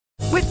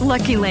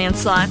Lucky Land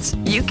Slots,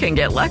 you can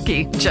get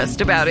lucky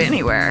just about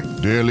anywhere.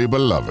 Dearly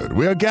beloved,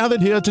 we are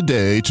gathered here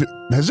today to...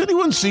 Has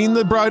anyone seen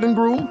the bride and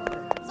groom?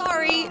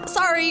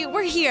 Sorry,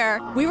 we're here.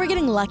 We were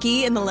getting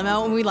lucky in the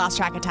limo and we lost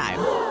track of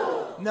time.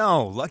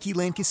 No, Lucky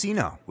Land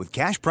Casino, with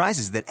cash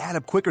prizes that add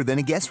up quicker than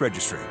a guest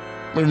registry.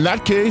 In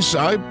that case,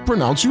 I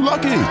pronounce you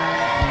lucky.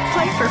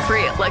 Play for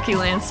free at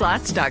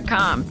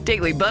LuckyLandSlots.com.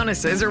 Daily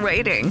bonuses are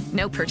waiting.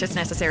 No purchase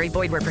necessary.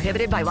 Void where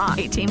prohibited by law.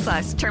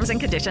 18+. Terms and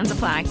conditions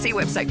apply. See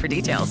website for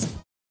details.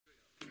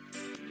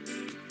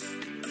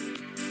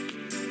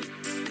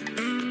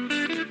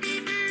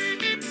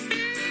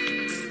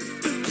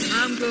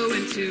 I'm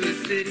going to a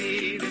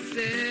city that's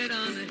set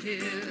on a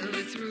hill.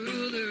 Its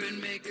ruler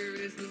and maker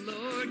is the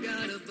Lord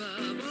God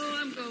above. Oh,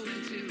 I'm going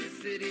to a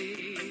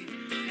city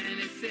and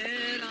it's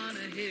set on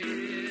a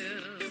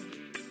hill.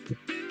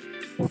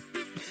 And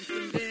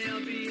someday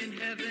I'll be in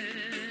heaven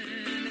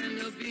and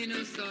there'll be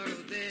no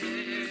sorrow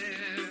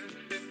there.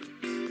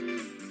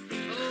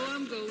 Oh,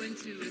 I'm going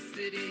to a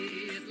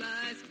city, it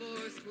lies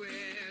four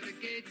square. The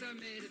gates are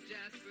made of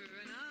jasper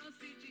and I'll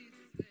see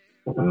Jesus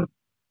there.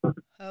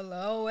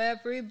 Hello,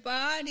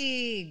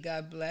 everybody.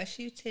 God bless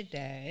you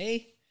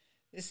today.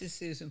 This is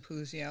Susan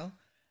Puzio,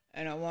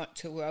 and I want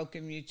to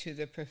welcome you to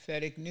the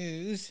Prophetic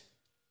News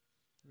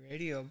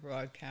radio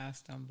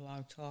broadcast on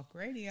Blog Talk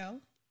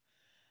Radio.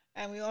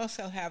 And we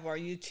also have our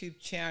YouTube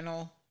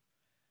channel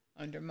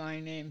under my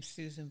name,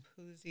 Susan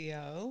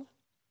Puzio,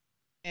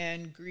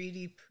 and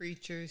Greedy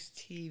Preachers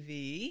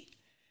TV.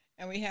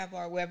 And we have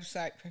our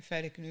website,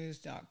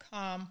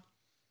 propheticnews.com.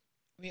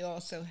 We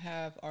also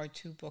have our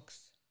two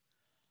books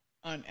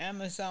on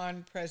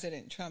Amazon,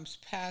 President Trump's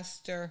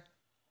Pastor,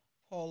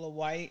 Paula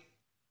White,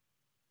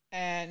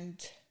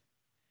 and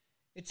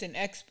it's an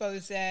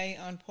expose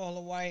on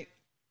Paula White.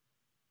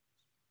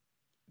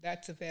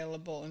 That's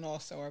available, and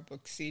also our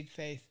book, Seed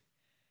Faith,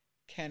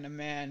 Can a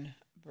Man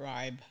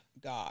Bribe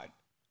God?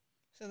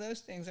 So those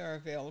things are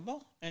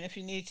available, and if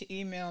you need to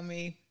email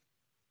me,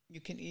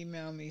 you can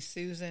email me,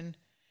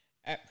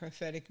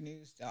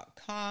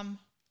 Susan@propheticnews.com,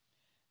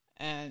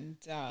 and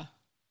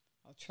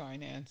I'll try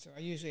and answer. I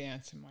usually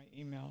answer my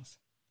emails.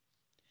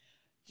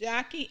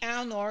 Jackie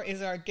Alnor is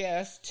our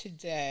guest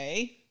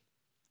today,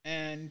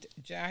 and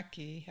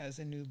Jackie has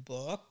a new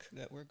book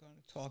that we're going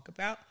to talk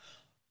about.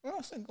 We're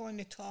also going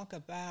to talk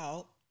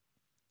about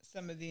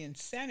some of the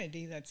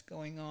insanity that's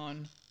going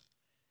on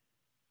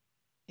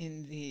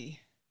in the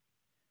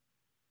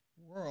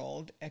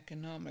World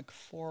Economic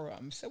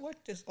Forum. So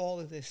what does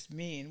all of this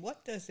mean?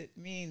 What does it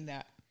mean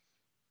that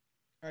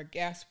our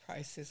gas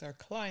prices are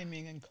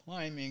climbing and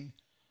climbing?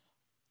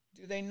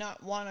 Do they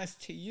not want us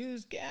to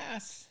use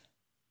gas?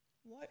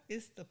 What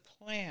is the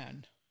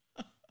plan?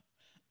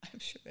 I'm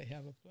sure they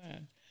have a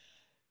plan.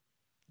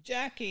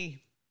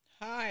 Jackie,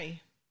 hi.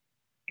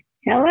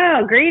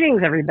 Hello,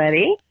 greetings,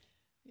 everybody.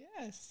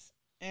 Yes,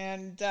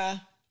 and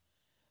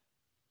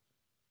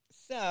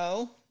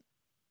so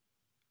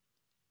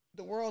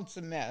the world's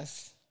a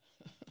mess.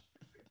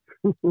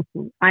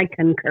 I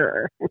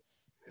concur.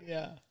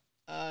 Yeah,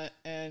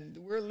 and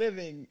we're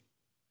living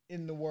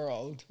in the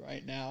world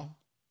right now.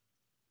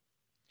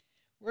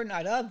 We're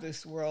not of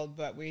this world,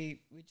 but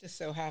we just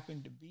so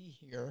happen to be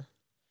here.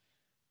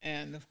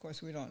 And, of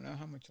course, we don't know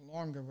how much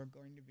longer we're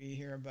going to be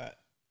here, but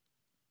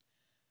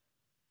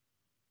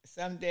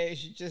some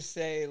days you just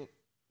say,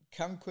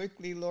 come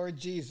quickly, Lord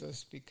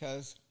Jesus,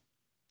 because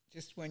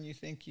just when you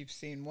think you've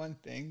seen one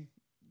thing,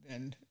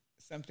 then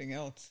something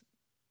else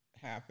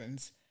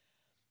happens.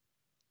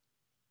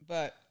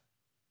 But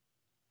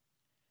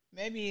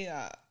maybe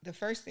the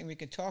first thing we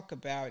could talk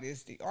about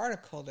is the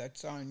article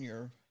that's on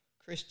your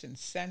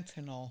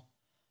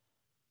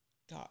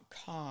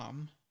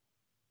ChristianSentinel.com,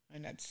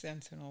 and that's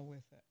Sentinel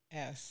with an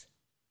S,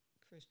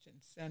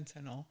 Christian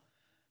Sentinel.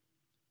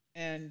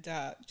 And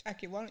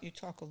Jackie, why don't you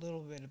talk a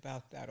little bit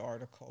about that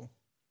article?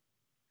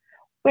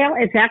 Well,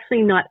 it's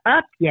actually not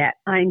up yet.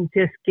 I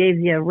just gave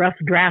you a rough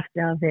draft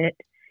of it,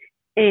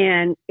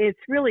 and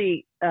it's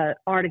really an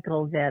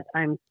article that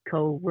I'm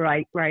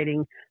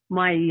co-writing.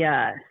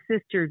 My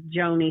sister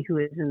Joni, who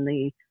is in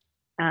the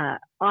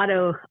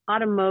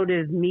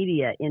automotive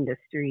media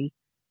industry,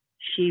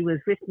 she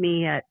was with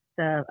me at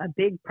a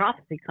big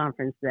prophecy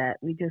conference that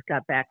we just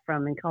got back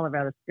from in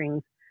Colorado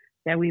Springs,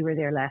 that we were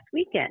there last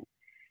weekend.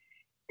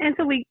 And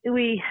so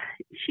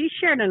she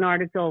shared an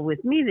article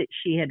with me that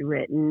she had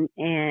written,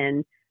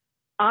 and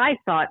I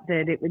thought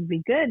that it would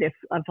be good if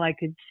I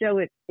could show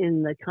it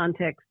in the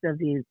context of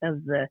the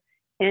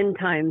end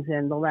times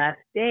and the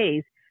last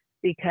days,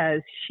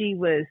 because she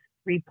was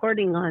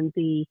reporting on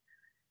the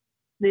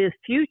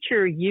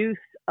future use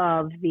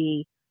of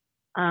the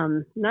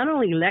not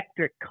only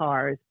electric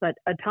cars, but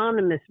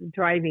autonomous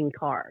driving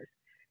cars.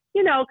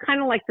 You know, kind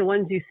of like the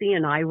ones you see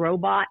in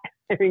iRobot.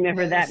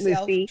 Remember that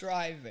movie?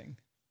 Self-driving.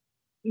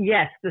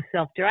 Yes, the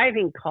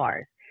self-driving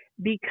cars.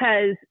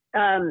 Because,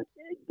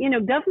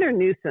 Governor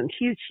Newsom,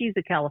 she's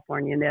a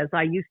Californian, as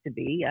I used to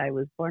be. I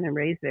was born and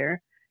raised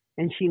there,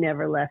 and she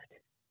never left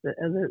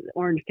the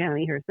Orange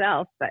County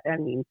herself, but I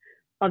mean,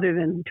 other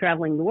than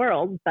traveling the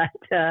world. But,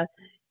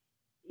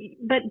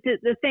 but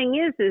the thing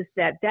is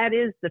that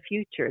is the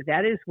future.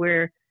 That is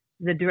where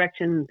the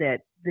direction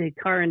that the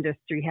car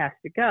industry has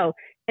to go.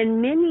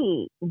 And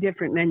many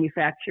different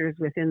manufacturers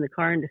within the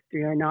car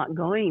industry are not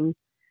going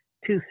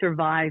to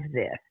survive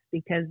this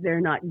because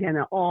they're not going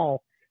to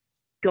all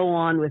go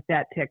on with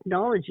that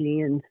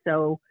technology. And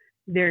so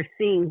they're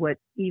seeing what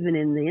even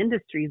in the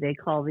industry they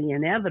call the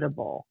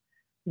inevitable,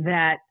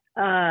 that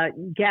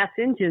gas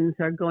engines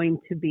are going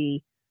to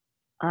be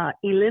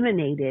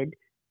eliminated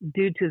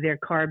due to their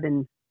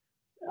carbon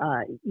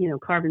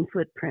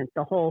footprint,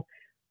 the whole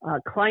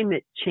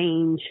climate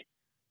change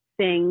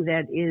thing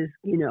that is,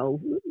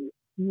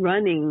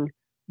 running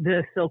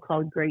the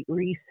so-called Great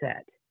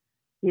Reset,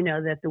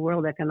 that the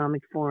World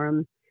Economic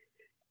Forum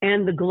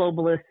and the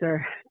globalists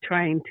are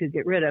trying to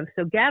get rid of.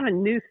 So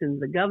Gavin Newsom,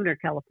 the governor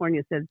of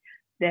California, said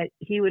that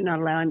he would not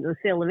allow the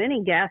sale of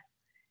any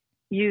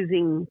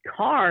gas-using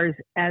cars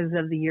as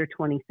of the year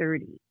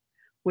 2030,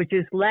 which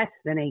is less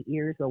than 8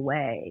 years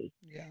away.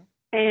 Yeah.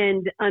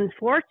 And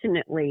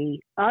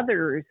unfortunately,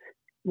 others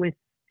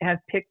have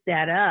picked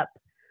that up,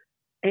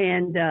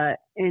 and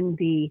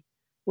the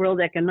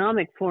World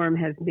Economic Forum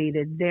has made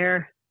it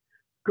their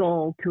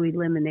goal to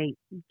eliminate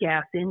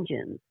gas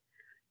engines.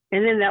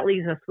 And then that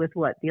leaves us with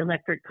what? The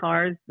electric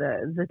cars,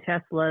 the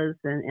Teslas,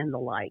 and the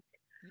like.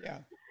 Yeah.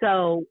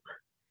 So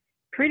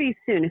pretty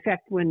soon, in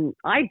fact, when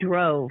I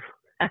drove,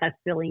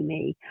 silly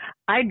me,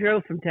 I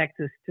drove from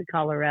Texas to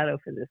Colorado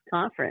for this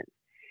conference.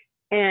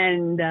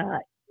 And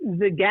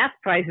the gas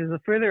prices, the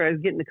further I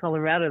was getting to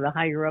Colorado, the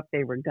higher up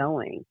they were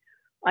going.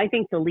 I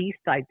think the least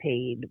I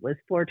paid was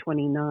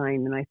 $4.29,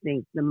 and I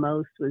think the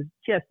most was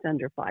just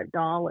under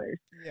 $5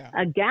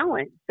 a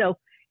gallon. So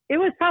it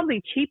was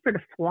probably cheaper to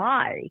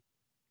fly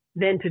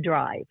than to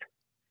drive.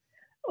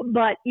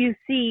 But you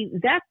see,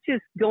 that's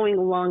just going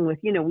along with,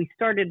 we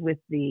started with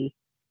the,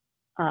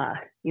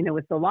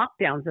 with the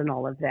lockdowns and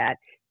all of that,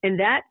 and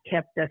that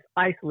kept us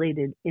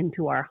isolated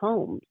into our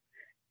homes,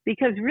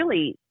 because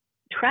really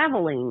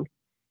traveling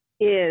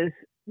is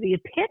the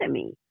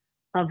epitome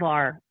of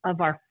our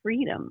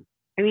freedom.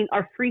 I mean,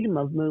 our freedom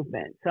of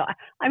movement. So,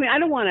 I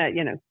don't want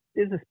to,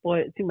 this is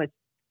too much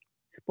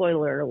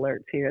spoiler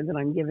alerts here that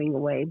I'm giving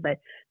away, but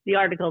the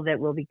article that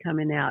will be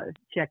coming out,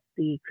 check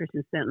the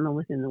Christian Sentinel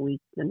within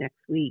the next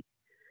week,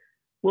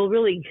 will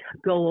really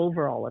go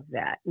over all of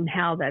that and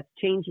how that's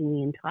changing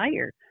the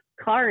entire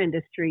car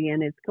industry,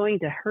 and it's going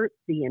to hurt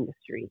the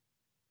industry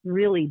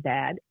really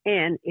bad,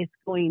 and it's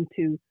going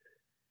to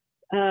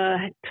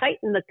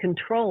tighten the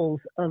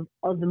controls of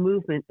the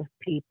movement of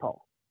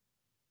people.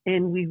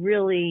 And we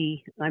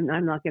really, I'm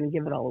not going to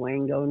give it all away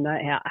and go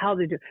how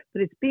they do,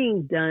 but it's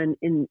being done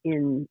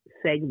in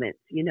segments,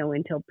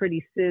 until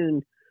pretty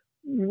soon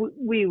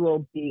we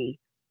will be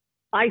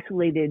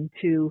isolated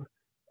to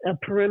a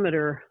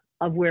perimeter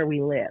of where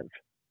we live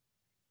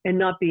and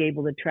not be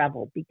able to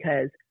travel,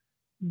 because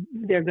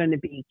they're going to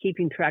be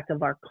keeping track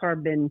of our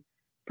carbon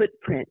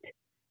footprint,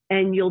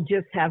 and you'll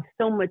just have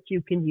so much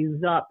you can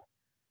use up,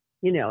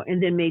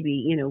 and then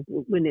maybe,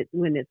 when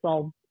it's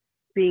all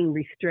being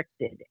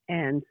restricted.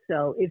 And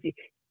so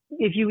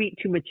if you eat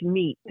too much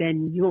meat,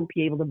 then you won't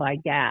be able to buy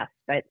gas.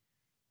 But,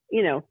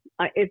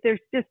 if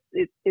there's just,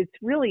 it's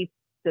really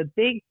the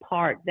big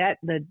part that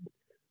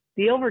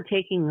the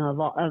overtaking of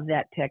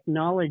that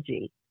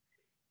technology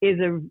is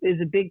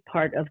a big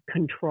part of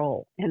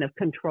control and of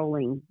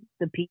controlling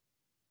the people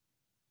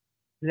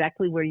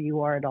exactly where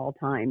you are at all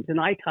times. And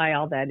I tie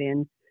all that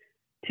in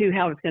to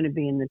how it's going to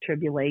be in the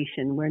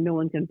tribulation, where no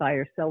one can buy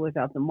or sell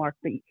without the mark,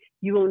 but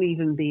you won't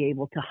even be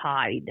able to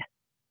hide,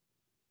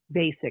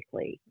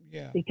 basically,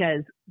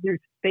 because there's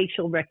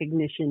facial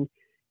recognition.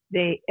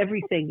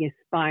 Everything is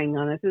spying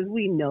on us, as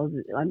we know.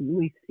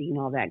 We've seen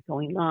all that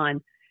going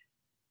on,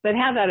 but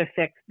how that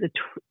affects the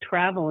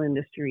travel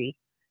industry,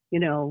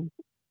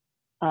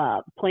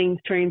 planes,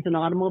 trains, and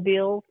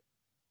automobiles,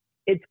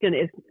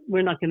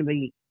 we're not going to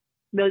be.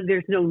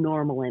 There's no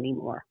normal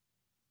anymore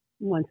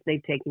once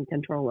they've taken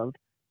control of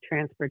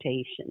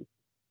transportation.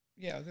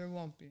 Yeah, there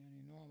won't be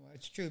any normal.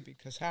 It's true,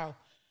 because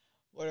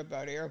what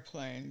about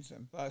airplanes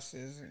and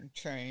buses and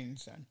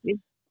trains, and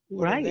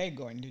what are they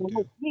going to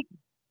do?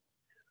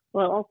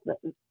 Well, the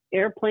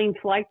airplane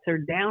flights are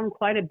down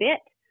quite a bit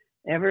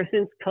ever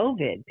since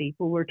COVID.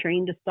 People were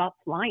trained to stop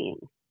flying.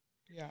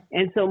 Yeah.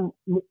 And so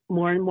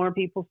more and more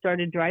people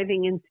started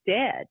driving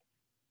instead.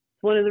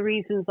 It's one of the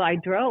reasons I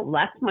drove.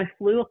 Last time I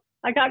flew,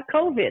 I got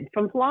COVID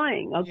from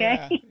flying,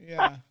 okay?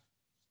 Yeah.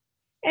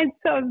 And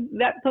so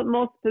that put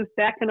most of us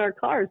back in our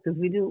cars because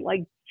we didn't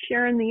like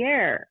sharing the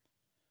air.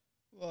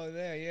 Well,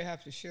 you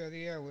have to share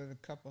the air with a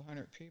couple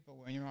hundred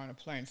people when you're on a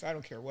plane. So I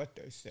don't care what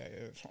they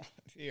say.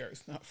 The air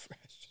is not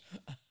fresh.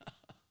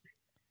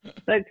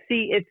 But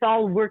see, it's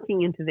all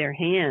working into their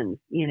hands,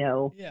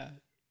 Yeah.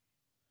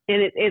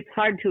 And it's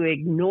hard to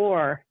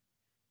ignore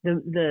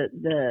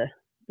the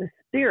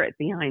spirit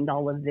behind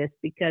all of this,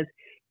 because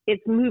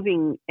it's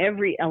moving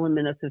every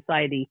element of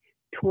society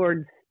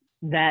towards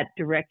that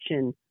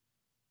direction,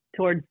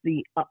 towards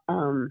the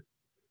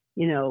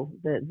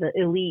the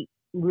elite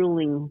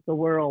ruling the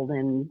world,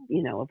 and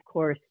of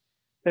course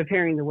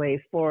preparing the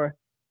way for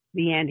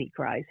the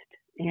Antichrist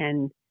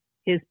and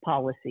his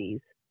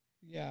policies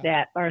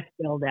that are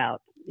spelled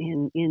out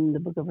in the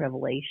book of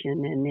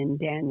Revelation and in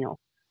Daniel.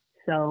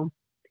 So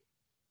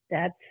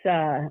that's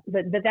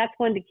but that's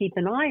one to keep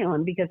an eye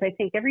on, because I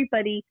think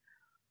everybody,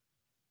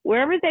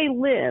 wherever they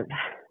live,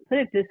 put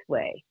it this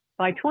way,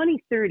 by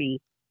 2030,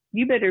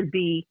 you better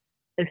be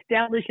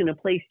established in a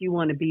place you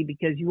want to be,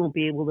 because you won't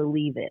be able to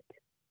leave it.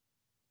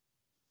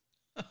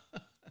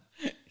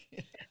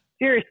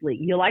 Seriously,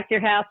 you like your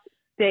house,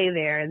 stay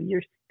there, and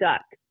you're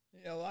stuck.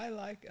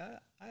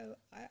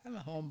 I'm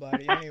a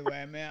homebody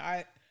anyway,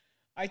 man.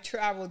 I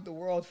traveled the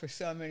world for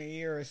so many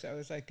years. I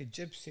was like a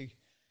gypsy.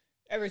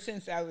 Ever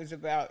since I was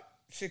about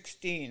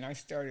 16, I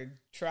started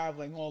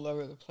traveling all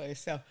over the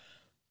place. So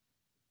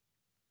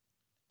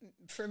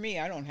for me,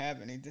 I don't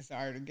have any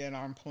desire to get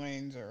on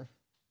planes or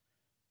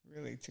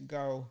really to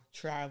go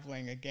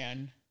traveling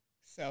again.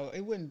 So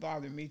it wouldn't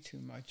bother me too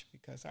much,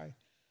 because I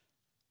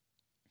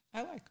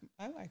like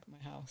my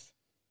house.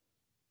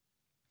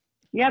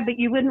 Yeah, but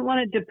you wouldn't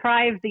want to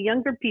deprive the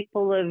younger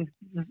people of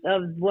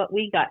what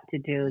we got to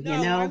do, No,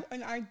 you know?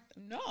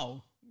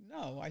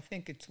 No. I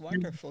think it's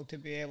wonderful to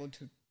be able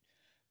to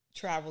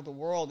travel the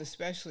world,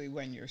 especially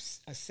when you're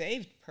a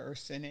saved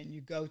person and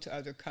you go to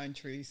other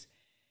countries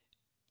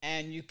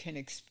and you can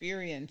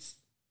experience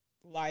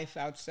life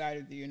outside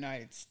of the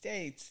United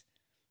States.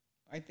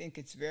 I think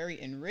it's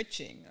very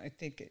enriching. I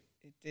think it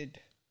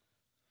did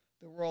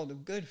the world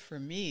of good for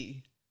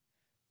me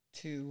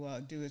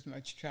to do as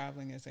much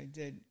traveling as I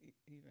did,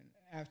 even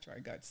after I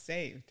got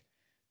saved.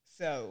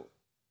 So,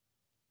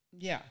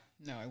 I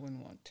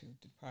wouldn't want to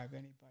deprive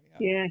anybody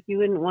of it. Yeah, you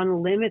wouldn't want to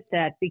limit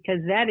that,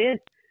 because that is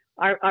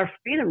our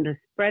freedom to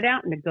spread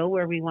out and to go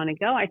where we want to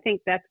go. I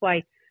think that's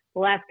why the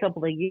last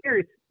couple of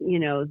years,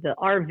 the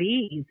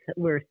RVs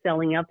were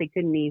selling out. They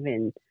couldn't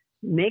even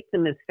make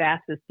them as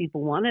fast as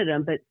people wanted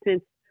them. But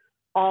since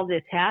all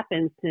this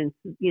happened,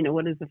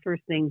 what is the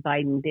first thing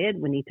Biden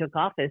did when he took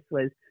office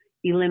was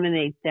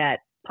eliminate that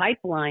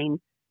pipeline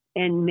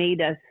and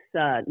made us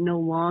no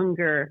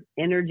longer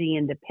energy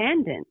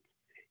independent.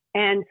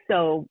 And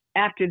so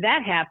after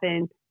that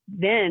happened,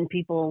 then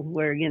people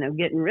were,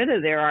 getting rid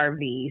of their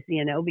RVs,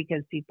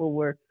 because people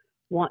were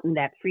wanting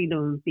that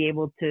freedom to be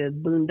able to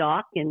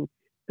boondock and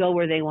go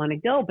where they want to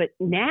go. But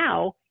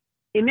now,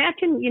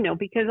 imagine,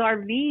 because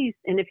RVs,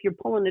 and if you're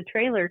pulling a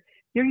trailer,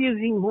 you're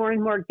using more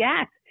and more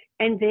gas.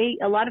 And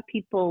a lot of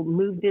people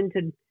moved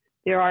into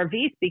their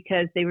RVs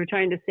because they were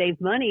trying to save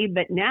money,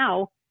 but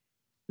now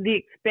the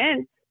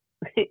expense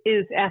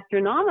is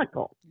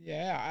astronomical.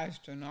 Yeah,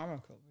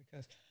 astronomical,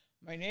 because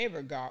my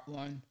neighbor got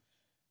one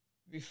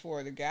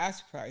before the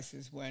gas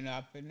prices went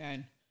up, and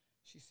then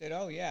she said,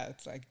 "Oh yeah,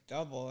 it's like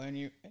double,"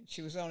 and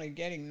she was only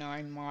getting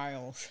 9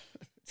 miles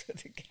to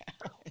the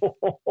gallon.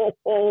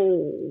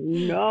 Oh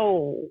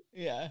no!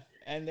 Yeah,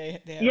 and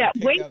they have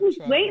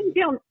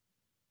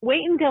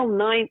wait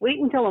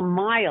until a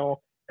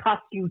mile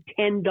costs you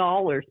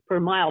 $10 per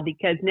mile,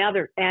 because now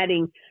they're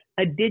adding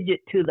a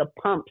digit to the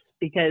pumps,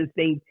 because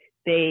they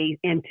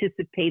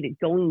anticipate it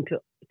going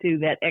to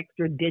that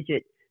extra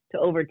digit to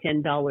over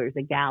 $10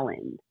 a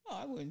gallon. Oh,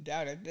 I wouldn't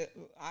doubt it.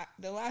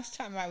 The last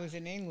time I was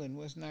in England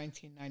was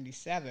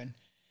 1997,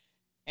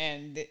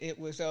 and it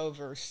was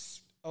over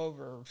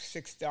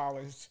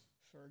 $6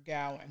 for a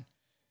gallon.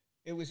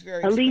 It was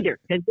very liter,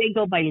 because they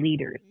go by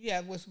liters. Yeah,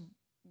 it was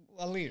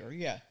a liter.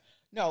 Yeah,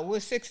 no, it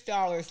was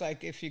 $6.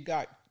 Like if you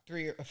got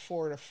 3 or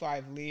 4 to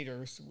 5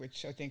 liters,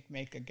 which I think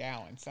make a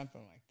gallon,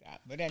 something like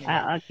that. But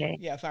anyway, okay.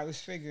 Yeah, if I was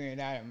figuring it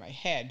out in my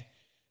head,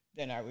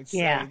 then I would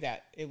say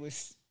that it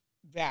was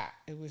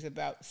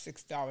about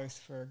 $6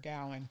 for a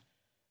gallon.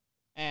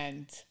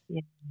 And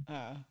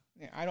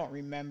I don't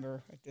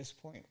remember at this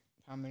point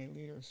how many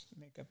liters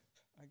make up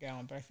a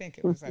gallon, but I think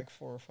it was like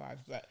 4 or 5.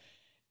 But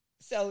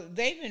so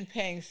they've been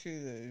paying through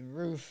the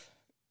roof.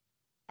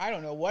 I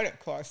don't know what it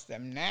costs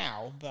them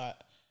now,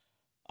 but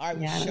I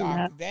was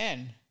shocked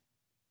then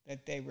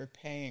that they were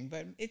paying.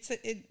 But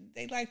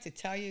they like to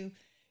tell you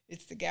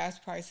it's the gas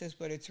prices,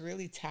 but it's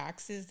really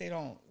taxes. They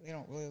don't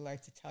really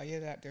like to tell you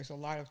that there's a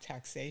lot of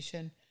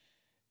taxation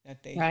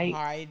that they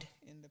hide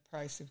in the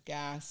price of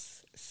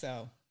gas.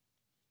 So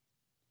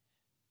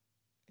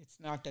it's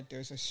not that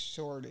there's a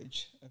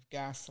shortage of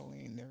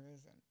gasoline. There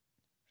isn't.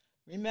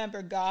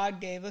 Remember,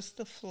 God gave us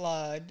the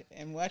flood,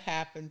 and what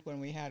happened when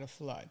we had a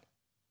flood?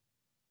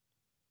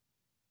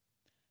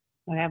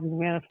 What happened when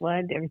we had a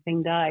flood?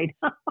 Everything died.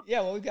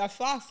 Yeah, well, we got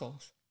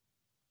fossils.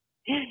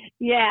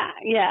 Yeah,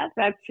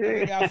 that's true. So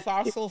we got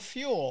fossil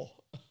fuel.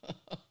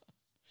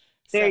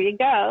 There you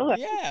go.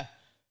 Yeah.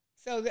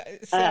 So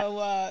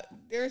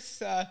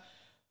there's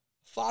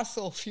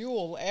fossil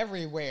fuel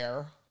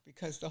everywhere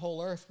because the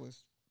whole earth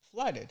was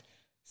flooded.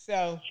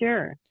 So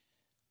sure,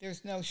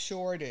 there's no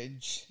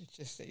shortage. It's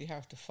just that you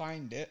have to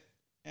find it.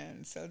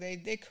 And so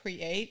they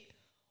create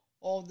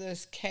all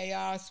this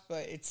chaos,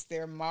 but it's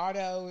their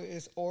motto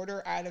is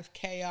order out of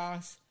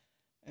chaos.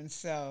 And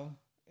so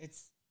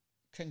it's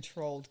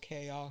controlled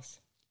chaos.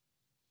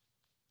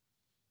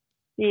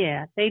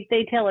 Yeah,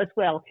 they tell us,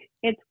 well,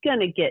 it's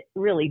going to get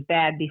really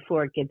bad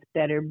before it gets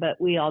better,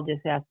 but we all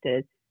just have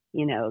to,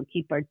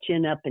 keep our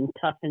chin up and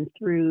toughen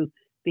through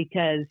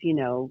because,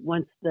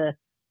 once the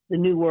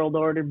New World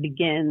Order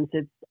begins,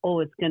 it's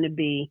going to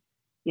be,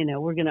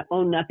 we're going to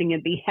own nothing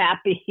and be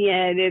happy,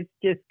 and it's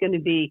just going to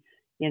be,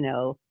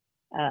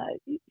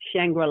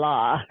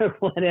 Shangri-La or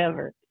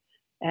whatever.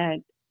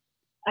 And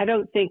I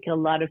don't think a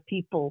lot of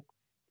people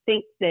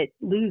think that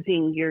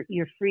losing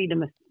your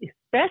freedom,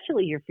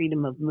 especially your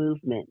freedom of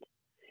movement,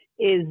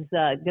 is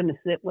going to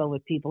sit well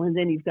with people. And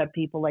then you've got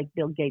people like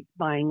Bill Gates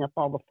buying up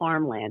all the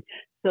farmland.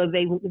 So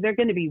they're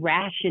going to be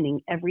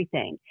rationing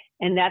everything.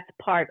 And that's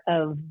part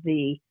of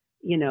the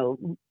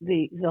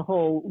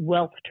whole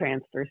wealth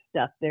transfer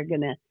stuff. They're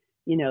going to,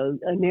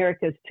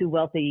 America's too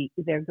wealthy.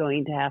 They're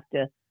going to have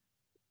to,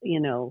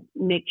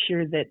 make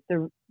sure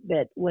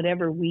that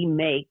whatever we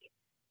make,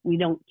 we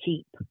don't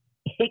keep.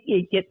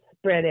 It gets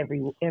spread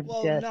everywhere.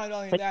 Well, not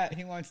only that,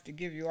 he wants to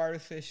give you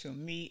artificial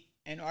meat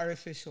and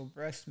artificial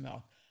breast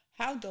milk.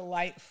 How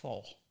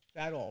delightful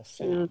that all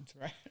sounds,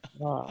 right?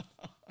 Well,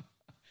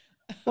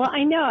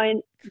 I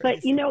know,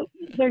 but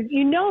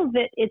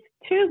that it's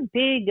too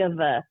big of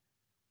a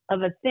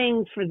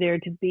thing for there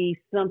to be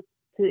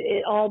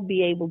it all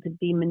be able to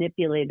be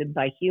manipulated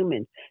by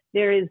humans.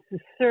 There is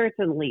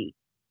certainly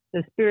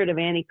the spirit of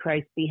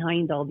Antichrist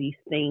behind all these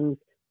things,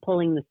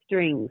 pulling the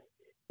strings,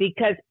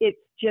 because it's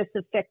just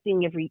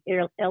affecting every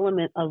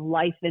element of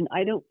life. And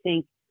I don't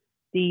think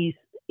these,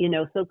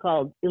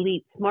 so-called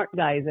elite smart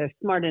guys are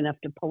smart enough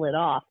to pull it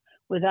off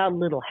without a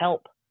little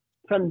help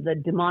from the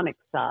demonic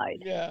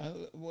side. Yeah,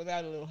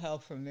 without a little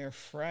help from their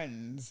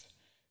friends,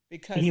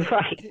 because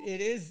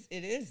it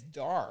is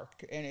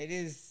dark, and it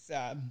is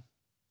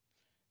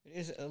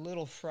a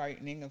little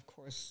frightening. Of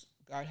course,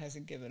 God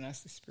hasn't given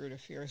us the spirit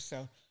of fear,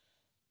 so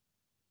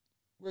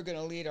we're going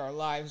to lead our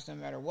lives no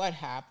matter what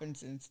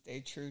happens and stay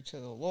true to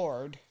the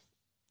Lord.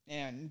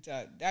 And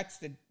that's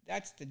the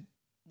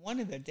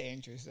one of the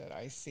dangers that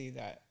I see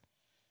that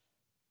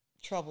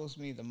troubles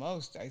me the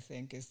most, I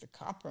think, is the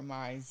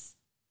compromise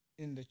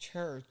in the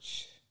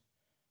church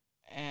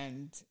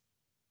and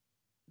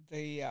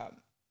the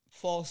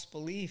false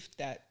belief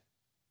that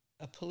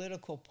a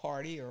political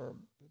party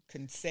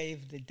can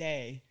save the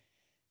day,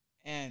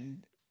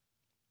 and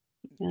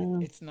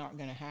it's not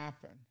going to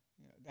happen.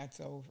 That's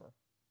over,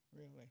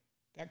 really.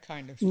 That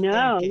kind of thinking.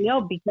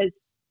 No, because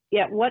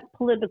what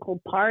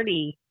political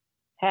party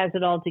has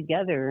it all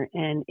together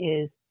and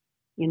is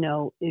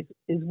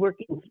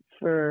working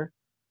for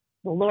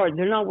the Lord?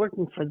 They're not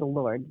working for the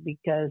Lord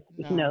because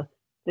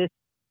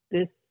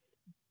this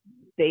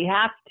they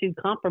have to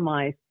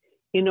compromise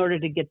in order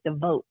to get the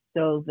vote.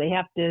 So they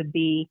have to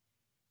be,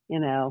 they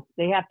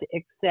have to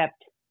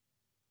accept,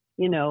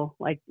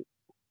 like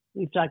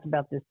we've talked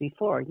about this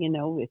before,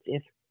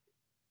 if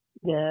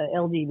the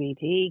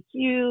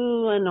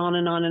LGBTQ and on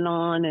and on and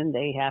on, and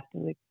they have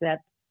to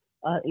accept,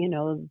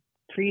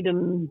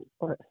 freedom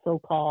or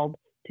so-called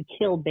to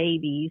kill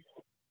babies.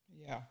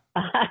 Yeah.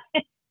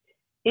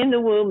 In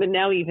the womb and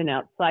now even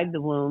outside the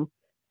womb.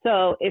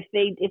 So if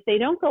they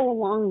don't go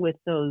along with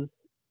those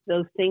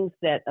things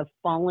that a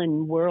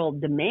fallen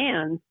world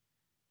demands,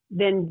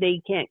 then they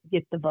can't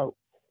get the votes.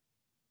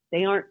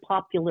 They aren't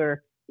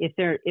popular if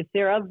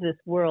they're of this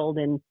world,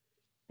 and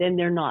then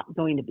they're not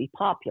going to be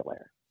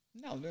popular.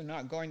 No, they're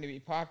not going to be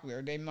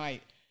popular.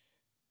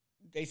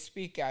 They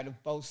speak out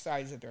of both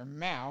sides of their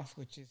mouth,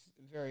 which is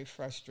very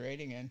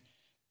frustrating, and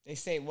they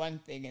say one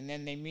thing and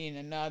then they mean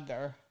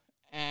another,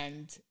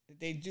 and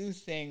they do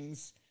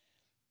things,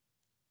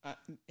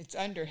 it's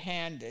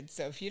underhanded.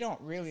 So if you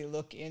don't really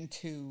look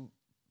into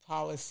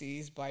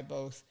policies by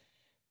both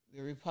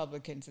the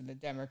Republicans and the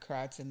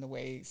Democrats and the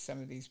way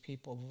some of these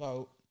people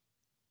vote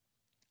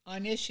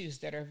on issues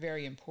that are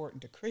very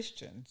important to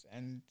Christians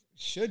and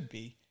should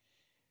be,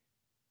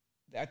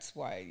 that's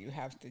why you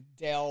have to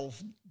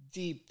delve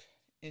deep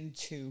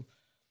into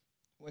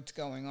what's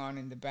going on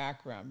in the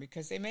background,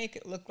 because they make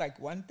it look like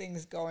one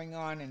thing's going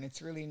on and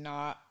it's really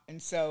not.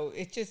 And so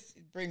it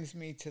brings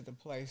me to the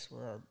place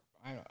where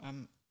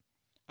I'm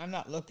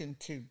not looking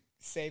to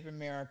save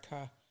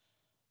America,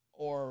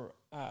 or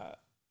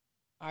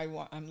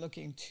I'm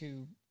looking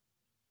to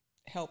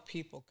help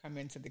people come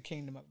into the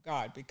kingdom of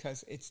God,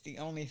 because it's the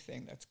only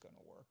thing that's going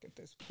to work at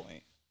this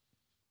point.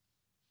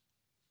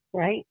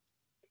 Right.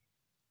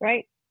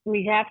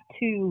 We have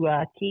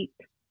to keep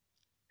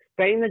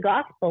spreading the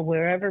gospel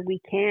wherever we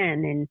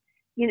can, and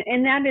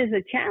and that is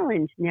a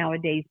challenge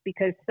nowadays,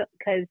 because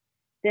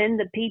then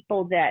the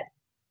people that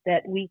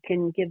we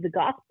can give the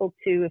gospel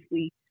to, if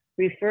we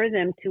refer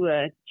them to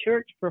a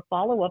church for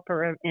follow-up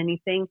or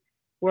anything,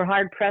 we're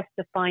hard-pressed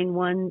to find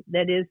one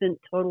that isn't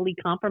totally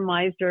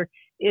compromised or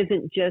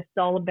isn't just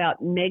all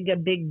about mega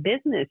big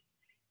business,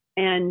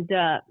 and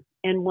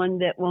one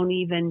that won't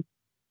even,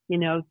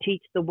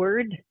 teach the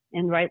word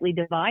and rightly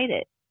divide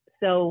it.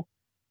 So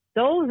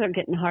those are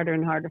getting harder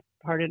and harder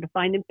to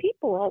find, and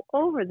people all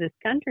over this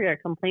country are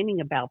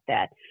complaining about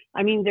that.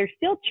 I mean, there's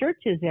still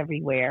churches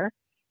everywhere,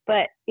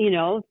 but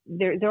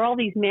there are all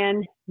these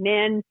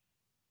man-centered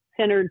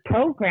man-centered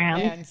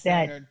programs.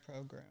 Man-centered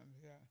programs,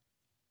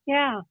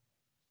 yeah.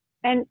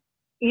 And,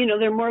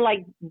 they're more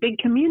like big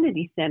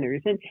community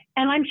centers. And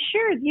I'm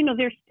sure,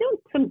 there's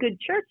still some good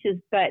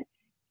churches, but,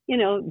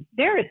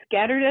 they're as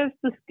scattered as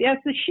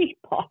the sheep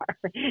are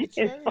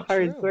as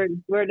far as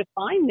where to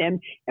find them.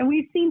 And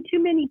we've seen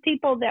too many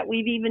people that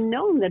we've even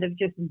known that have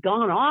just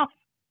gone off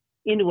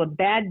into a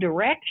bad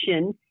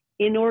direction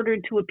in order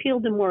to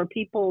appeal to more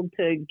people,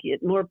 to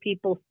get more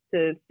people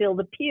to fill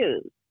the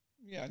pews.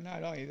 Yeah,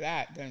 not only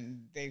that,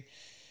 then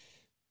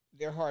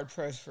they're hard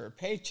pressed for a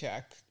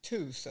paycheck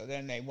too. So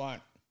then they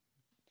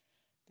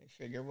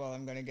figure, well,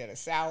 I'm going to get a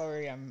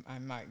salary, I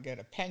might get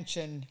a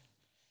pension,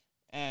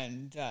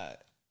 and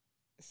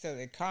so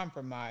they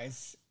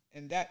compromise,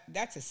 and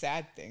that's a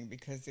sad thing,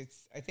 because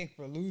I think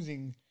we're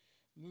losing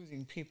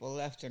people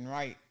left and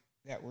right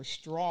that were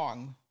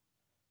strong,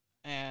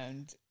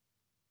 and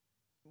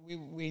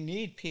we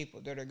need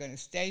people that are going to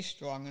stay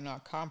strong and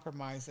not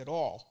compromise at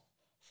all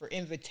for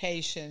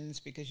invitations,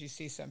 because you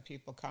see some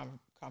people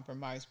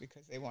compromise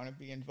because they want to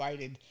be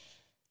invited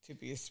to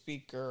be a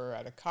speaker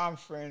at a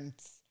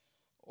conference,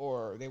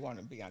 or they want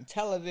to be on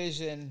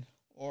television,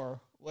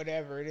 or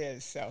whatever it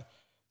is. So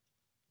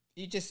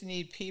you just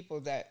need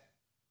people that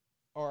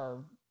are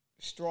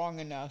strong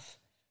enough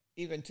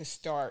even to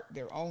start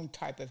their own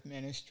type of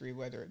ministry,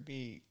 whether it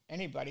be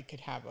anybody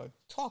could have a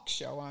talk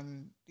show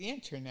on the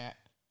internet,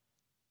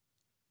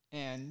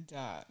 and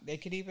they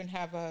could even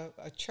have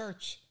a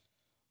church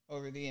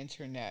over the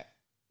internet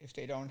if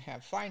they don't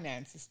have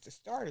finances to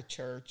start a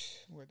church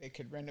where they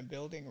could rent a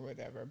building or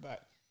whatever.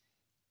 But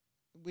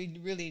we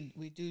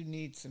do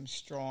need some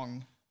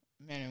strong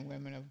men and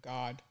women of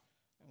God.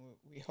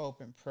 We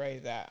hope and pray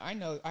that. I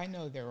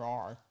know there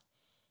are,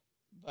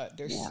 but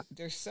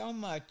there's so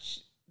much.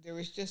 There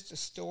was just a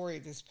story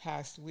this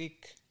past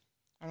week.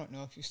 I don't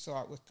know if you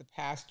saw it, with the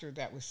pastor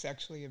that was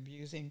sexually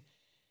abusing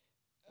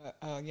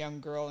a young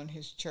girl in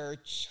his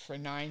church for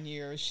 9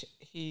 years.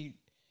 He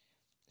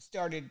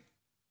started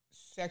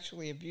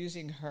sexually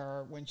abusing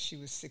her when she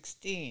was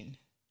 16,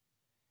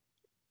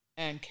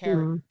 and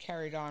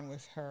carried on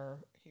with her.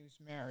 He was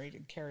married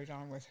and carried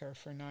on with her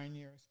for 9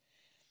 years.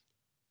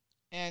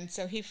 And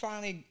so he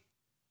finally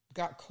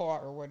got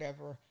caught or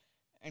whatever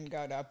and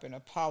got up and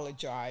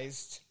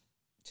apologized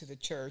to the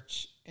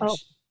church. And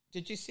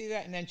did you see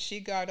that? And then she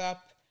got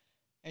up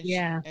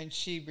and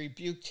she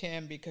rebuked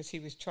him because he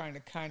was trying to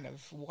kind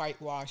of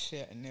whitewash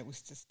it, and it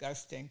was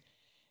disgusting.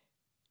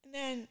 And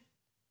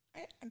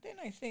then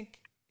I think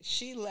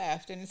she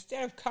left, and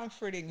instead of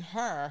comforting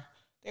her,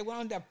 they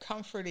wound up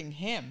comforting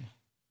him.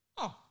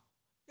 Oh,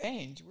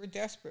 change. We're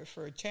desperate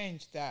for a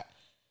change that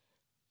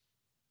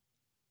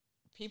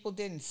people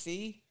didn't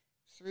see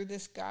through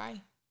this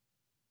guy.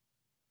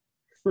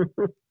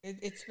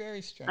 It's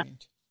very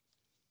strange.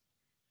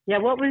 Yeah,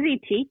 what was he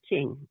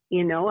teaching,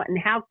 and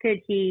how could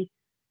he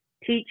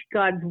teach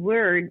God's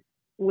word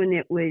when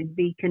it would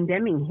be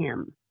condemning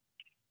him?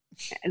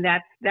 And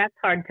that's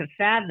hard to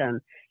fathom.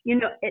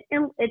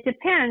 It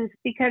depends,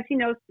 because,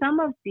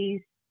 some of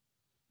these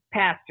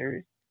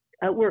pastors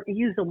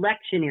use a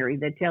lectionary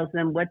that tells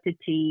them what to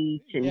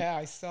teach. And yeah,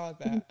 I saw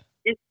that.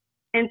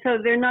 And so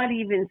they're not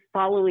even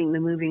following the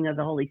moving of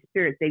the Holy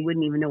Spirit. They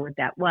wouldn't even know what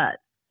that was.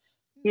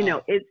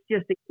 No. It's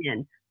just,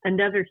 again,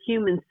 another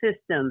human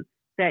system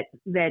that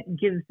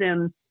gives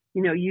them,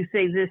 you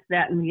say this,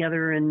 that, and the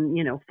other, and,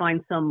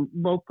 find some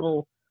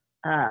local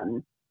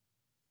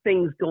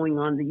things going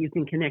on that you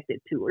can connect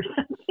it to or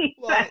something.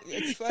 Well,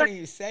 it's funny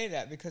you say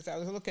that, because I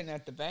was looking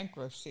at the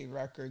bankruptcy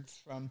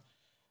records from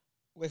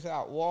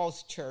Without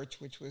Walls Church,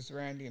 which was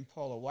Randy and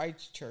Paula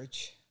White's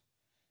church,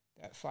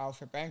 that filed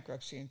for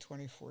bankruptcy in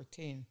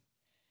 2014.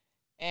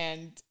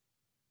 And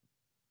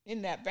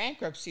in that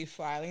bankruptcy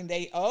filing,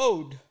 the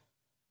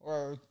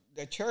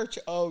church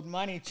owed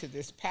money to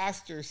this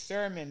pastor's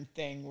sermon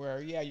thing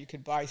where, you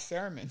could buy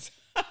sermons.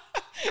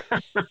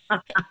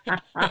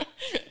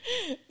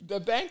 The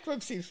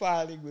bankruptcy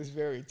filing was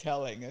very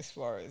telling, as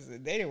far as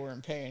they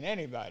weren't paying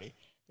anybody.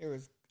 There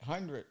was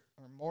 100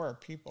 or more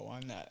people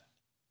on that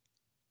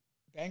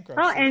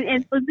bankruptcy. Oh, and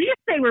at least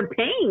they were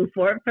paying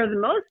for it. For the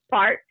most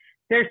part,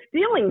 they're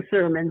stealing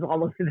sermons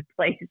all over the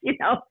place.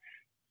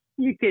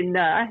 You can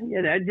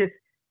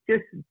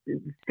just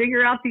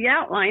figure out the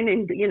outline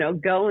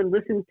and go and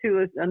listen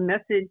to a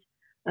message,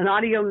 an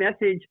audio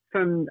message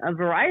from a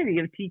variety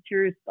of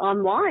teachers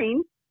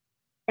online,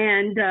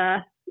 and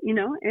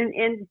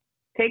and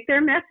take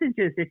their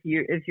messages if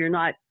you're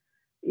not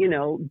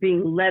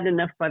being led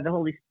enough by the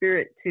Holy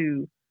Spirit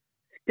to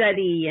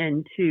study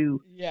and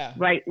to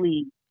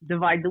rightly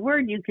divide the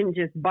word. You can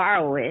just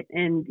borrow it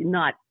and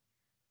not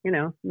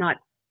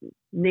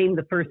name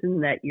the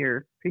person that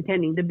you're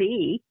pretending to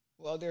be.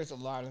 Well, there's a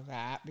lot of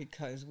that,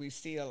 because we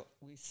see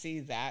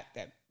that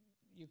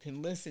you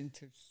can listen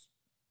to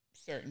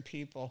certain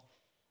people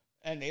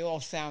and they all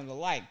sound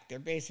alike. They're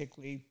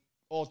basically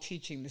all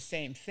teaching the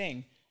same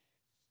thing.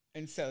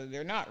 And so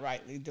they're not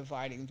rightly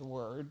dividing the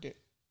word,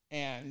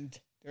 and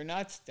they're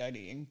not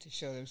studying to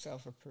show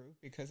themselves approved,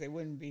 because they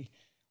wouldn't be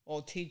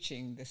all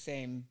teaching the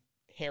same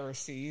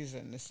heresies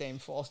and the same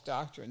false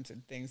doctrines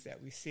and things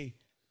that we see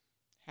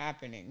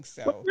happening.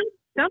 So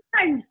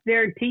sometimes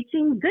they're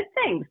teaching good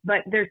things, but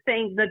they're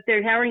saying that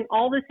they're having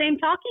all the same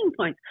talking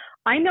points.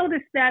 I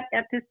noticed that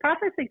at this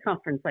prophecy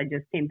conference I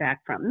just came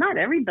back from. Not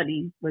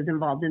everybody was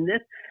involved in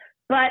this,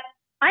 but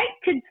I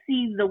could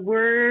see the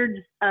words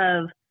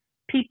of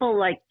people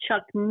like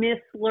Chuck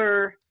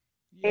Missler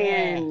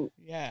and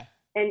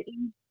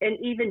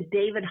even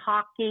David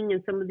Hawking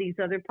and some of these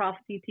other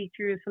prophecy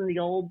teachers from the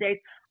old days.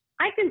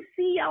 I can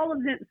see all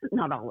of them,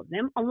 not all of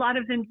them, a lot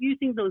of them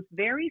using those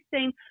very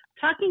same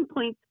talking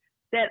points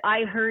that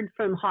I heard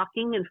from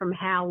Hawking and from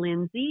Hal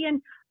Lindsey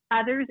and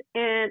others,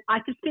 and I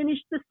could finish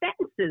the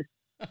sentences.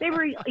 They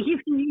were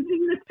even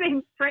using the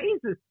same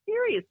phrases.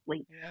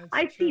 Seriously, yeah,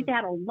 I see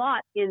that a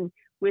lot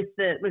with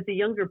the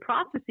younger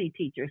prophecy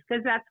teachers,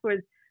 because that's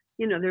where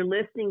they're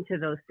listening to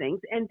those things,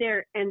 and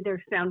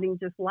they're sounding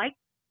just like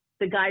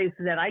the guys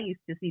that I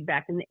used to see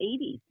back in the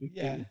 80s.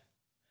 Yeah,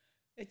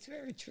 it's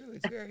very true.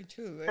 It's very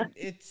true.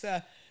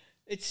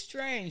 It's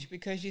strange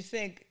because you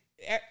think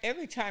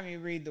every time you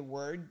read the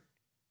word,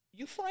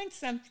 you find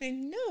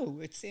something new.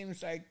 It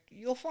seems like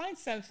you'll find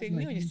something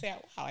new and you say,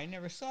 wow, I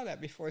never saw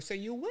that before. So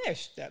you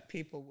wish that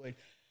people would,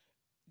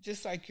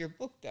 just like your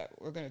book that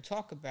we're going to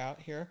talk about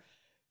here,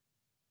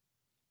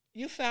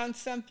 you found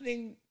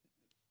something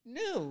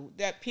new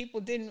that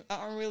people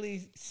aren't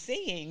really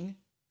seeing.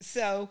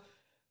 So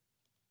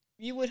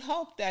you would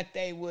hope that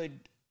they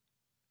would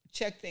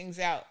check things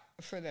out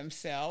for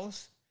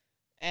themselves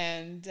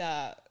and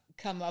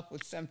come up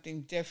with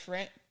something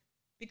different.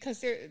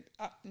 Because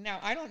now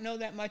I don't know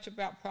that much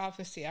about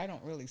prophecy. I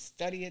don't really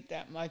study it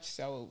that much,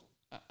 so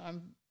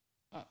I'm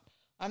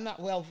not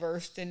well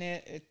versed in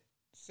it.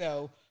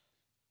 So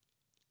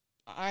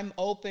I'm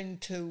open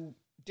to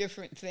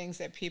different things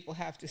that people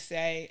have to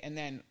say, and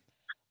then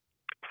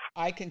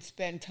I can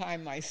spend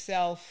time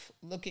myself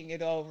looking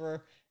it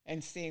over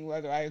and seeing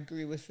whether I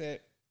agree with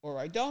it or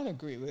I don't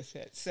agree with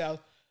it. So,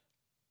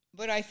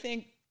 but I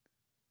think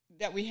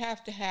that we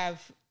have to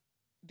have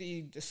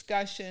the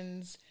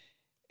discussions.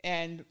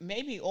 And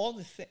maybe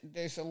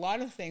there's a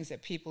lot of things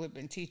that people have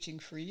been teaching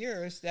for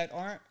years that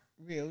aren't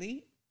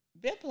really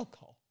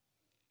biblical.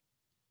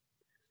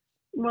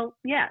 Well,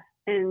 yeah.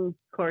 And of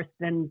course,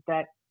 then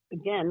that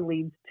again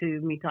leads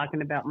to me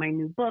talking about my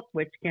new book,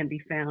 which can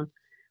be found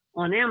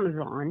on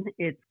Amazon.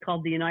 It's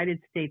called The United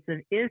States of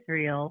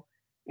Israel,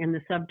 and the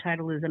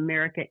subtitle is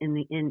America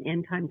in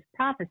End Times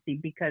Prophecy,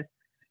 because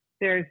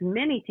there's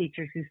many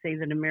teachers who say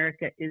that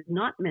America is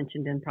not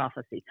mentioned in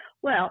prophecy.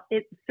 Well,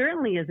 it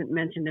certainly isn't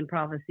mentioned in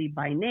prophecy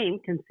by name,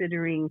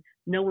 considering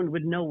no one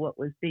would know what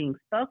was being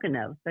spoken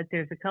of. But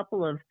there's a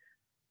couple of,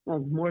 well,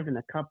 more than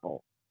a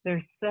couple.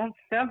 There's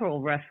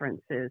several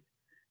references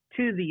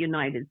to the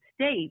United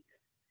States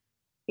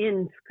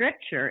in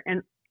Scripture.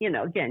 And,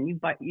 again,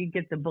 you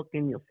get the book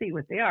and you'll see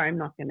what they are. I'm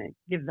not going to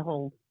give the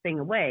whole thing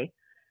away.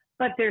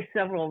 But there's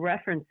several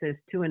references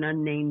to an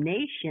unnamed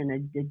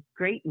nation, a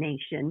great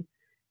nation,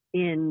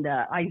 in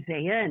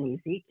Isaiah and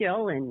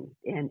Ezekiel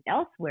and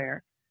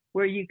elsewhere,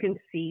 where you can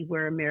see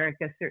where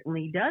America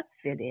certainly does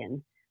fit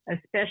in,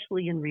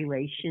 especially in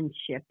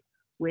relationship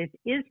with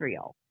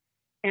Israel.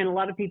 And a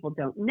lot of people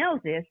don't know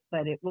this,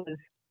 but it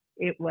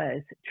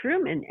was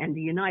Truman and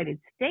the United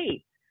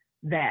States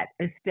that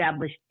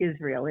established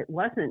Israel. It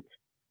wasn't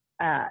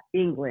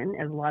England,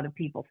 as a lot of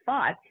people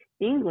thought.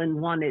 England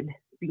wanted,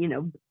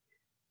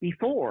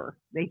 before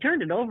they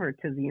turned it over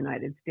to the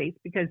United States,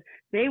 because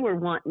they were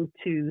wanting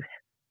to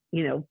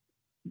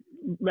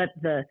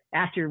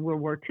after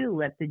World War II,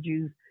 let the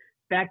Jews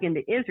back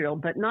into Israel,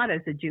 but not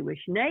as a Jewish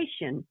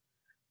nation,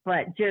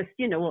 but just,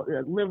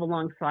 live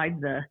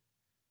alongside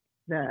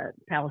the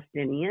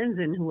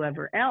Palestinians and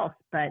whoever else.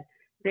 But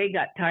they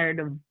got tired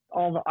of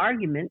all the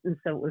argument, and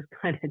so it was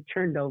kind of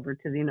turned over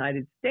to the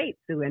United States,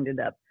 who ended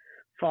up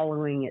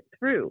following it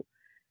through.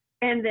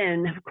 And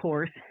then, of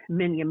course,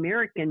 many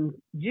American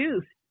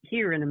Jews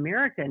here in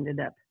America ended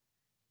up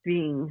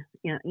being,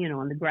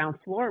 on the ground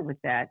floor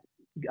with that,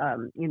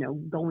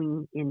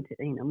 going into,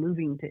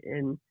 moving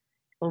to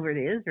over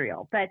to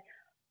Israel. But,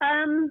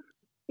 I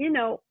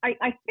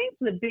think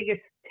the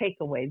biggest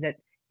takeaway that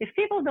if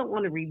people don't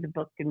want to read the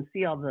book and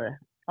see all the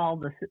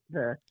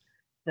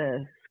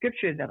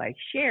scripture that I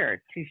shared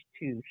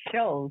to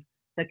show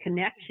the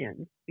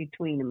connection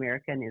between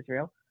America and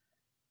Israel,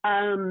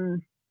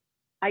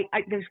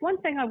 there's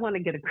one thing I want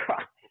to get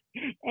across.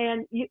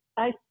 And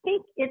I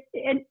think it's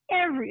in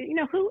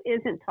who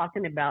isn't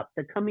talking about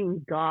the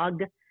coming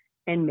Gog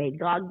and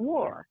Magog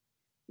war?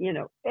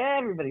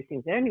 Everybody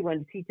seems,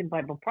 anyone teaching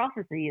Bible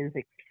prophecy is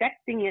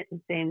expecting it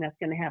and saying that's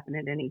going to happen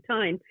at any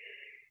time.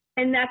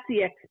 And that's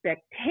the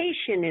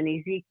expectation in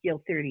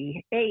Ezekiel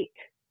 38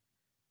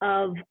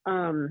 of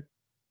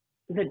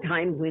the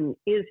time when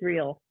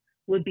Israel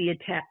would be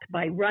attacked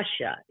by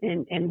Russia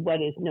and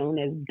what is known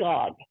as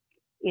Gog,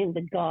 in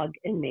the Gog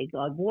and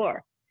Magog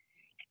war.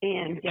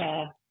 And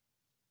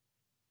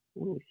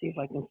let me see if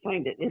I can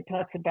find it. It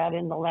talks about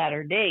in the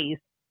latter days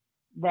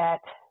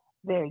that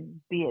there'd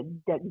be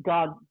that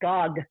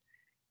Gog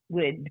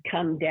would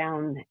come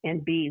down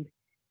and be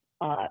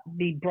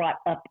be brought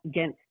up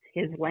against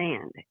his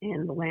land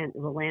and the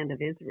land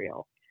of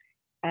Israel.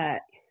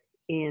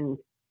 And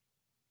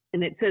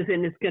it says,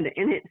 and it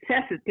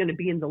says it's going to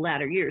be in the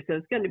latter years. So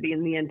it's going to be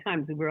in the end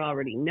times, and we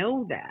already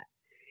know that.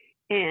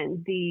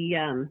 And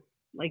the,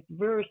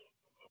 verse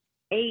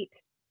 8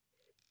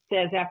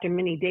 says, after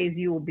many days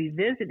you will be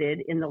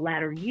visited. In the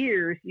latter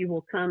years you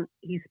will come.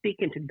 He's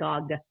speaking to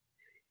Gog.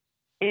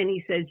 And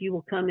he says, you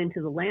will come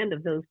into the land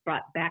of those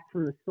brought back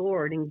from the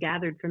sword and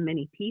gathered from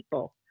many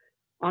people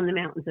on the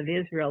mountains of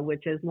Israel,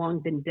 which has long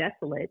been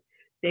desolate.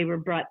 They were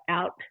brought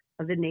out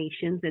of the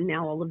nations, and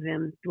now all of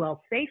them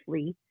dwell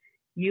safely.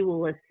 You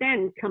will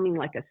ascend, coming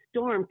like a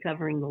storm,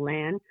 covering the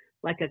land,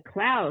 like a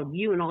cloud,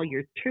 you and all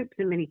your troops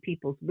and many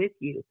peoples with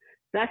you.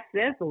 Thus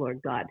says the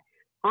Lord God,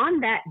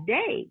 on that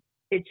day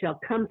it shall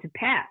come to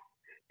pass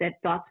that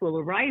thoughts will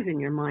arise in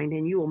your mind,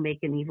 and you will make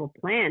an evil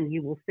plan.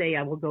 You will say,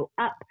 I will go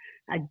up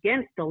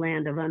against the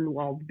land of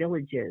unwalled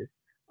villages.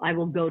 I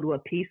will go to a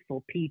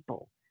peaceful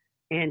people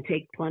and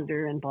take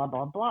plunder and blah,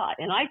 blah, blah.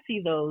 And I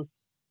see those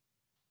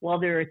while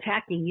they're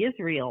attacking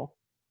Israel,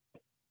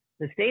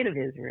 the state of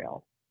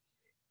Israel.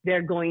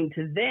 They're going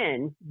to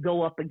then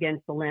go up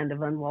against the land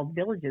of unwalled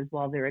villages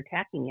while they're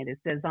attacking it. It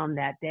says on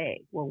that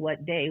day. Well,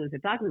 what day was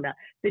it talking about?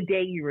 The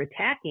day you're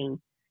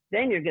attacking,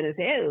 then you're going to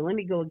say, oh, let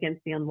me go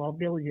against the unwalled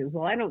villages.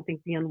 Well, I don't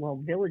think the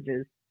unwalled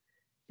villages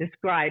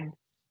describe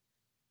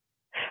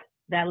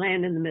that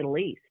land in the Middle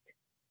East,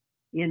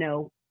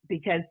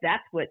 because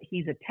that's what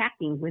he's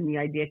attacking when the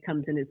idea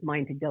comes in his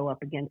mind to go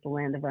up against the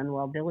land of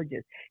unwalled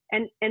villages.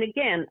 And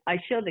again, I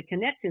show the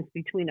connections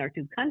between our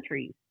two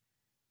countries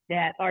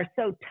that are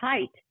so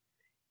tight.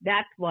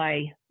 That's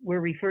why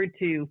we're referred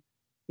to,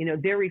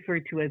 they're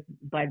referred to as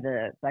by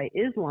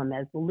Islam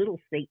as the little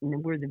Satan,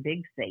 and we're the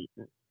big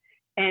Satan.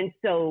 And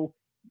so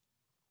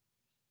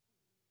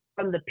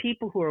from the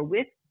people who are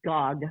with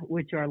Gog,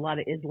 which are a lot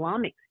of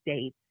Islamic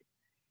states,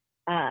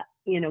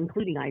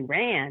 including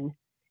Iran,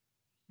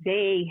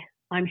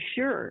 I'm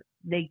sure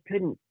they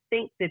couldn't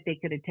think that they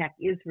could attack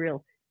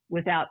Israel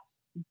without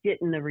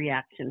getting the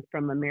reaction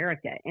from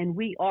America. And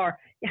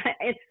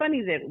it's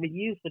funny that we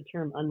use the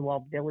term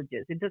unwalled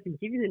villages. It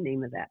doesn't give you the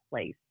name of that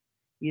place,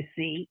 you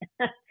see.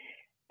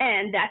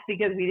 And that's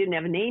because we didn't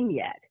have a name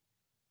yet.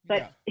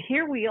 But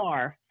Here we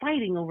are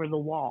fighting over the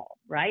wall,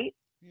 right?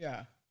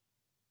 Yeah.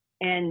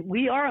 And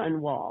we are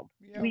unwalled.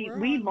 Yeah,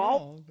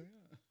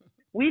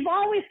 we've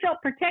always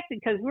felt protected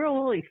because we're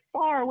really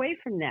far away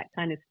from that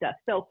kind of stuff.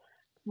 So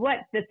what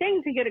the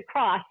things to get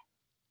across,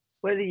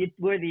 whether you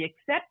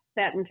accept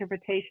that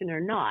interpretation or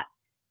not,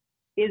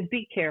 is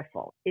be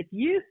careful. If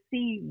you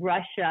see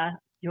Russia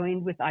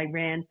joined with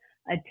Iran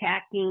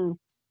attacking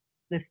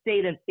the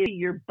state of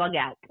your bug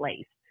out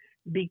place,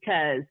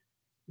 because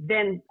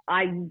then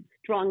I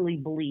strongly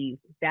believe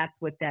that's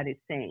what that is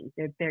saying,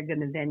 that they're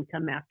going to then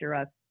come after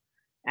us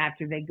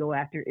after they go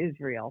after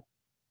Israel.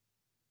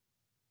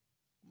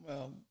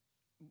 Well,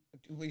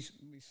 we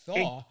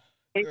saw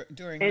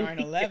during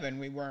 9/11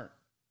 we weren't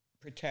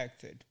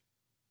protected.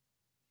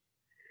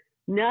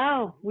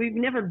 No, we've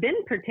never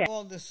been protected.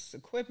 All this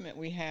equipment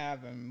we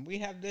have, and we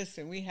have this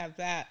and we have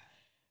that.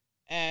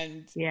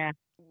 And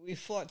we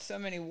fought so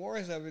many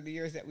wars over the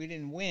years that we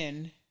didn't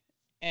win.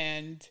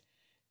 And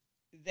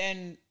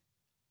then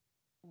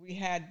we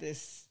had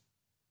this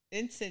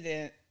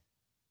incident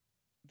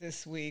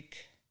this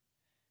week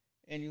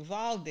in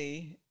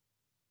Uvalde,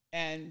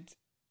 and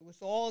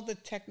with all the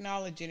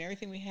technology and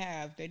everything we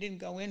have, they didn't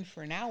go in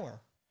for an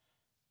hour.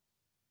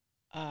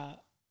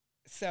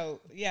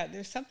 So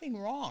there's something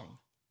wrong.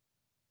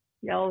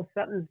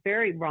 Something's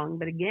very wrong.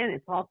 But again,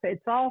 it's all,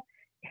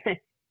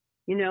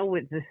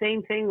 with the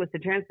same thing with the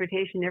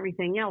transportation,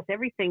 everything else,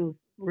 everything's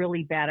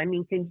really bad. I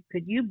mean,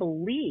 could you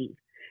believe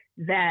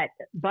that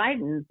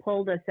Biden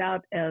pulled us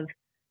out of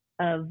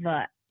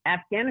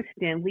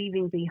Afghanistan,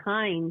 leaving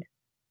behind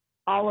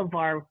all of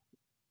our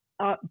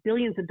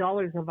billions of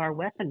dollars of our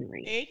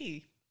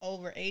weaponry?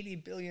 Over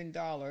 $80 billion,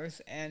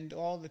 and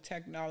all the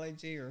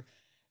technology,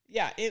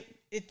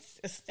 it's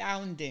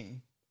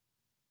astounding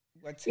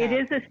what's happening.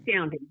 It is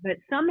astounding, but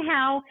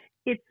somehow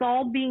it's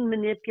all being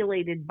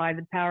manipulated by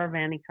the power of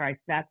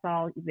Antichrist. That's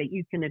all that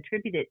you can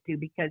attribute it to,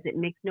 because it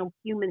makes no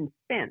human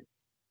sense.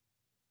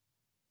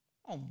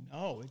 Oh,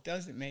 no, it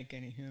doesn't make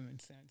any human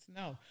sense.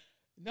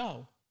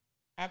 No,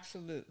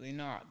 absolutely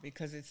not,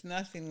 because it's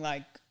nothing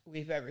like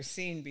we've ever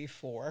seen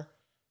before,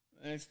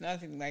 and it's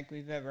nothing like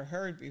we've ever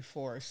heard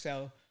before.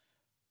 So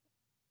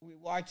we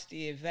watch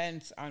the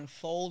events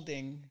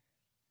unfolding,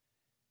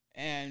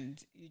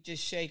 and you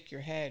just shake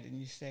your head and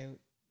you say,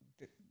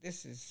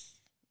 this is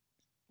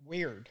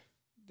weird.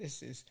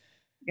 This is...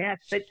 Yes,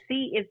 but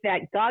see, if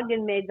that Gog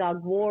and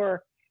Magog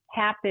war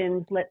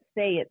happens, let's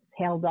say it's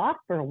held off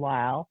for a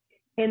while,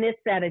 and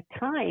it's at a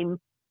time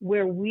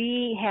where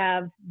we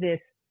have this,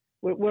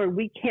 where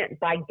we can't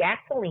buy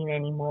gasoline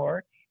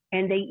anymore,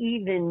 And they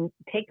even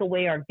take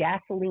away our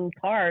gasoline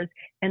cars,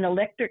 and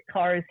electric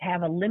cars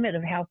have a limit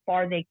of how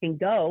far they can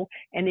go.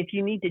 And if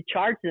you need to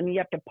charge them, you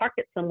have to park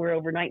it somewhere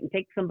overnight and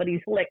take somebody's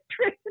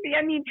electricity.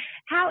 I mean,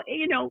 how,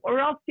 or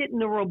else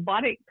getting a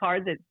robotic car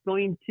that's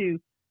going to,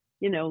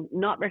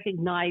 not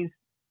recognize,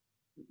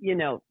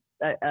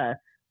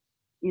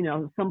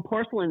 some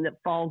porcelain that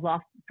falls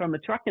off from a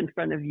truck in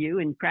front of you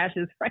and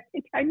crashes right.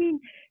 I mean,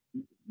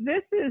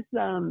 this is,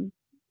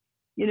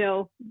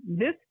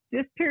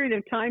 this period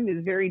of time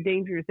is very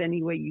dangerous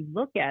any way you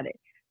look at it.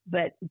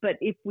 But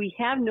if we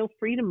have no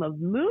freedom of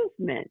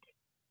movement,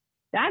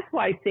 that's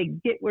why I say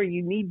get where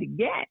you need to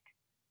get,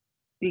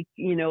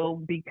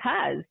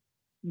 because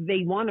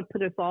they want to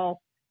put us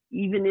all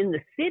even in the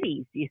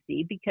cities, you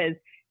see, because,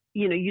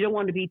 you don't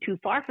want to be too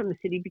far from the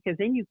city because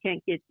then you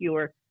can't get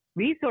your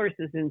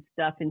resources and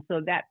stuff. And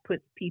so that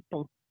puts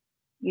people,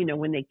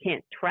 when they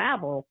can't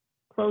travel,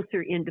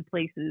 closer into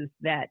places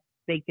that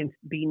they can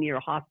be near a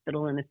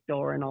hospital and a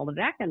store and all of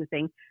that kind of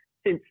thing,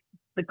 since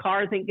the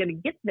cars ain't going to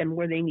get them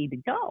where they need to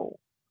go.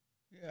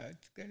 Yeah,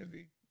 it's going to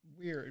be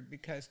weird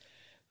because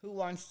who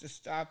wants to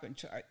stop and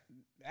charge?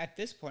 At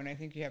this point, I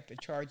think you have to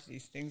charge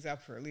these things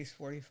up for at least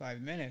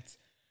 45 minutes,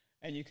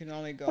 and you can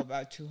only go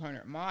about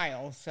 200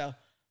 miles. So,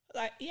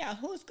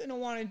 who's going to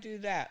want to do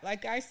that?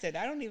 Like I said,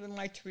 I don't even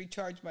like to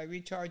recharge my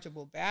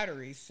rechargeable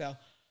batteries, so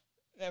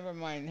never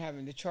mind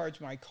having to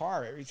charge my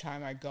car every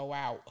time I go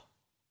out.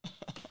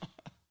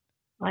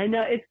 I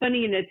know. It's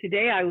funny,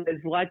 today I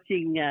was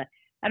watching,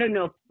 I don't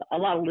know if a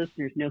lot of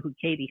listeners know who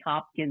Katie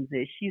Hopkins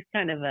is. She's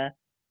kind of a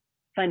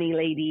funny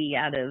lady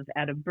out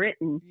of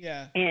Britain.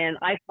 Yeah. And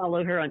I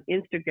follow her on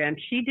Instagram.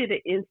 She did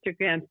an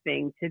Instagram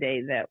thing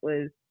today that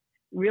was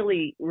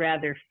really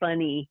rather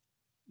funny,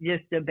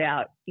 just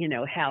about,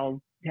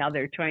 how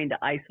they're trying to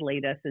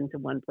isolate us into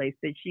one place.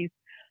 But you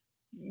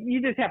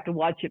just have to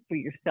watch it for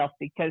yourself,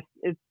 because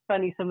it's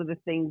funny, some of the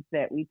things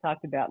that we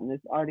talked about in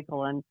this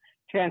article on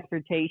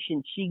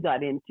transportation she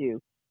got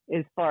into,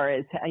 as far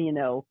as,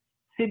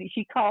 city,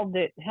 she called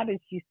it, how did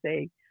she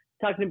say,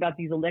 talking about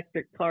these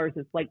electric cars,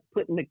 it's like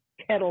putting a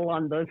kettle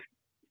on the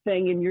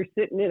thing and you're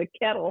sitting in a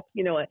kettle,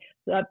 a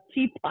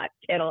teapot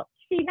kettle.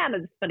 She had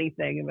a funny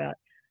thing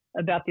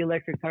about the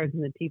electric cars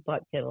and the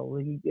teapot kettle.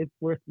 It's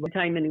worth the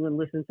time anyone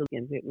listens to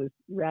it. It was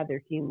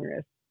rather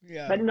humorous,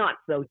 but not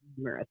so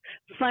humorous.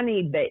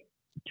 Funny, but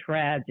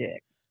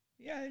tragic.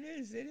 Yeah, it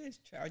is. It is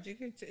tragic.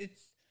 It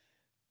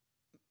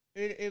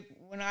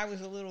when I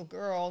was a little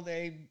girl,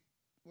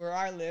 where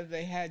I lived,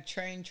 they had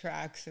train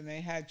tracks and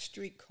they had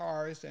street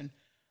cars, and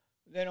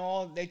then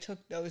they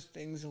took those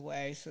things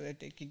away so that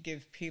they could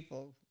give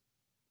people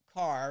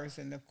cars.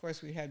 And of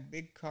course we had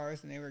big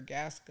cars and they were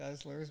gas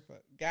guzzlers,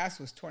 but gas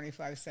was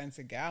 25 cents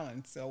a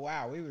gallon. So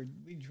wow,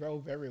 we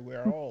drove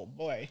everywhere. Oh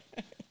boy.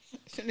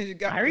 As soon as you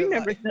got as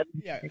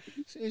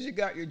soon as you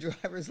got your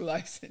driver's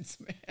license,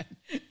 man.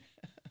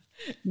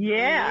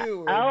 Yeah. You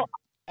were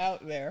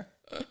out there.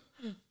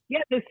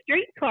 Yeah, the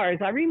streetcars.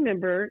 I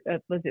remember,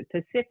 was it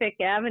Pacific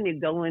Avenue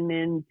going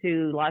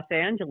into Los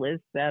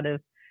Angeles out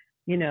of,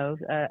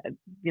 a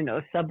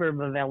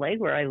suburb of LA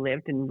where I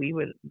lived, and we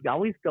would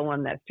always go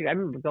on that street. I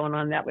remember going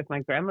on that with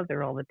my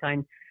grandmother all the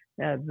time,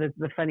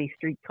 the funny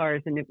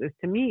streetcars, and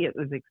to me, it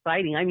was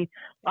exciting. I mean,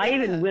 I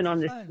even went on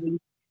this.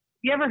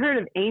 You ever heard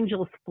of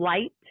Angel's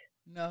Flight?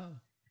 No.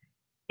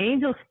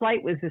 Angel's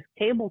Flight was this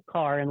cable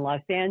car in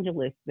Los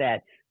Angeles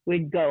that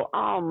would go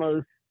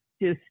almost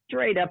just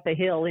straight up a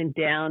hill and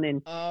down.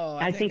 And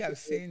I think I've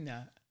seen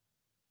that.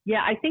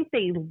 Yeah, I think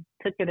they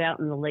took it out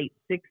in the late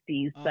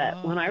 60s.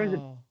 But when I was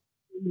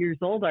years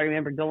old, I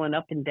remember going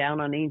up and down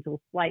on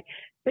Angel's Flight.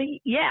 But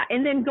yeah,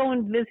 and then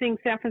going visiting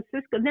San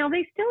Francisco. Now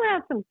they still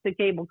have the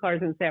cable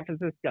cars in San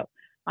Francisco.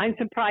 I'm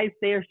surprised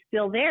they're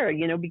still there,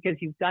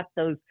 because you've got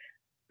those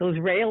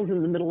rails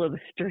in the middle of the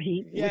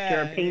street, which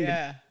are a pain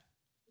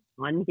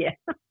on. Yeah.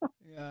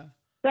 Yeah.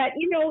 But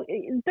you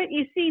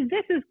see,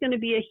 this is going to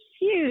be a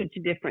huge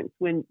difference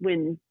when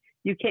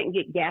you can't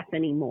get gas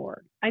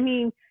anymore. I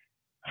mean,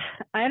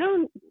 I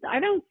don't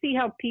see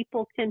how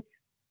people can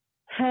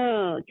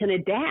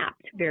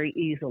adapt very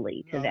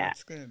easily to that.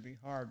 It's going to be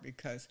hard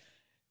because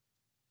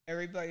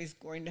everybody's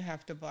going to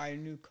have to buy a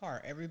new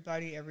car.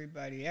 Everybody,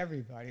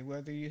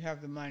 whether you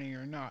have the money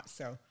or not.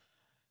 So,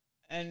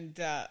 and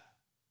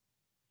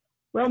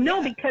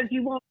no, because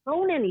you won't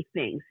own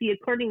anything. See,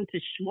 according to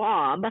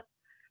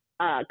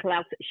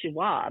Klaus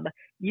Schwab,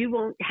 you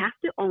won't have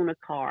to own a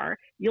car.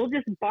 You'll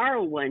just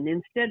borrow one.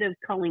 Instead of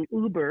calling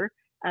Uber,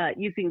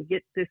 you can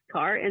get this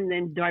car and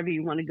then drive where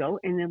you want to go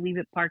and then leave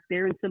it parked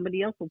there, and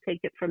somebody else will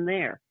take it from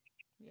there.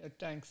 Yeah,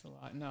 thanks a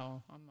lot.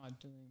 No, I'm not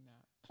doing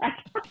that.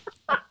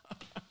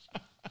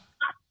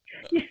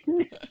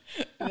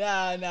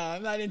 No,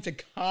 I'm not into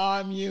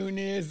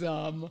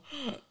communism.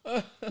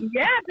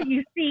 Yeah, but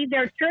you see,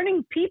 they're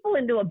turning people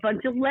into a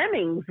bunch of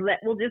lemmings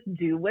that will just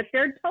do what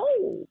they're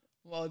told.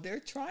 Well, they're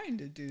trying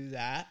to do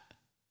that.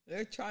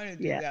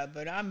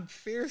 But I'm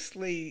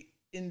fiercely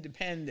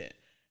independent,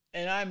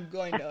 and I'm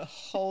going to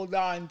hold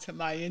on to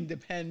my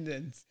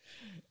independence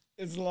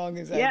as long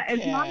as I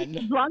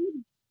can.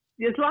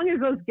 as long as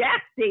those gas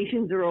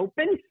stations are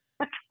open.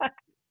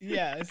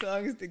 Yeah, as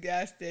long as the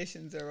gas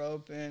stations are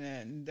open,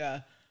 and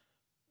as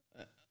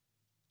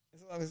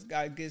long as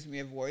God gives me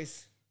a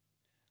voice,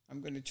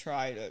 I'm going to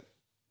try to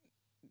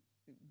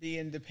be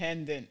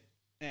independent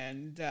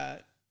and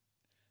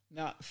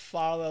not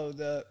follow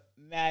the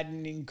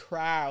maddening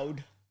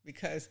crowd,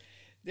 because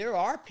there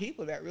are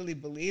people that really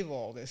believe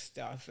all this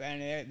stuff,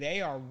 and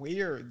they are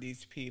weird,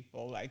 these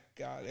people. Like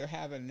they're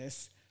having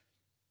this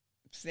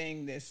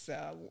thing, this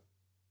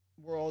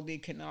World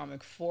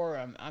Economic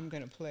Forum. I'm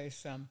going to play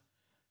some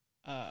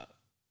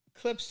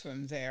clips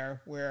from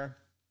there where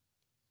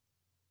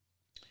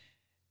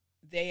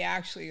they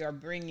actually are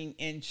bringing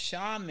in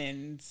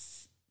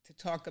shamans to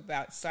talk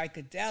about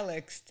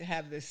psychedelics, to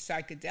have this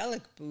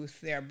psychedelic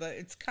booth there. But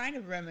it's kind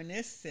of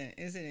reminiscent,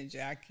 isn't it,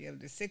 Jackie, of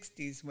the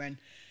 60s when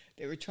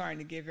they were trying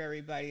to give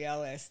everybody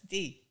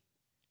LSD.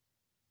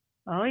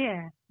 Oh,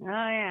 yeah. Oh,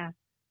 yeah.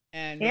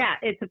 And yeah,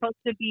 it's supposed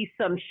to be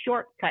some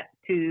shortcut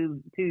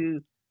to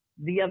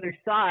the other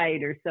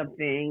side or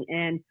something.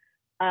 And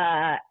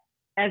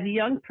as a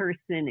young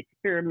person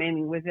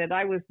experimenting with it,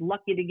 I was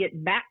lucky to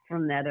get back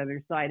from that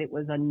other side. It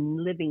was a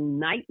living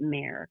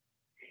nightmare.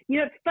 You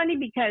know, it's funny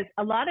because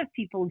a lot of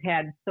people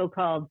had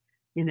so-called,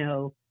 you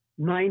know,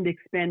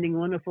 mind-expanding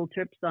wonderful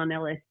trips on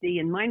LSD,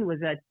 and mine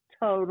was a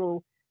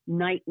total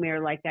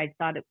nightmare. Like I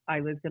thought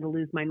I was going to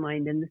lose my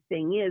mind. And the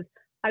thing is,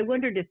 I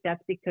wondered if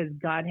that's because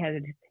God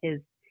had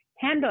his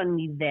hand on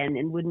me then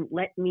and wouldn't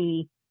let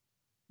me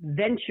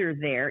venture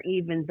there,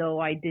 even though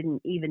I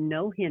didn't even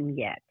know him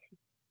yet.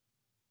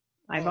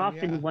 I've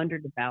often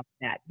wondered about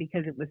that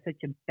because it was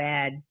such a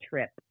bad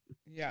trip.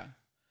 Yeah.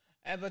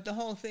 But the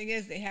whole thing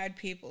is they had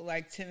people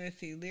like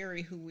Timothy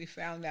Leary, who we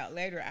found out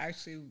later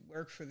actually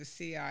worked for the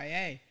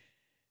CIA.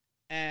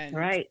 And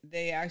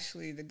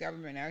the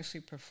government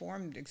actually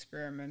performed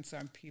experiments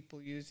on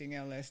people using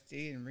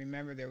LSD. And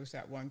remember, there was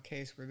that one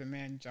case where the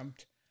man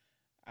jumped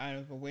out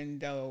of a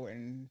window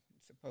and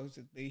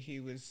supposedly he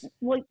was...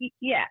 Well,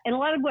 yeah. And a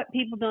lot of what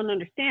people don't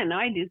understand,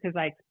 I do because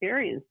I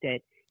experienced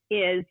it,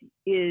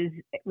 is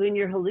when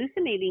you're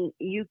hallucinating,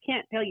 you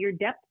can't tell your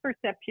depth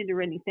perception or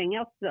anything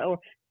else. Or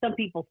some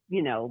people,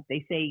 you know,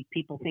 they say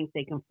people think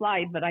they can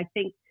fly, but I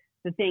think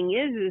the thing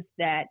is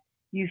that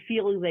you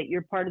feel that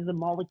you're part of the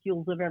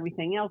molecules of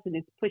everything else and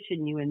it's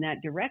pushing you in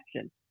that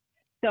direction.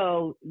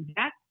 So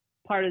that's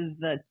part of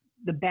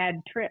the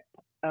bad trip.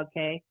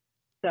 Okay.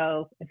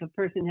 So if a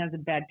person has a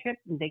bad trip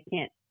and they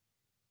can't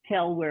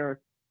tell where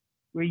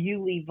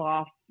you leave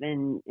off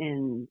and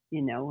you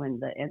know,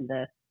 and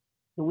the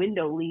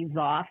window leaves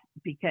off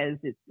because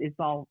it's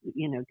all,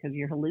 you know, because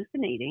you're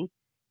hallucinating.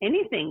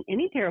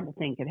 Any terrible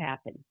thing could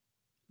happen.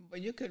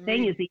 But you could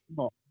thing is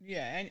evil.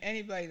 Yeah, and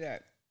anybody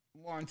that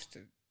wants to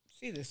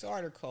see this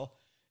article,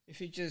 if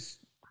you just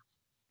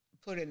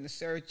put in the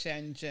search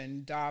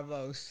engine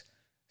Davos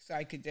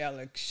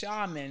psychedelic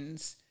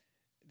shamans,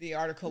 the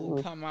article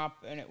will come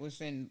up, and it was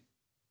in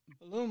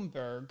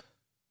Bloomberg,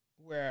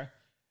 where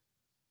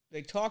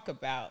they talk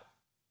about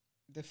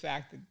the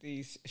fact that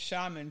these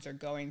shamans are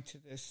going to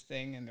this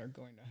thing and they're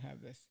going to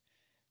have this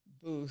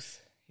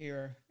booth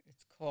here.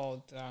 It's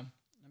called, I'm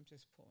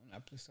just pulling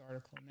up this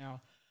article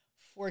now,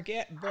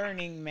 Forget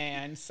Burning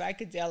Man,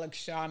 Psychedelic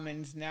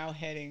Shamans Now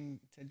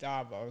Heading to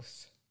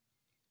Davos.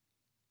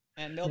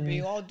 And there'll be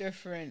all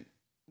different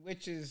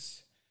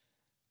witches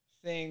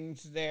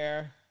things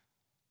there,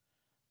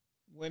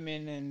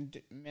 women and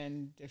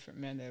men, different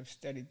men that have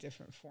studied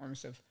different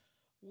forms of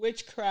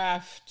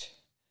witchcraft,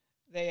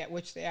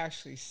 which they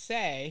actually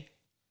say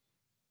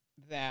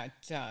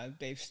that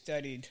they've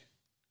studied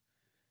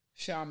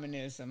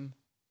shamanism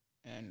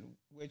and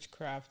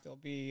witchcraft. There'll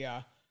be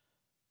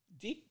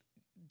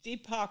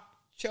Deepak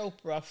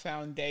Chopra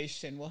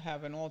Foundation will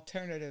have an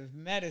alternative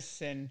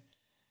medicine.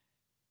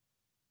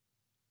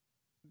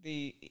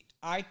 The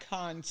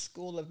Icon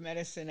School of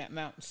Medicine at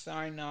Mount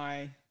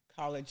Sinai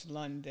College,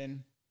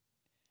 London,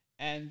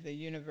 and the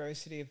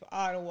University of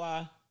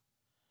Ottawa.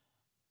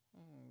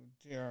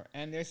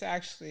 And there's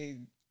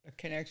actually a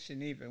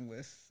connection even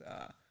with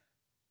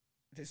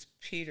this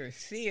Peter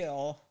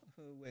Thiel,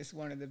 who was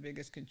one of the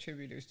biggest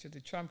contributors to the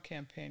Trump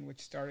campaign, which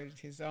started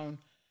his own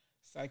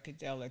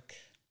psychedelic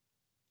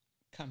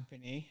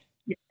company.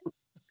 Yeah,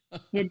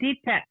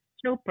 Deepak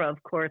Chopra,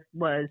 of course,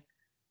 was,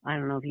 I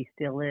don't know if he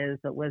still is,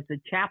 but was the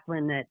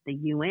chaplain at the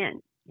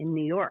UN in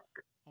New York.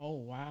 Oh,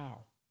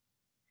 wow.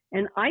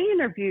 And I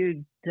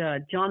interviewed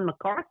John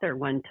MacArthur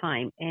one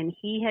time, and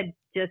he had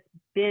just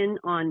been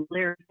on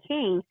Larry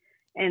King,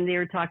 and they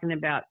were talking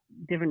about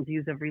different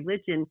views of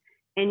religion,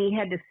 and he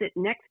had to sit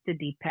next to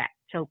Deepak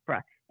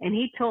Chopra. And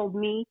he told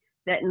me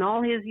that in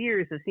all his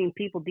years of seeing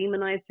people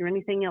demonized or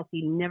anything else,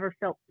 he never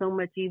felt so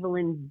much evil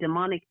and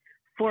demonic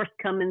force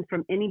coming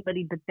from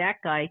anybody but that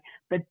guy.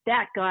 But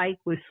that guy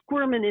was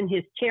squirming in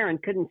his chair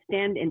and couldn't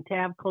stand and to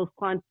have close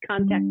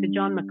contact to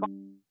John MacArthur.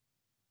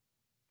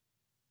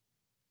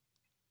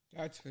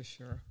 That's for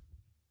sure.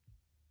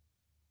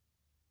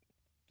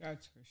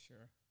 That's for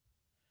sure.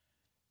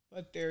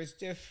 But there's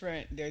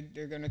different,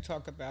 they're going to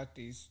talk about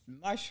these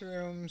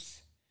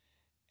mushrooms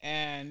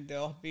and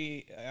there'll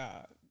be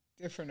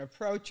different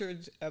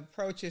approaches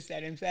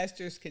that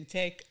investors can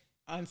take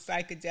on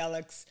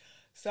psychedelics,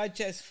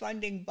 such as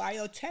funding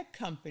biotech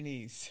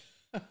companies.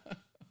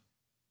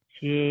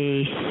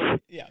 Gee.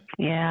 Yeah.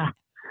 Yeah.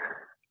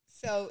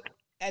 So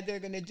they're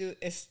going to do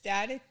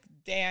ecstatic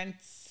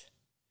dance,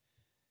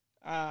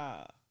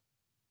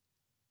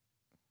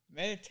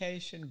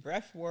 meditation,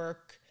 breath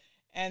work,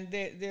 and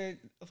they're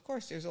of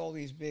course there's all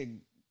these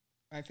big,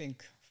 I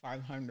think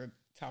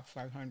top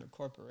 500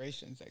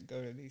 corporations that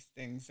go to these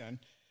things, and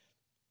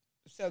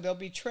so they'll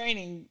be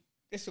training.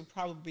 This will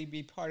probably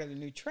be part of the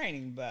new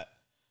training, but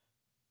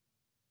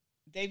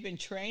they've been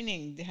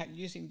training,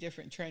 using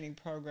different training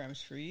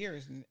programs for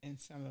years in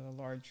some of the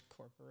large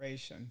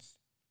corporations.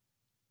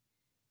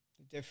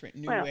 The different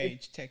new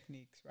age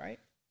techniques, right?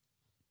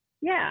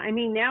 Yeah, I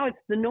mean, now it's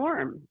the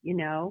norm,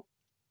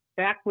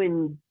 Back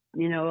when,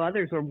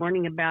 others were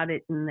warning about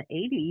it in the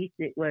 80s,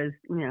 it was,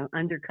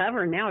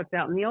 undercover. Now it's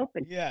out in the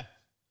open. Yeah.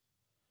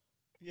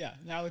 Yeah,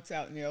 now it's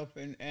out in the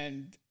open,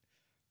 and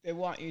they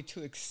want you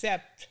to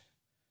accept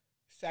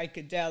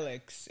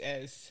psychedelics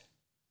as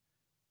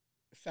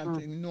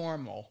something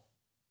normal.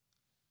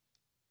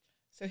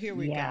 So here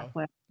we go.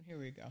 Well, here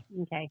we go.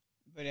 Okay.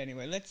 But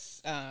anyway,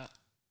 let's,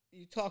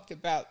 you talked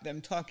about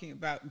them talking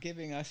about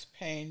giving us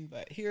pain,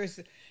 but here's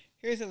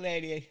a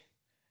lady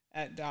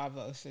at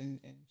Davos, and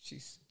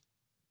she's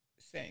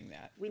saying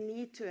that. We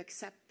need to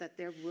accept that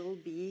there will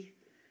be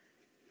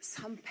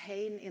some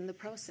pain in the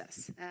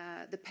process.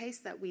 The pace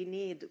that we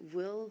need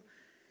will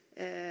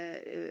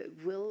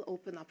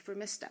open up for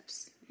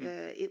missteps.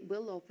 It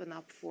will open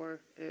up for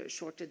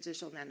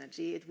shortages on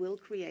energy. It will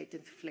create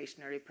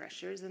inflationary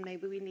pressures, and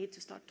maybe we need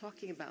to start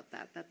talking about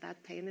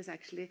that pain is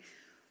actually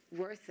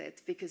worth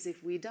it, because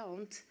if we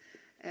don't,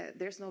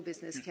 there's no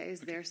business case,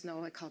 there's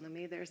no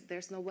economy,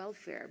 there's no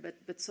welfare.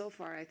 But so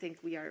far, I think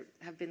we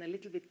have been a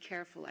little bit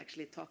careful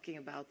actually talking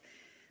about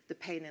the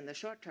pain in the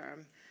short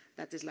term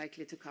that is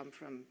likely to come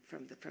from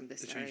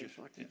this very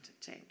important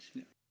change.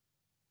 Yeah.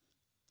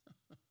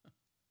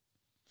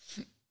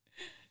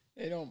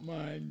 They don't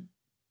mind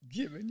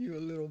giving you a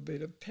little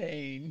bit of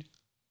pain.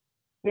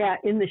 Yeah,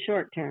 in the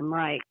short term,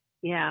 right.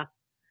 Yeah.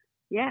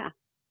 Yeah.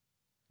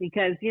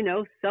 Because,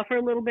 suffer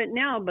a little bit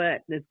now,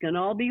 but it's going to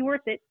all be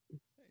worth it.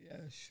 Yeah,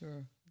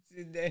 sure.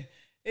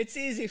 It's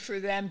easy for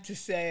them to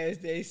say as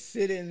they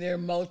sit in their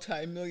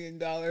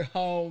multi-million-dollar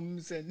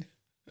homes and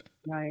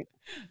right.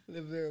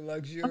 live their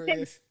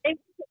luxurious... Okay.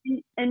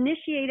 They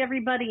initiate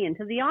everybody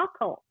into the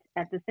occult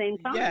at the same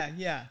time.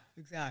 Yeah,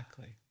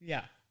 exactly.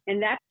 Yeah.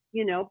 And that's,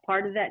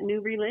 part of that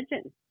new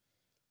religion.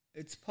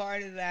 It's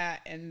part of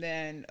that, and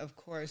then, of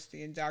course,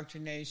 the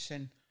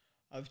indoctrination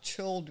of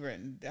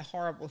children, the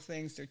horrible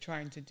things they're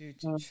trying to do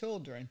to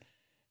children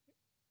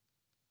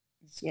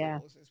in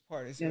schools as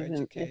part of their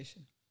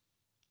education.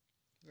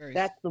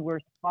 That's the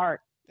worst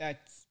part.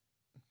 That's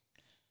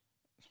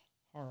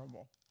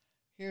horrible.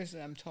 Here's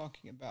what I'm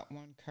talking about,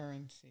 one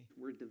currency.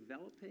 We're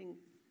developing,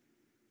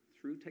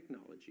 through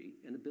technology,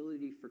 an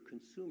ability for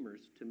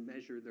consumers to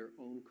measure their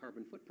own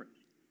carbon footprint.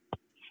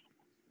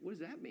 What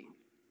does that mean?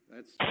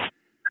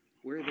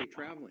 Where are they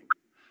traveling?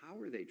 How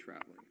are they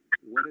traveling?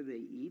 What are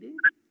they eating?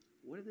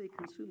 What are they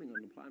consuming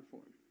on the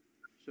platform?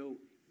 So,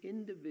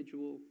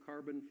 individual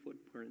carbon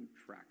footprint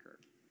tracker.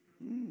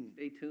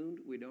 Stay tuned.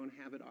 We don't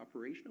have it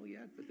operational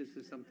yet, but this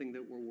is something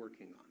that we're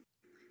working on.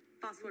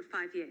 Fast forward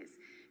 5 years.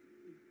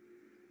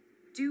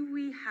 Do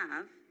we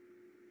have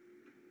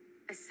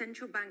a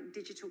central bank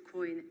digital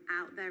coin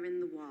out there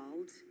in the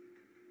world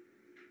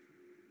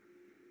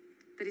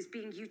that is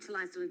being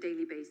utilized on a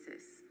daily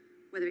basis,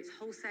 whether it's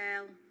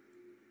wholesale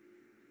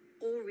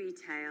or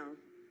retail,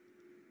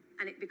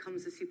 and it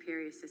becomes a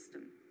superior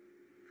system?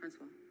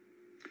 Francois,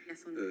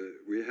 yes or no?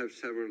 We have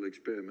several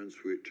experiments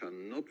which are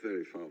not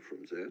very far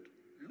from that.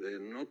 They are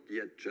not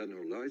yet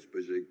generalized,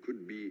 but they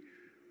could be,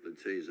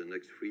 let's say, the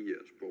next 3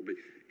 years, probably.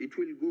 It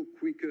will go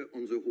quicker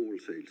on the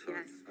wholesale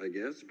side, I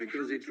guess,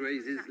 because it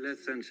raises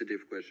less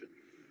sensitive questions.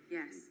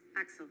 Yes.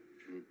 Axel?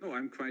 No,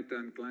 I'm quite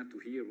glad to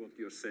hear what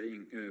you're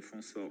saying,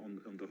 Francois,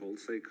 on the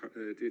wholesale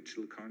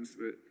digital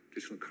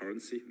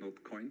currency,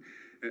 not coin.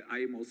 I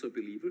am also a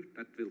believer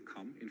that will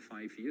come in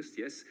 5 years,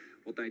 yes.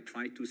 What I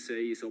try to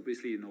say is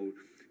obviously,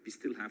 we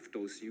still have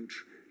those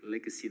huge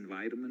legacy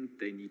environment.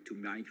 They need to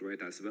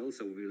migrate as well,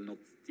 so we will not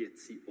yet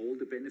see all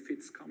the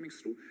benefits coming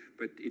through,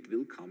 but it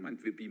will come and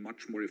will be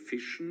much more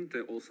efficient,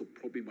 also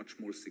probably much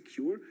more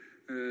secure,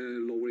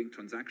 lowering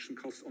transaction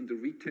costs. On the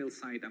retail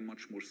side, I'm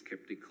much more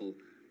skeptical.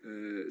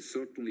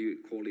 Certainly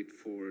call it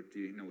for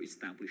the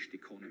established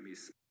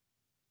economies.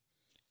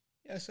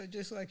 Yeah, so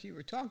just like you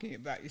were talking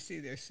about, you see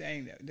they're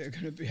saying that they're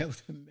going to be able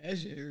to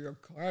measure your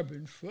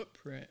carbon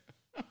footprint.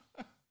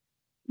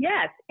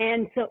 Yes,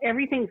 and so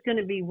everything's going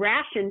to be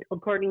rationed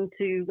according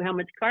to how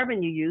much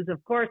carbon you use.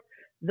 Of course,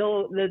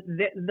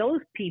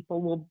 those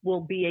people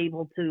will be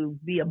able to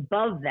be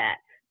above that,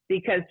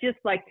 because just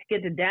like to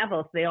get to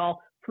Davos, they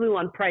all flew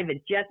on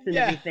private jets and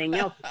everything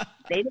else.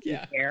 They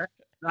didn't care,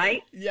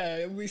 right?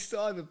 Yeah,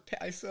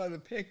 I saw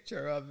the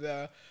picture of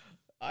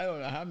I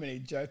don't know how many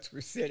jets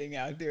were sitting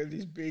out there,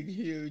 these big,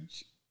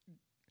 huge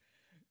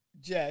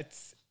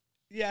jets.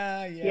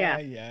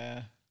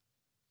 Yeah.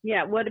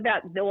 Yeah, what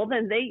about, well,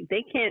 then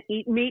they can't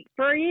eat meat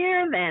for a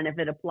year then if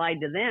it applied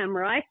to them,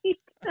 right?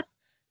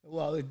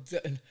 Well,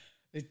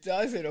 it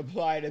doesn't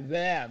apply to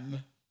them.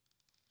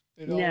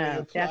 It only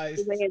applies.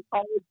 That's the way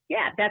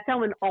that's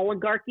how an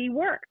oligarchy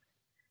works.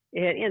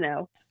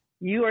 You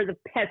are the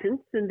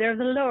peasants and they're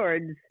the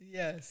lords.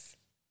 Yes.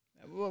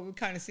 Well, we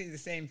kind of see the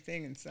same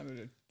thing in some of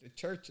the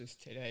churches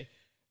today.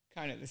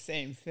 Kind of the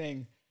same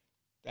thing.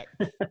 That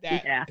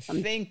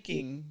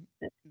thinking.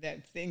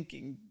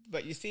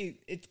 But you see,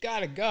 it's got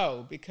to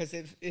go, because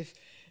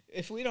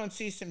if we don't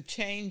see some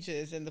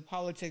changes in the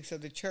politics of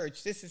the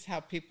church, this is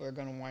how people are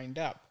going to wind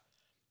up.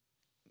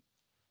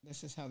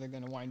 This is how they're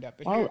going to wind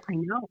up. I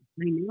know.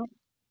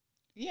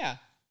 Yeah.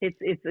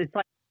 It's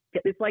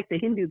like the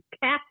Hindu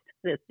caste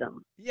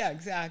system. Yeah,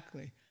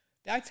 exactly.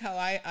 That's how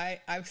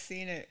I've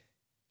seen it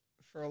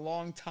for a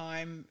long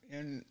time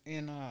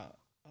in a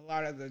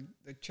lot of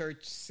the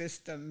church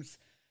systems,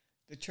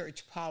 the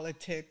church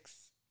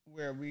politics,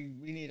 where we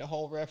need a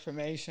whole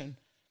reformation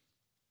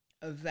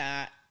of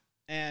that.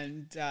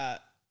 And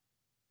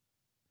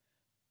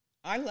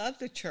I love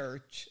the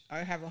church. I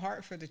have a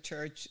heart for the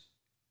church,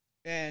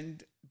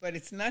 but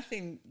it's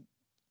nothing.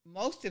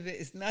 Most of it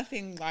is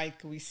nothing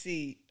like we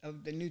see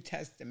of the New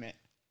Testament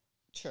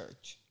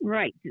church.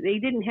 Right. They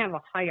didn't have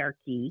a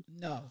hierarchy.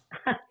 No.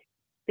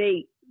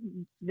 The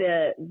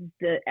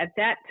at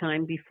that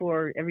time,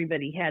 before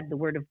everybody had the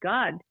Word of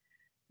God,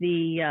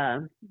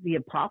 the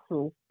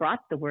apostles brought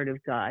the Word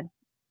of God,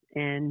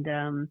 and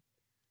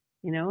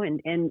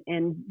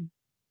and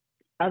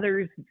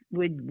others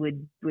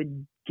would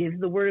give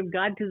the Word of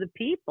God to the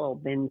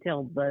people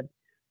until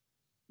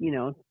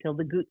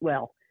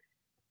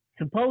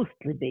supposed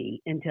to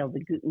be until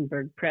the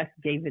Gutenberg press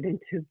gave it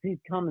into the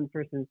common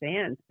person's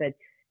hands. But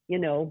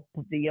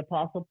the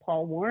Apostle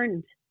Paul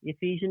warned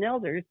Ephesian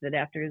elders that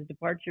after his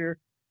departure,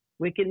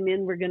 wicked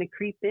men were going to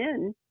creep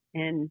in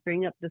and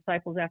bring up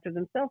disciples after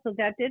themselves. So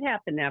that did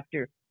happen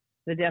after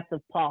the death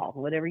of Paul.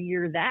 Whatever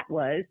year that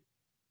was,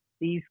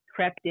 these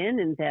crept in,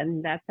 and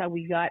then that's how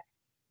we got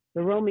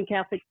the Roman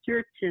Catholic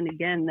Church. And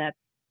again, that's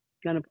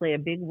going to play a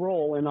big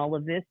role in all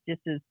of this,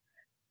 just as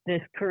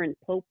this current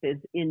Pope is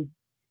in.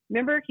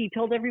 Remember, he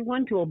told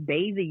everyone to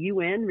obey the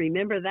UN.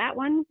 Remember that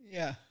one?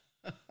 Yeah.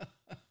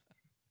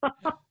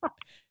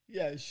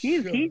 Yeah,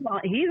 sure.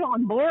 He's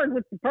on board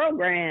with the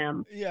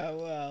program. Yeah,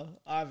 well,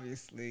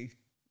 obviously.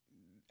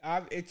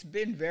 It's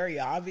been very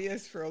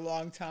obvious for a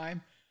long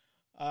time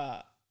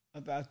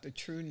about the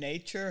true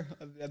nature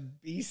of the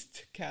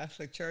beast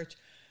Catholic Church.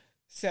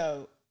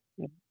 So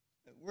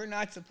we're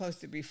not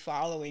supposed to be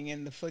following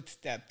in the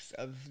footsteps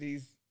of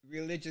these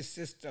religious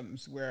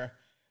systems where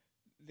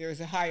there's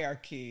a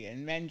hierarchy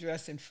and men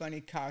dress in funny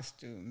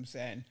costumes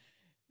and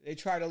they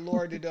try to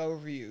lord it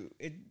over you.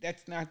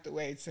 That's not the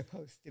way it's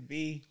supposed to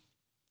be.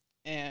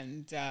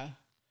 And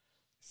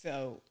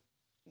so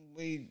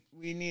we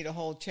need a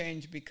whole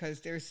change,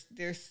 because there's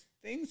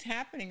things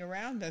happening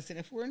around us. And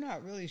if we're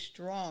not really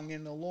strong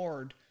in the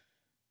Lord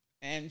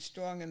and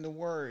strong in the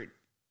Word,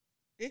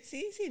 it's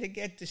easy to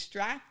get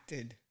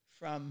distracted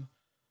from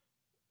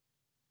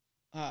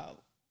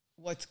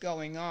what's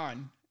going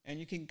on. And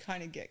you can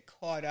kind of get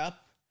caught up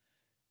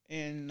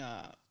in,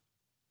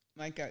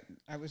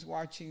 I was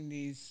watching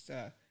these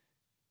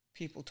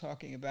people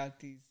talking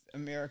about these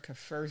America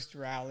First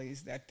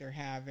rallies that they're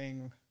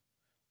having,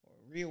 or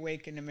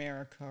Reawaken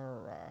America,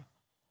 or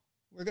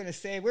we're going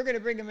to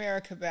bring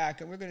America back,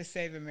 and we're going to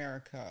save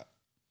America.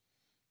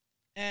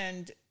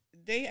 And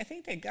I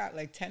think they got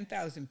like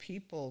 10,000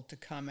 people to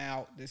come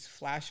out, this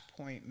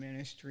Flashpoint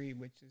ministry,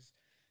 which is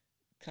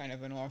kind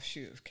of an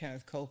offshoot of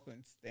Kenneth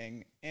Copeland's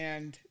thing.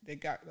 And they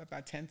got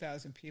about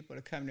 10,000 people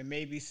to come to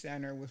Mabee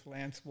Center with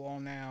Lance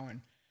Wallnau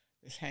and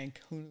this Hank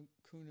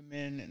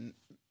Kuhneman and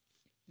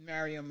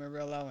Mario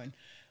Murillo, and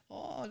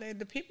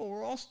the people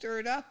were all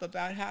stirred up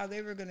about how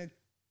they were going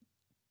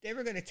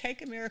to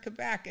take America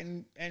back,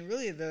 and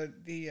really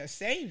the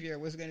savior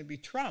was going to be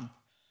Trump.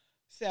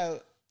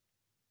 So,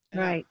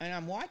 right. And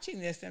I'm watching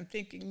this, I'm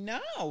thinking, no,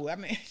 I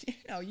mean,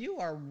 you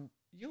are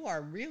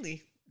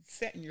really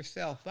setting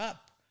yourself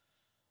up.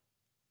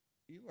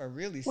 You are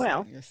really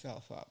setting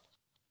yourself up.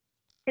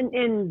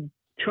 And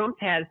Trump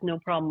has no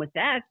problem with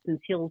that, since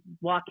he'll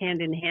walk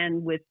hand in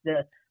hand with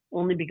the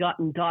only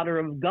begotten daughter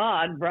of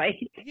God,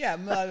 right? Yeah,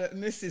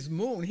 Mrs.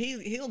 Moon.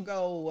 He'll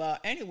go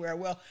anywhere.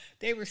 Well,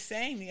 they were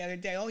saying the other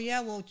day,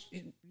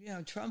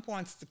 Trump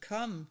wants to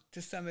come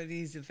to some of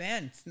these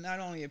events, not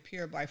only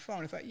appear by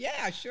phone. I thought,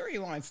 yeah, sure he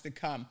wants to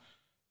come.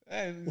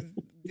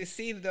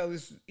 Deceive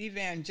those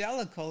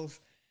evangelicals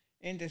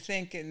into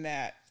thinking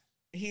that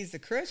he's a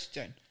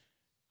Christian.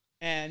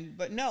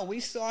 But no,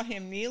 we saw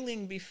him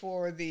kneeling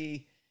before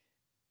the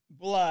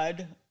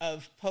blood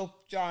of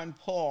Pope John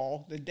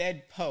Paul, the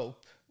dead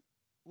Pope.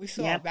 We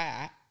saw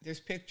that. There's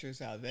pictures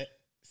of it.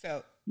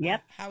 So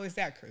how is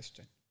that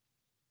Christian?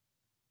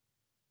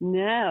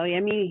 No, I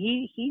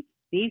mean,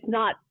 he's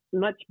not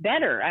much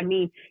better. I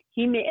mean,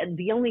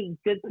 the only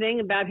good thing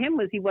about him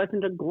was he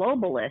wasn't a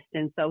globalist,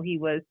 and so he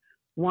was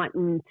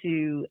wanting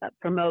to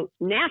promote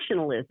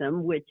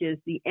nationalism, which is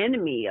the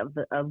enemy of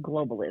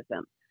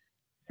globalism.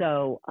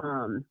 So,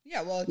 well,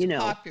 it's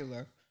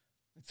popular.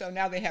 So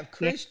now they have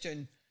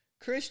Christian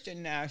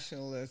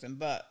nationalism,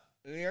 but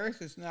the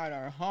earth is not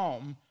our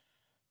home.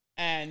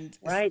 And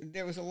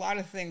there was a lot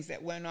of things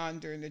that went on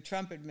during the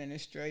Trump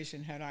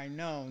administration. Had I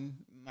known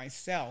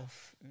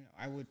myself,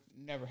 I would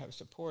never have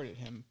supported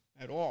him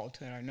at all.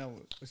 Till I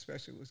know,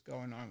 especially what's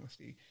going on with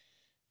the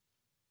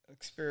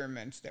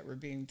experiments that were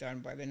being done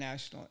by the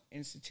National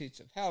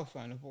Institutes of Health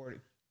on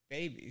aborted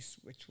babies,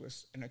 which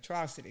was an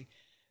atrocity.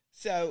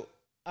 So,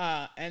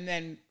 and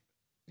then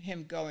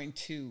him going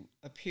to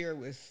appear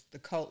with the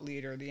cult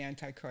leader, the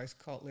Antichrist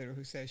cult leader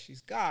who says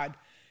she's God.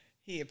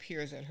 He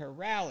appears at her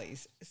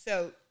rallies.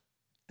 So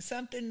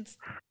something's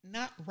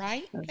not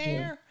right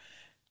there.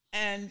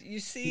 And you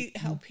see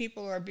how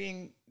people are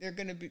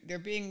they're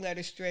being led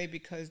astray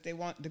because they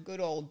want the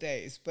good old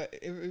days. But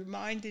it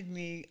reminded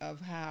me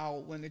of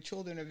how when the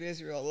children of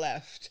Israel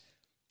left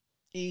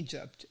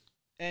Egypt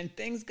and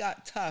things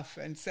got tough.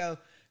 And so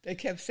they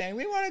kept saying,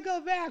 we want to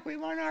go back. We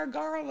want our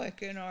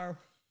garlic and our...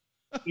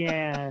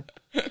 Yeah.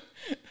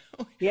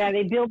 Yeah,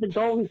 they build the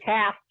golden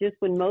calf just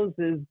when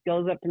Moses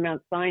goes up to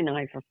Mount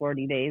Sinai for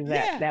 40 days.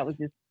 That was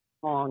just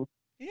long.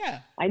 Yeah.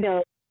 I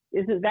know.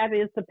 That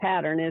is the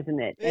pattern, isn't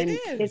it? It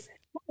is.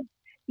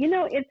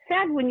 It's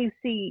sad when you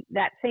see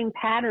that same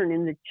pattern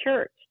in the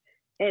church.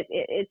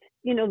 It's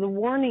the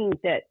warning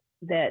that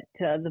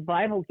the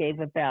Bible gave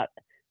about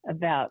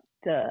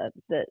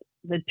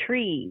the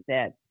tree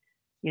that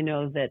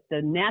that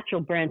the natural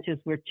branches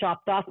were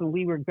chopped off and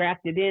we were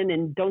grafted in,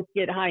 and don't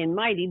get high and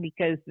mighty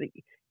because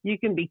you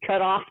can be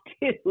cut off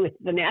too if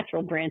the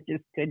natural branches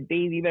could be.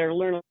 You better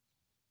learn,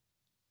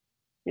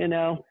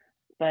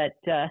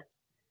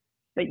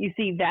 but you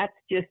see, that's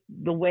just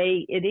the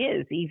way it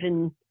is,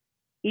 even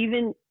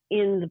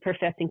in the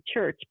professing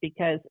church,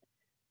 because,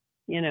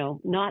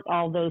 not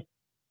all those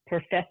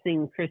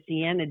professing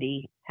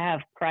Christianity have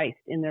Christ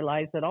in their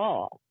lives at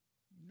all.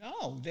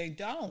 No, they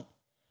don't.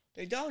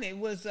 They don't. It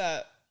was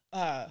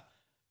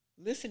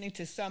listening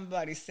to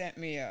somebody sent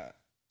me a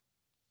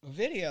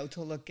video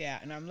to look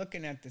at, and I'm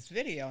looking at this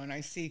video, and I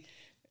see,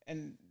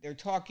 and they're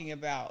talking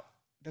about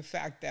the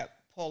fact that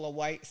Paula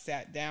White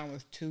sat down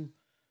with two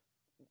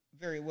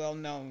very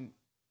well-known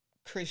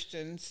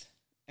Christians,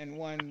 and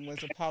one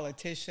was a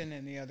politician,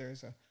 and the other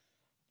is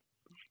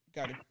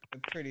got a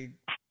pretty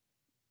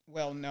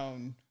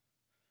well-known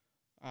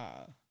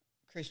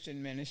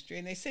Christian ministry,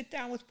 and they sit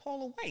down with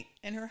Paula White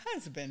and her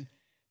husband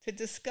to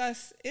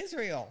discuss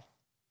Israel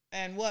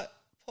and what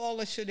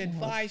Paula should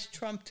advise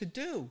Trump to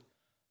do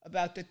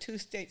about the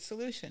two-state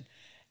solution.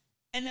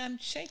 And I'm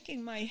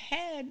shaking my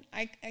head.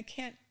 I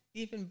can't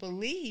even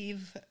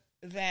believe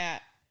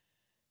that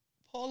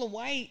Paula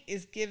White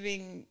is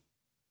giving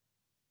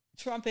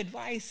Trump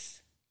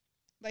advice.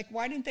 Like,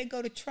 why didn't they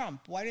go to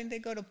Trump? Why didn't they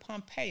go to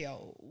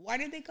Pompeo? Why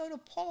did they go to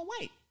Paula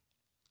White?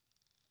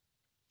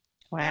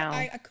 Wow.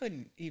 I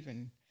couldn't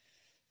even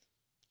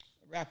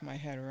wrap my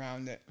head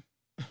around it.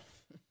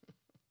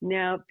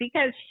 No,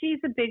 because she's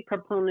a big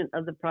proponent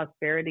of the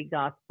prosperity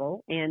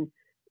gospel, and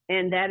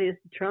that is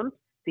Trump's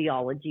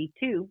theology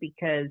too,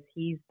 because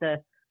he's the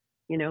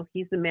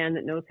man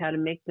that knows how to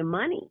make the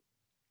money.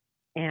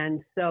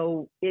 And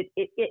so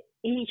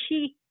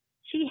she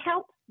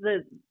helps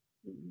the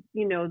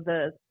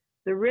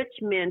rich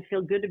man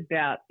feel good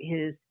about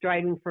his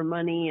striving for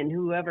money and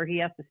whoever he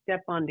has to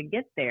step on to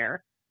get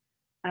there.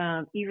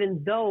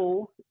 Even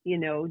though,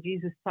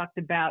 Jesus talked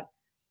about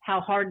how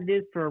hard it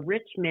is for a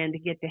rich man to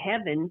get to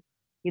heaven,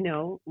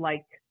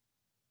 like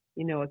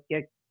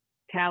a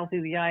cow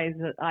through the eye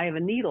of a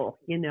needle.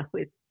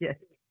 It's just,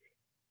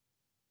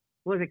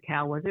 was it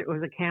cow? Was it? It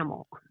was a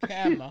camel.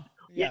 Camel.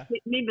 Yeah.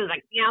 Maybe it was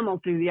a camel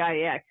through the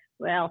eye.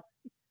 Well,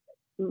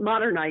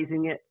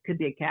 modernizing it could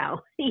be a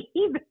cow.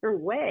 Either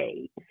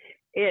way,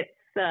 it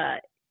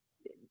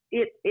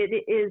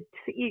is,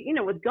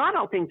 with God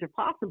all things are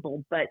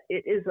possible, but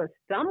it is a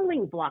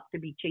stumbling block to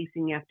be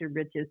chasing after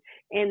riches.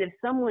 And if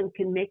someone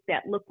can make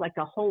that look like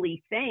a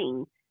holy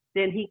thing,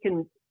 then he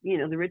can,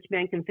 the rich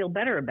man can feel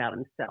better about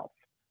himself.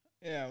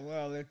 Yeah,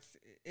 well,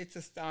 it's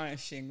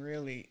astonishing,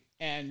 really.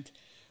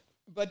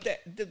 But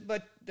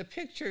the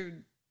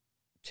picture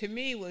to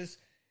me was,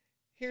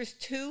 here's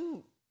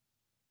two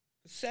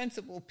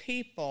sensible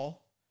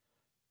people,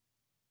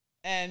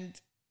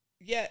 and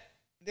yet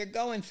they're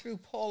going through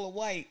Paula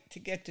White to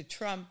get to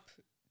Trump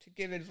to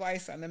give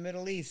advice on the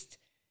Middle East.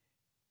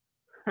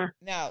 Huh.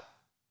 Now,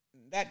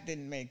 that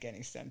didn't make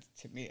any sense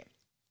to me at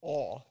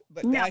all.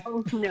 But no.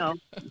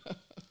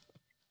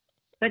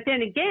 But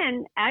then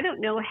again, I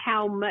don't know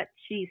how much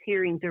she's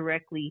hearing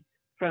directly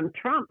from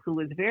Trump, who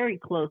was very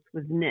close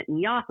with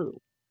Netanyahu.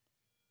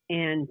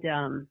 And,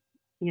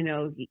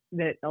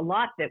 that a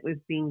lot that was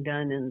being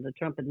done in the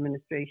Trump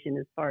administration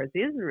as far as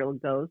Israel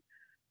goes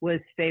was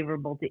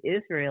favorable to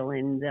Israel.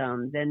 And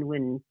then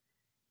when,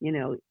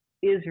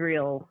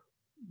 Israel,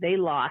 they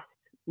lost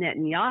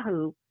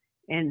Netanyahu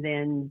And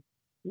then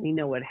we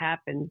know what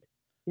happened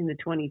in the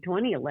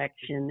 2020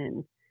 election,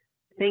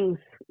 and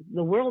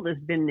the world has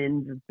been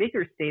in the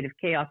bigger state of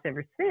chaos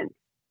ever since.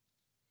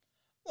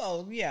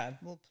 Well, yeah,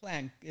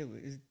 it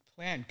was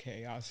planned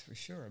chaos for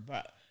sure.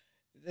 But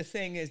the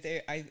thing is,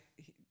 they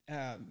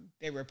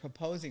were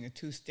proposing a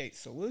 2-state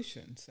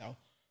solution. So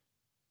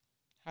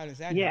how does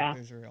that help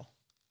Israel?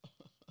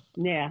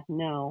 Yeah,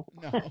 no.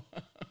 No.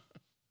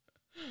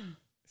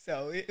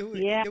 So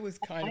it was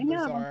kind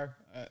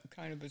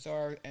of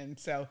bizarre. And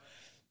so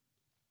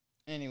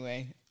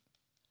anyway,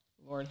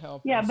 Lord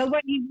help us. Yeah, but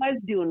what he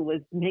was doing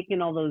was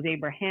making all those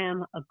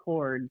Abraham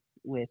Accords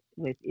with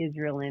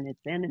Israel and its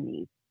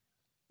enemies.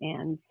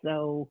 And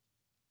so,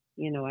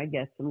 I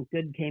guess some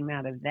good came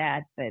out of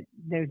that, but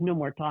there's no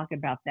more talk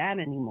about that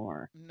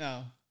anymore.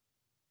 No.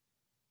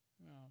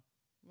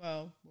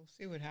 Well, we'll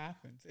see what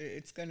happens.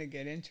 It's going to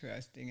get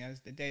interesting as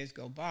the days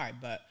go by,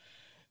 but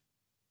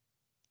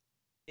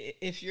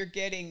if you're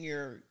getting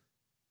your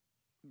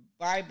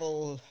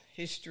Bible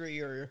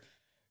history or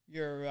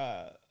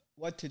your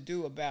what to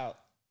do about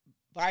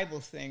Bible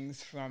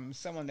things from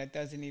someone that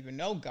doesn't even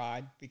know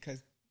God,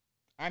 because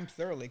I'm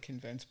thoroughly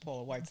convinced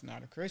Paula White's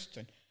not a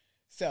Christian.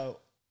 So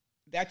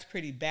that's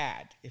pretty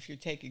bad if you're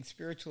taking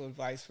spiritual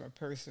advice from a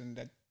person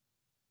that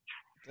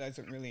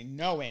doesn't really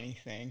know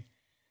anything.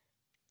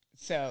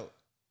 So,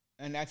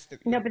 and that's the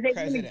no, but they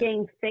president. want to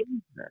gain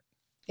favor.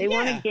 They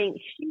want to gain.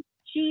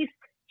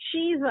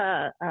 She's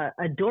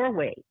a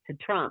doorway to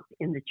Trump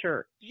in the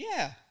church.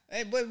 Yeah,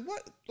 but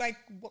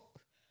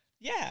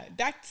yeah,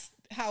 that's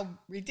how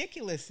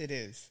ridiculous it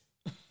is.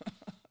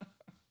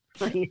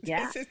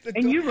 Yeah,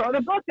 and you wrote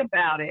a book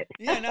about it.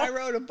 Yeah, and I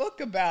wrote a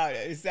book about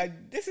it. It's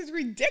like, this is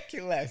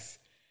ridiculous.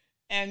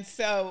 And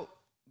so,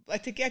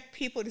 but to get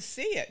people to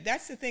see it,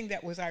 that's the thing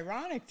that was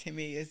ironic to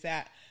me, is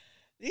that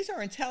these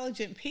are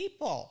intelligent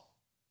people,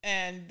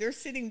 and they're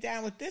sitting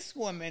down with this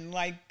woman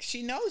like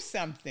she knows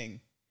something.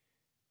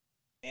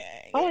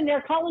 Oh, and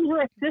they're calling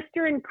her a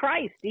sister in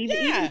Christ.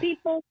 Even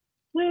people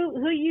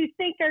who you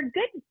think are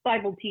good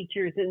Bible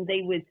teachers, and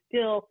they would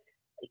still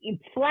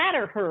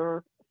flatter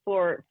her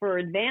for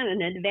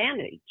an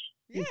advantage.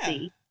 You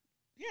see?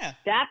 Yeah.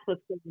 That's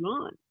what's going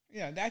on.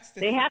 Yeah,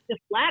 they have to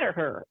flatter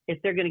her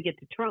if they're going to get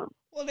to Trump.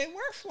 Well, they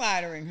were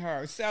flattering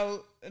her,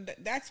 so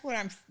that's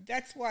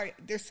why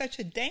there's such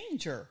a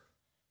danger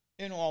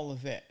in all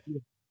of it.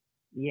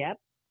 Yep.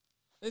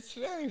 It's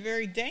very,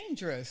 very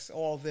dangerous,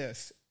 all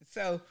this.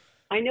 So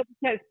I know,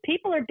 because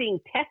people are being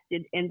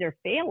tested and they're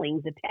failing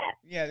the test.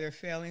 Yeah, they're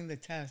failing the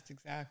test,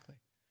 exactly.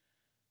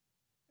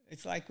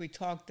 It's like we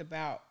talked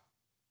about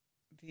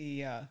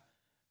in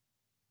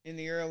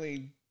the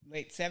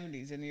late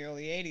 70s, in the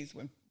early 80s,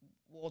 when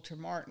Walter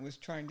Martin was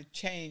trying to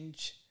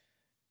change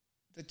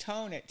the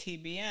tone at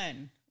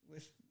TBN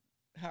with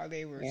how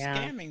they were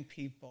scamming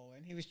people.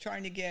 And he was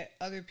trying to get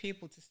other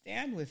people to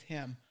stand with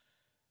him,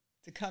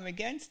 to come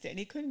against it. And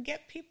he couldn't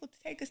get people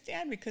to take a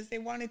stand because they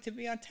wanted to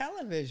be on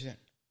television.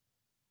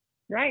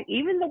 Right.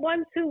 Even the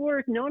ones who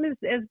were known as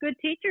good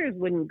teachers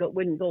wouldn't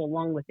go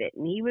along with it.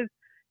 And he was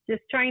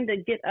just trying to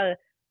get a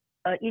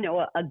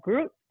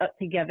group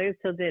together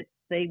so that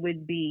they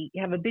would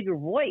have a bigger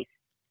voice.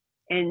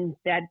 And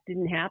that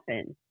didn't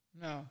happen.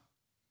 No.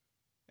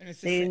 And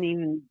they didn't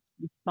even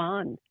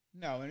respond.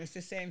 No, and it's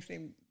the same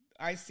thing.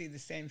 I see the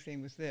same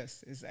thing with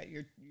this, is that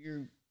you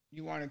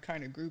want to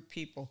kind of group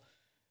people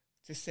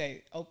to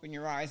say, open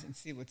your eyes and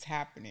see what's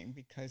happening,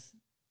 because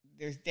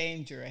there's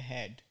danger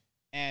ahead.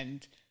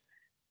 And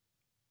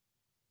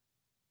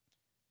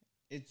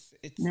it's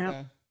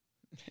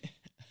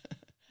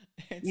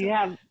you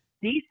have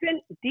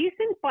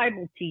decent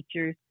Bible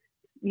teachers,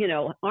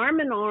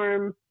 arm in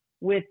arm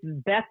with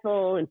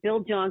Bethel and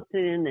Bill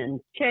Johnson and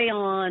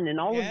Cheon and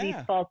all of these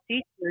false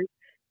teachers,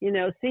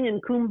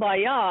 singing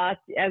Kumbaya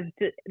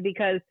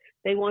because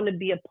they want to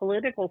be a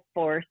political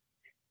force,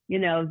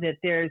 that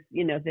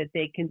that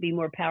they can be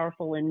more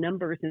powerful in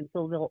numbers, and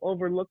so they'll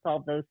overlook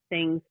all those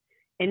things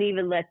and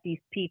even let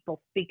these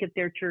people speak at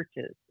their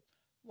churches.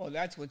 Well,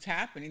 that's what's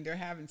happening. They're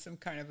having some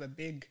kind of a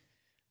big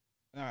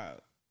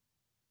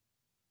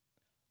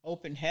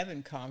open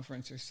heaven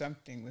conference or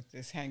something with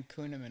this Hank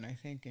Kunneman, I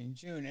think, in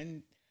June.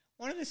 And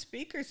one of the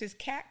speakers is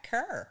Kat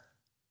Kerr.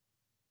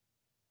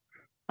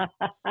 What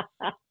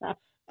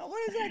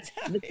does that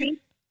tell you?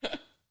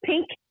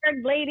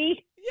 Pink-haired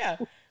lady? Yeah.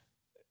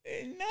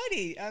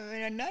 Nutty. I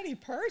mean, a nutty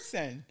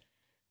person.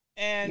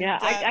 And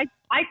I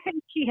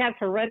think she has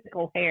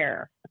heretical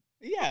hair.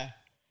 Yeah.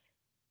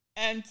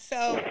 And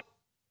so,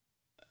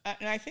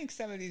 and I think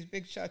some of these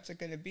big shots are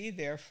going to be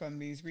there from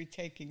these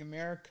Retaking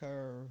America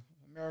or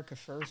America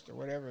First or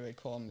whatever they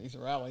call them, these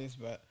rallies.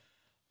 But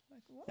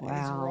what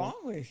is wrong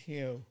with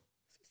you?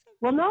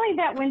 Well, not only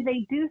that, when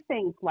they do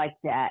things like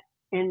that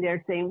and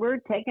they're saying we're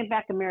taking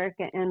back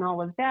America and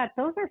all of that,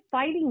 those are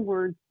fighting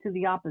words to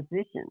the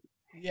opposition.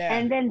 Yeah.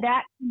 And then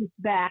that comes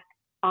back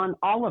on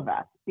all of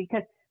us,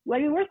 because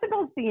we're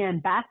supposed to be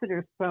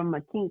ambassadors from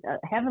a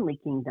heavenly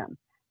kingdom.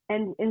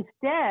 And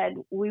instead,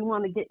 we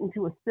want to get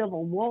into a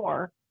civil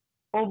war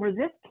over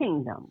this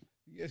kingdom.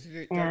 Yes,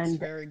 that's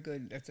very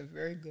good. That's a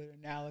very good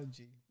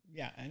analogy.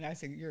 Yeah, and I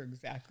think you're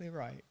exactly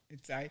right.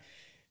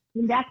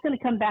 And that's going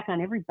to come back on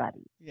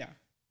everybody. Yeah,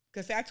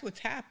 because that's what's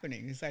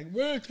happening. It's like,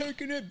 we're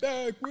taking it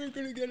back. We're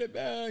going to get it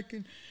back.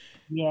 And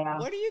yeah,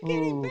 what are you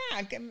getting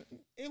back? I mean,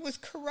 it was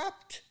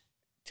corrupt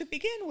to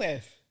begin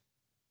with.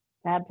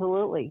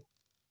 Absolutely.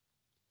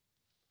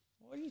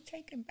 What are you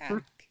taking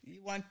back?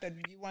 You want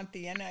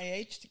the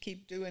NIH to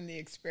keep doing the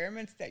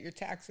experiments that your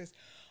taxes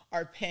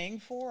are paying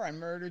for on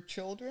murdered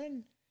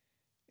children?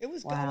 It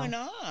was going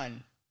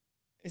on.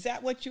 Is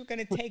that what you're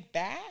going to take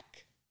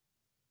back?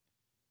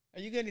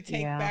 Are you going to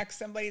take back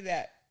somebody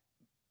that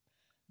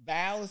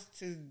bows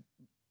to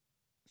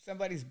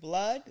somebody's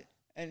blood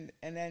and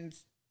then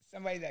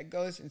somebody that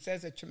goes and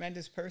says a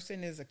tremendous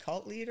person is a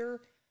cult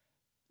leader?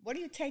 What are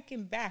you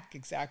taking back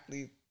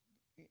exactly?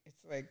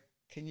 It's like,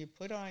 can you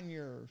put on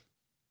your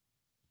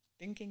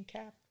thinking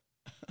cap?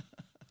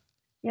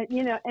 Yeah,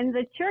 and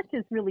the church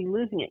is really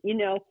losing it.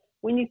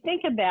 When you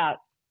think about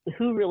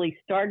who really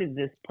started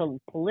this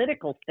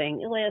political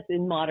thing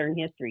in modern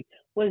history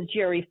was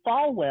Jerry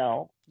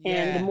Falwell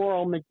and the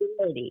Moral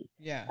Majority.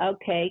 Yeah.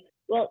 Okay.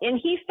 Well, and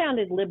he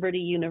founded Liberty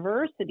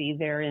University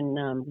there in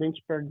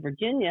Lynchburg,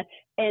 Virginia.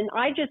 And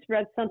I just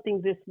read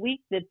something this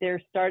week that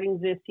they're starting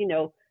this,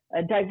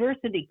 a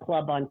diversity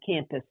club on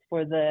campus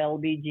for the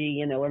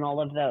LBG, and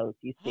all of those,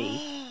 you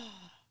see.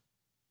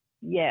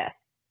 Yes.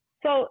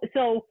 So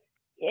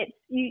it's,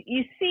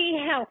 you see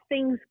how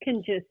things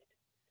can just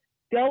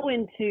go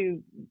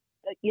into,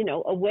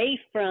 away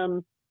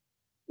from,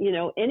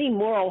 any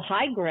moral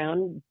high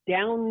ground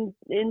down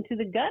into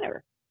the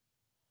gutter.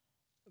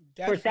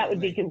 Definitely. Of course, that would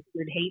be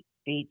considered hate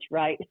speech,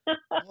 right?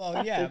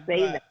 Well, yeah. To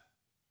say that.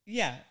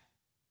 Yeah.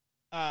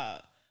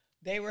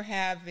 They were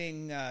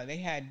having,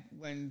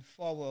 when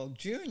Falwell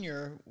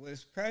Jr.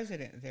 was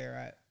president there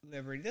at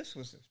Liberty, this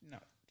was a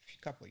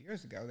couple of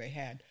years ago, they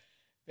had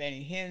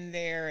Benny Hinn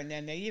there, and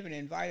then they even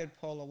invited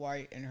Paula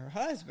White and her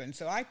husband.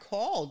 So I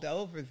called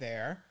over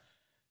there,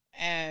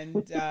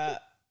 and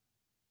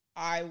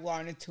I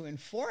wanted to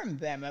inform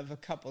them of a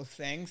couple of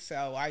things.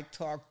 So I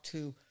talked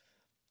to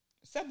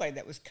somebody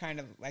that was kind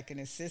of like an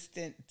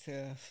assistant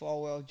to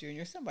Falwell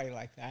Jr., somebody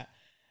like that.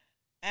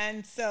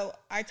 And so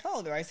I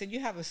told her, I said, you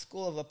have a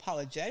school of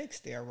apologetics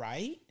there,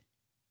 right?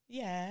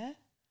 Yeah.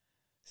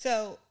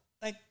 So,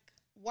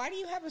 why do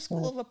you have a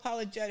school of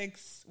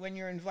apologetics when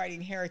you're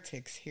inviting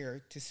heretics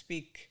here to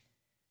speak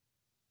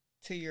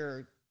to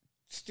your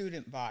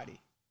student body?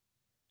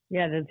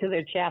 Yeah, to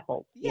their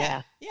chapels.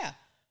 Yeah.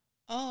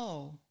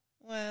 Oh,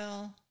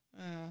 well,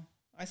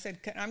 I said,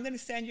 I'm going to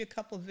send you a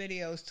couple of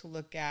videos to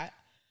look at,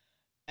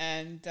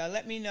 and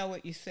let me know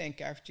what you think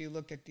after you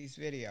look at these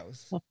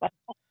videos.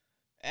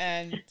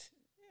 And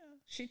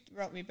she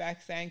wrote me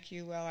back, thank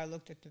you. Well, I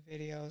looked at the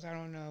videos. I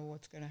don't know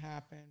what's going to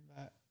happen,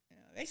 but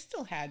they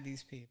still had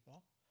these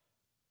people.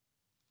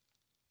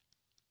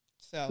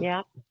 So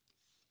yeah.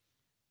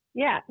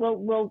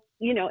 Well,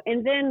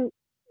 and then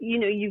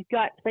you've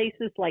got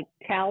places like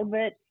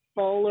Talbot,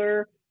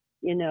 Fuller,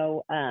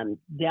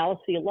 Dallas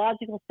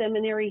Theological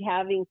Seminary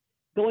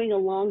going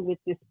along with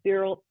this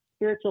spiritual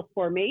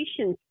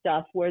formation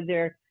stuff where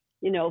they're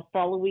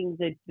following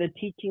the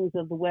teachings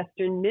of the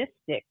Western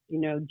mystics,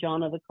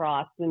 John of the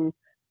Cross and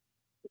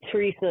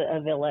Teresa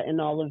of Avila and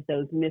all of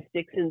those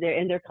mystics, and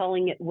they're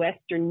calling it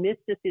Western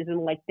mysticism,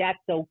 like that's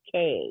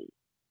okay.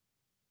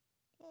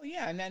 Oh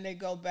yeah, and then they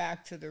go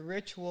back to the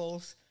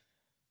rituals.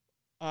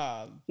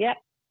 Lent,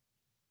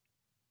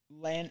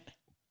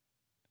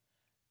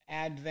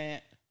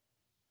 Advent,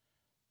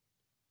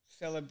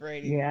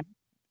 celebrating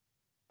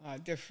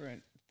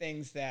different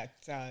things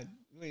that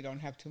really don't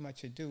have too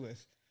much to do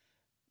with.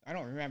 I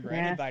don't remember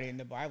anybody in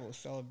the Bible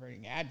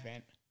celebrating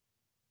Advent.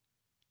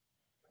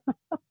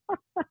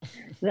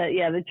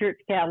 The church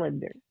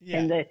calendar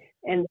and the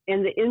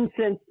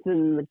incense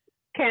and the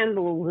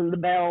candles and the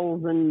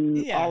bells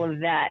and all of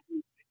that.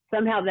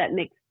 Somehow that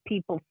makes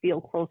people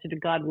feel closer to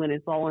God when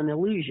it's all an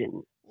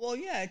illusion. Well,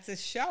 yeah, it's a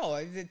show.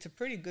 It's a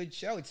pretty good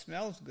show. It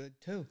smells good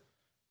too,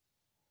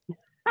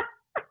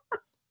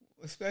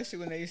 especially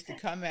when they used to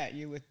come at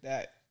you with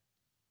that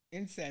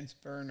incense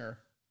burner,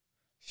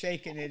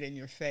 shaking it in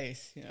your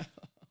face.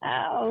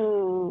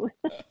 Oh.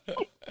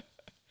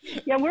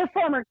 Yeah, we're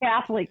former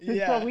Catholics,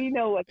 and so we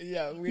know what.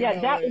 Yeah,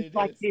 that was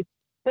like this.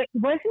 But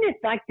wasn't it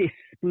like this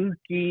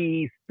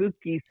spooky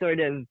sort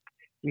of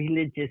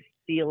religious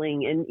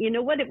feeling? And you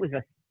know what? It was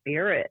a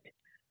spirit,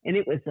 and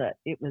it was a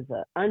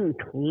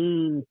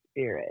unclean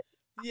spirit.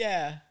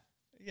 Yeah,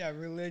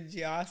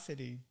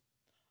 religiosity.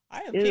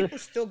 People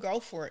still go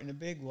for it in a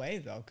big way,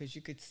 though, because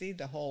you could see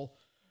the whole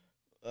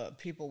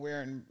people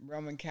wearing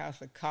Roman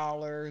Catholic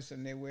collars,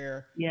 and they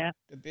wear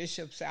the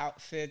bishop's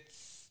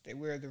outfits. They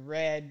wear the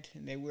red,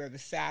 and they wear the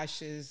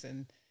sashes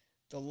and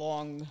the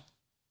long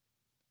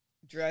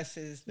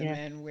dresses the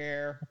men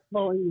wear.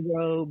 Flowing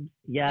robes,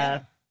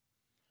 So,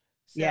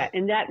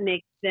 and that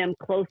makes them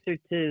closer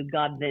to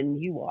God than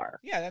you are.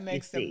 Yeah, that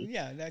makes them,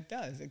 that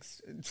does.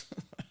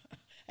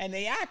 And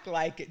they act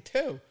like it,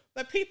 too.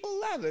 But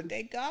people love it.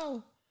 They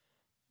go.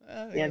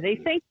 They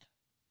think.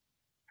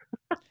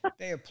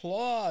 They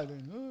applaud,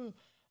 and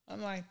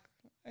I'm like,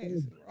 what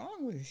is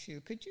wrong with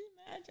you? Could you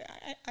imagine?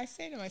 I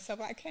say to myself,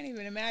 I can't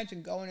even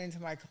imagine going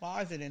into my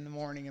closet in the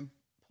morning and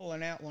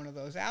pulling out one of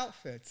those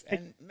outfits.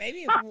 And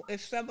maybe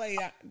if somebody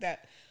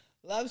that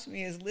loves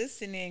me is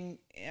listening,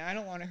 I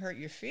don't want to hurt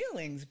your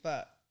feelings,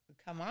 but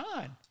come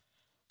on.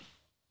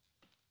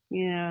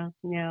 Yeah,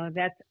 no,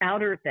 that's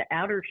the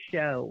outer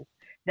show.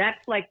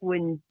 That's like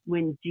when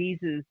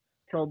Jesus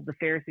told the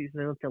Pharisees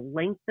to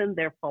lengthen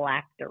their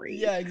phylacteries.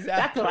 Yeah,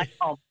 exactly. That's what I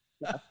call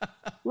stuff.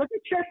 Look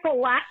at your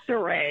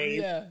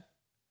phylacteries. Yeah.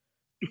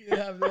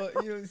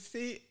 You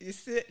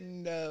sit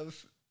in the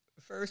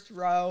first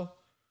row,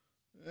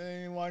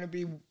 and you want to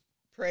be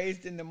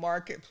praised in the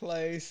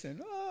marketplace,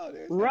 and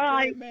there's a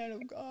great man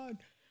of God.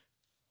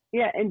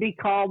 Yeah, and be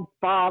called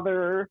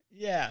Father.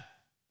 Yeah,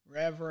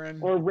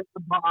 Reverend. Or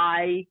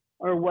Rabbi,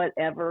 or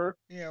whatever.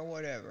 Yeah,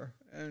 whatever.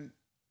 And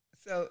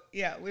so,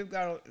 yeah, we've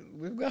got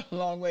a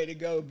long way to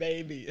go,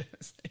 baby.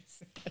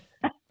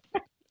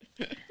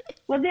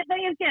 Well,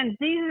 again,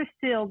 these are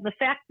still, the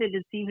fact that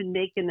it's even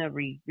making a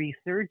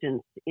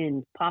resurgence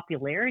in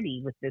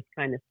popularity with this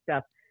kind of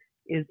stuff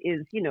is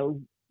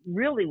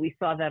really, we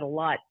saw that a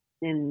lot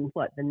in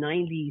the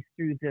 90s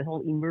through the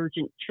whole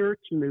emergent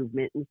church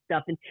movement and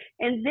stuff.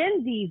 And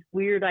then these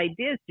weird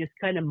ideas just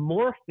kind of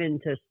morph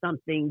into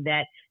something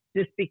that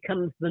just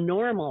becomes the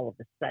norm all of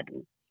a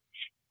sudden.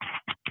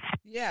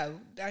 Yeah,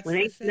 that's when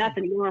ain't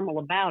nothing normal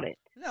about it.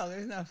 No,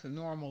 there's nothing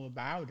normal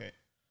about it.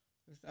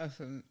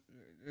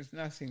 There's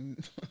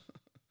nothing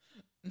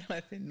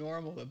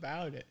normal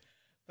about it.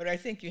 But I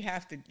think you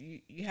have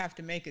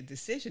to make a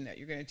decision that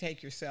you're going to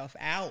take yourself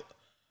out.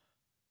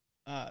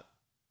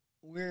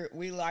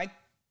 We like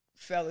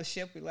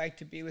fellowship. We like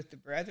to be with the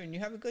brethren. You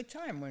have a good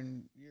time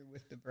when you're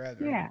with the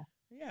brethren.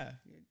 Yeah,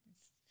 it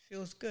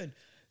feels good.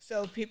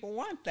 So people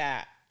want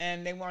that,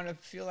 and they want to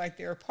feel like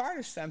they're a part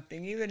of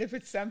something, even if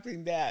it's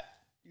something that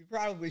you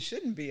probably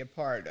shouldn't be a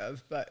part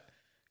of. But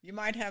you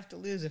might have to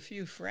lose a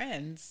few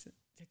friends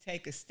to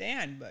take a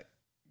stand, but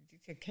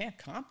you can't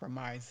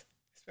compromise,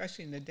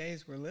 especially in the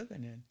days we're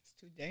living in. It's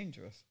too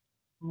dangerous.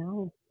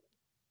 No.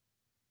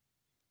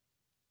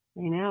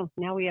 I know.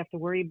 Now we have to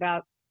worry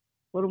about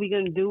what are we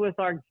going to do with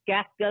our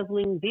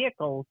gas-guzzling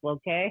vehicles,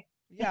 okay?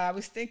 Yeah, I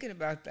was thinking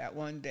about that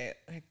one day.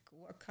 Like,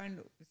 what kind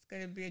of, it's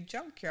going to be a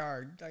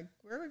junkyard. Like,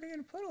 where are they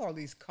going to put all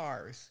these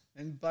cars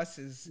and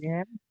buses?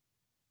 Yeah.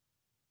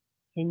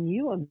 Can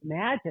you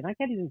imagine? I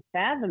can't even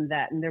fathom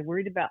that. And they're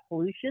worried about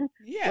pollution.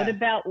 Yeah. What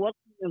about what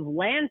kind of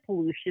land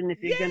pollution if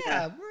you're going to...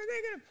 Yeah, where are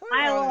they going to put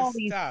all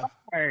this stuff?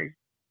 Cars?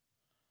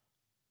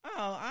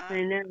 Oh,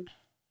 I know.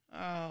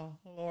 Oh,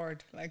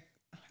 Lord. Like,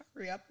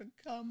 hurry up and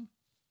come.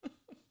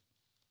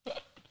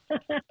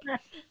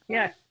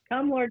 Yeah,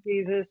 come, Lord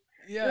Jesus.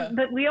 Yeah.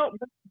 But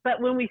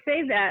when we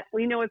say that,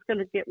 we know it's going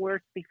to get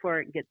worse before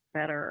it gets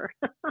better.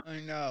 I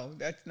know.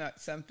 That's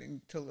not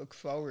something to look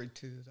forward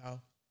to,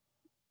 though.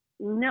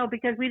 No,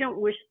 because we don't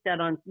wish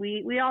that on.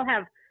 We all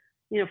have,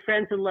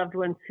 friends and loved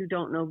ones who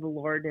don't know the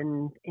Lord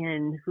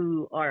and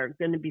who are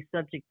going to be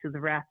subject to the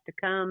wrath to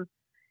come.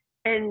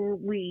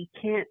 And we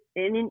can't.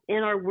 And in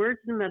our words,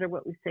 no matter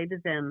what we say to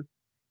them,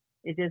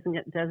 it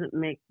doesn't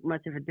make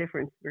much of a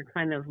difference. We're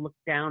kind of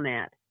looked down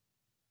at.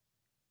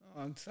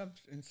 Oh, in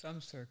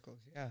some circles,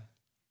 yeah.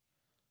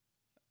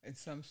 In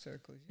some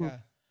circles, yeah.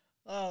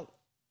 Well,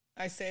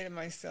 I say to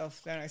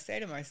myself,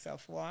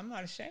 well, I'm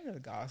not ashamed of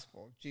the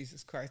gospel of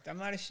Jesus Christ. I'm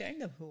not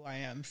ashamed of who I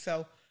am.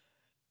 So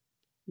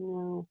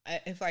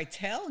if I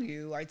tell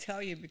you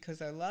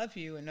because I love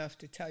you enough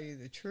to tell you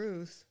the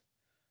truth.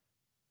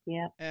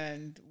 Yeah.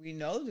 And we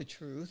know the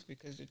truth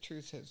because the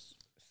truth has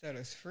set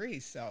us free.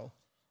 So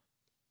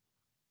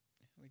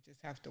we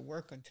just have to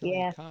work until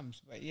he comes.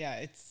 But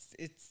yeah,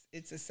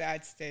 it's a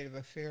sad state of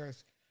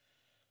affairs.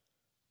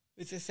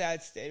 It's a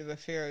sad state of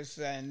affairs,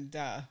 and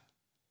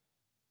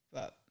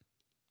but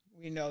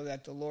we know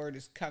that the Lord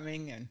is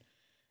coming, and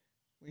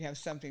we have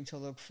something to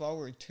look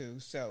forward to.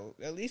 So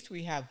at least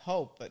we have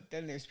hope. But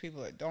then there's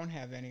people that don't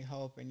have any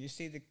hope, and you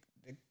see the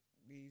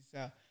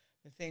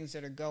things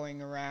that are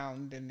going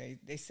around, and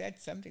they said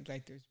something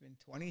like there's been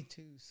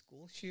 22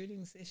 school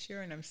shootings this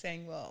year, and I'm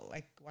saying, well,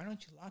 like, why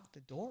don't you lock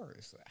the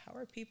doors? How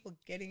are people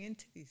getting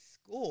into these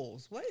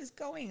schools? What is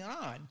going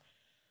on?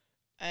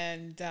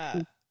 And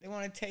they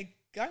want to take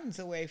guns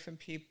away from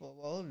people.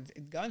 Well,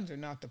 guns are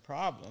not the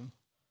problem.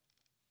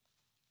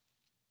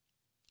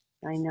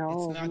 I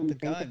know. It's not the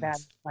guns. About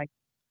it, like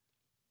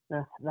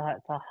the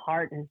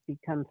heart has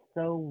become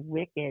so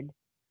wicked,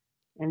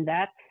 and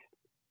that's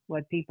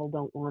what people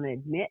don't want to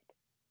admit.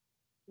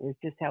 Is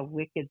just how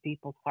wicked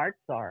people's hearts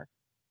are.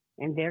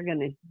 And they're going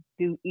to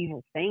do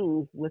evil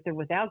things with or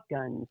without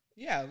guns.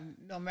 Yeah,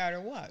 no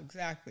matter what,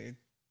 exactly.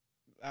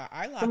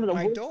 I lock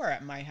my door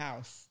at my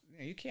house.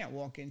 You can't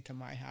walk into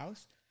my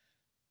house.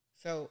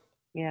 So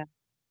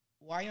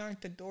why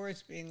aren't the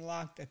doors being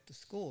locked at the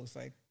schools?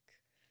 Like,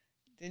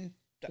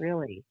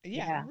 really?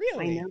 Yeah,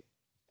 really. I know.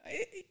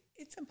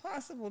 It's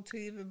impossible to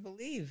even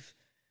believe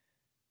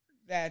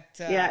that.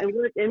 And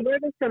where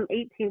does some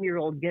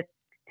 18-year-old get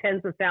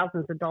tens of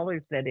thousands of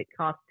dollars that it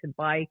costs to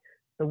buy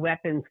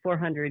weapons,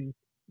 400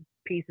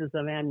 pieces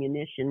of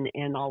ammunition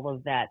and all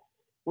of that.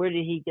 Where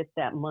did he get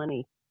that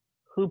money?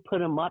 Who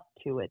put him up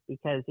to it?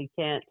 Because he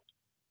can't,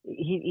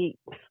 it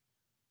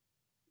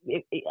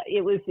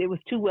was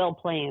too well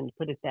planned,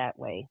 put it that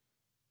way.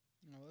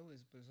 No, it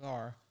was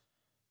bizarre.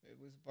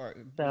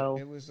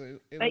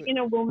 But you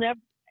know, we'll never,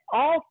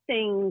 all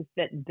things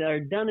that are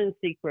done in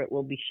secret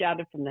will be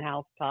shouted from the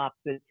housetops.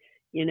 And,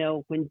 you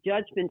know, when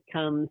judgment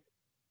comes,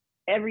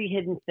 every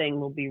hidden thing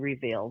will be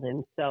revealed.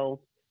 And so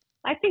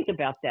I think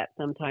about that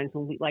sometimes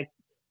when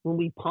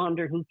we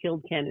ponder who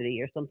killed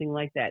Kennedy or something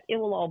like that. It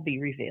will all be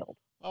revealed.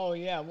 Oh,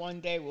 yeah, one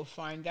day we'll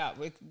find out.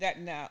 With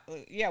that now,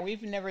 yeah,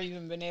 we've never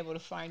even been able to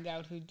find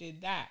out who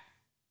did that.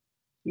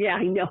 Yeah,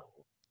 I know.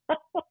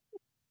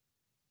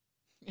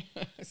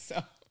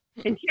 So.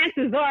 And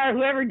chances are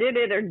whoever did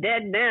it are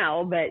dead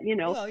now. But, you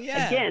know,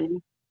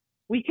 again,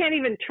 we can't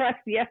even trust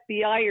the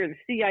FBI or the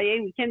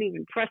CIA. We can't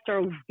even trust our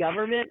own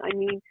government. I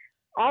mean,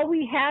 all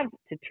we have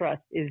to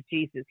trust is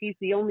Jesus. He's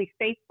the only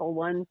faithful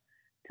one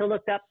to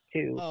look up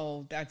to.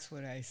 Oh, that's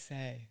what I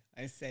say.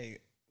 I say,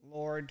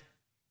 Lord,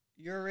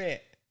 you're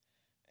it.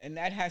 And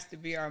that has to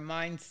be our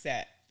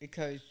mindset,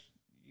 because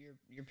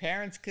your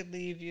parents could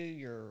leave you,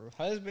 your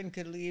husband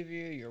could leave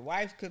you, your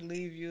wife could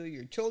leave you,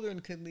 your children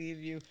could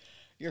leave you,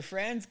 your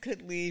friends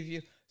could leave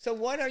you. So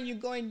what are you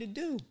going to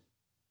do?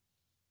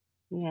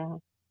 Yeah.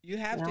 You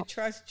have to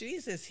trust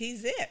Jesus.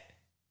 He's it.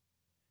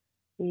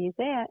 He's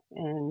it.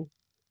 And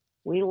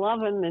we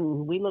love him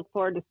and we look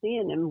forward to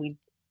seeing him. We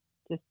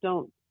just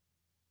don't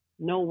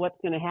know what's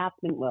going to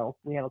happen. Well,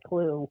 we have a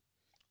clue.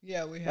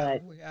 Yeah, we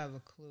have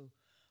a clue.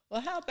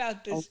 Well, how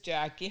about this,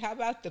 Jackie? How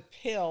about the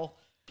pill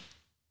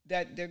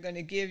that they're going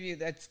to give you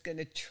that's going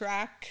to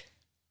track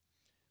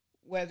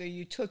whether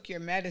you took your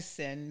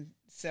medicine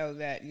so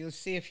that you'll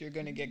see if you're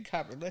going to get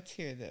covered? Let's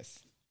hear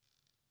this.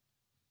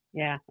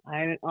 Yeah,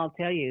 I'll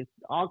tell you,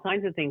 all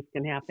kinds of things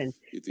can happen.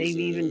 They've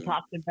even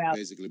talked about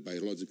basically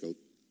biological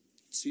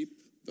chip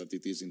that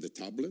it is in the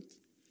tablet,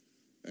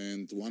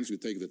 and once you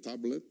take the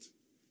tablet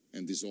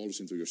and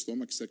dissolves into your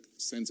stomach,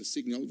 sends a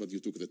signal that you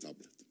took the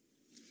tablet.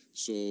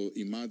 So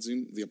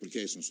imagine the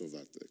applications of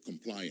that,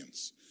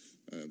 compliance.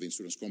 The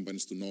insurance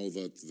companies to know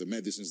that the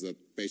medicines that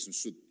patients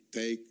should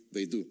take,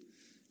 they do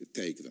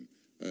take them.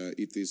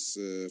 It is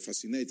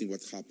fascinating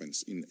what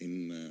happens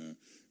in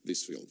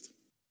this field.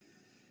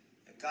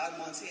 If God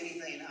wants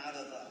anything out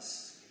of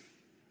us,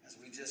 as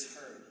we just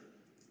heard,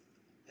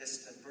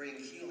 it's to bring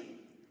healing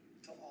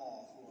to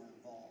all who are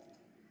involved.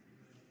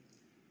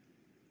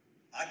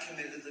 I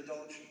committed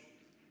adultery.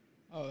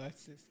 Oh,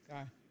 that's this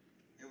guy.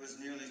 It was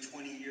nearly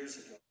 20 years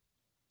ago.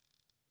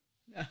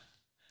 Now,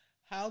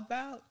 how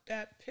about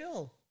that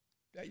pill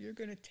that you're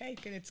going to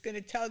take, and it's going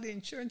to tell the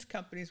insurance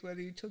companies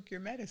whether you took your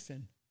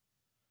medicine?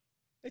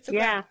 It's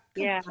about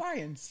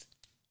compliance.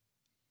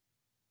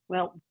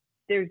 Well,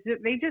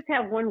 they just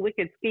have one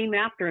wicked scheme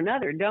after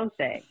another, don't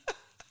they?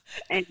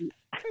 And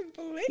I couldn't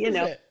believe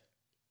it.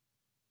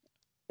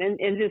 And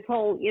this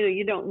whole,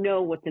 you don't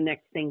know what the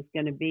next thing's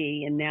going to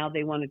be, and now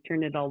they want to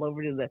turn it all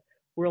over to the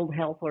World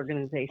Health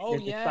Organization to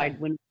decide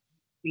when to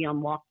be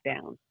on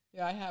lockdown.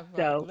 Yeah, I have.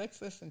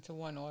 Let's listen to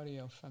one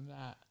audio from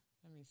that.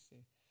 Let me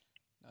see.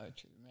 Now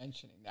that you're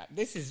mentioning that,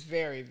 this is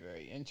very,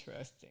 very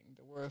interesting.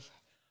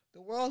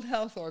 The World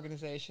Health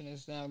Organization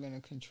is now going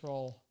to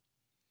control.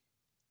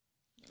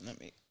 Let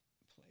me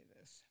play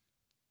this.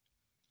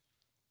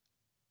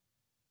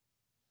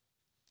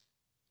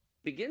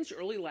 Begins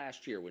early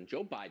last year when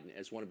Joe Biden,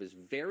 as one of his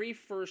very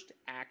first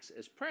acts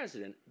as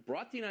president,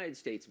 brought the United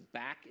States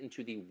back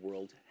into the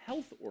World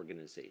Health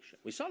Organization.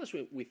 We saw this,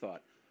 we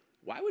thought,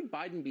 why would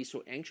Biden be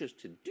so anxious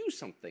to do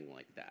something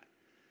like that?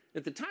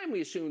 At the time,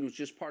 we assumed it was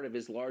just part of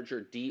his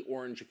larger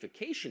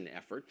de-orangification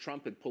effort.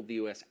 Trump had pulled the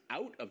U.S.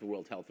 out of the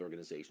World Health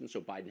Organization,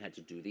 so Biden had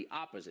to do the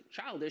opposite.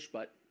 Childish,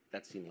 but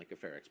that seemed like a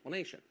fair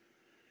explanation.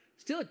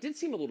 Still, it did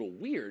seem a little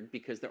weird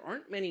because there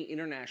aren't many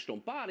international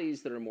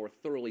bodies that are more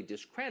thoroughly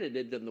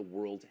discredited than the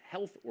World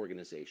Health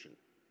Organization,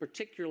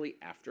 particularly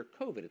after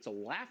COVID. It's a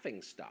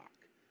laughingstock.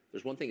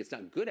 There's one thing it's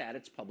not good at,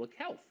 it's public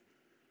health.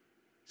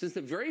 Since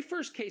the very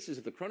first cases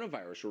of the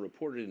coronavirus were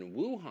reported in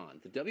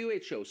Wuhan, the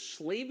WHO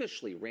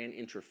slavishly ran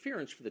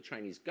interference for the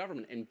Chinese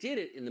government and did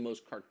it in the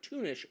most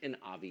cartoonish and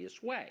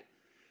obvious way.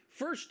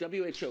 First,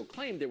 WHO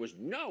claimed there was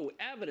no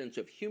evidence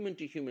of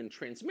human-to-human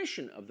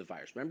transmission of the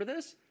virus. Remember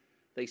this?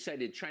 They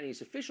cited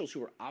Chinese officials who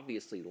were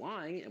obviously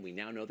lying, and we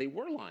now know they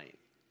were lying.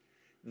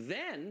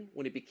 Then,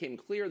 when it became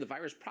clear the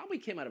virus probably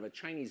came out of a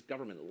Chinese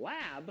government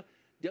lab,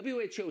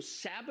 WHO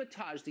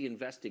sabotaged the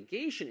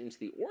investigation into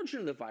the origin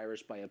of the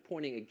virus by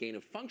appointing a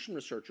gain-of-function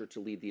researcher to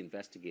lead the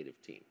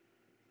investigative team.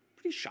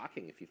 Pretty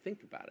shocking if you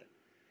think about it.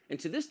 And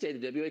to this day,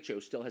 the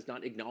WHO still has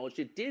not acknowledged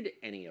it did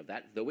any of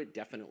that, though it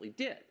definitely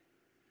did.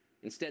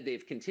 Instead,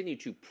 they've continued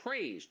to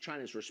praise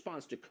China's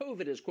response to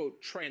COVID as,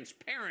 quote,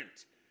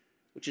 transparent,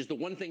 which is the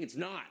one thing it's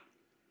not.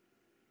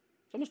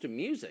 It's almost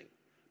amusing.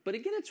 But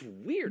again, it's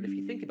weird if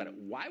you think about it.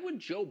 Why would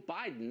Joe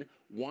Biden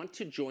want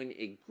to join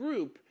a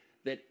group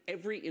that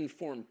every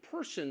informed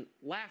person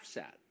laughs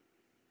at?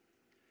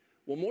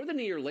 Well, more than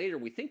a year later,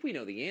 we think we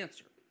know the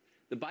answer.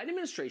 The Biden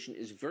administration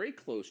is very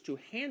close to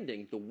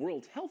handing the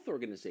World Health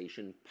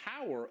Organization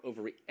power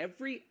over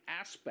every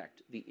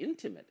aspect, the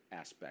intimate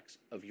aspects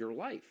of your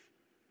life.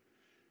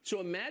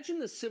 So imagine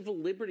the civil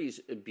liberties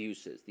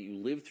abuses that you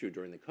lived through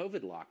during the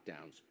COVID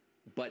lockdowns,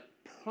 but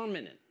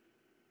permanent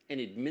and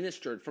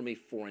administered from a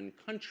foreign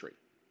country.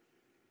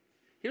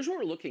 Here's what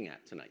we're looking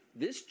at tonight.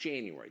 This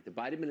January, the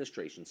Biden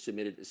administration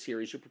submitted a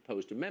series of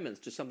proposed amendments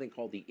to something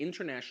called the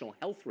International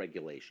Health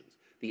Regulations,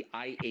 the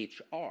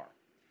IHR.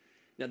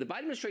 Now, the Biden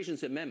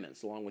administration's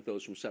amendments, along with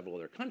those from several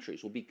other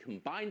countries, will be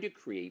combined to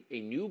create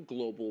a new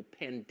global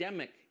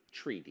pandemic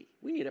treaty.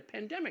 We need a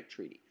pandemic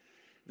treaty.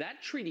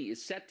 That treaty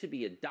is set to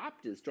be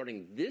adopted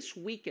starting this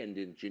weekend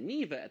in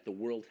Geneva at the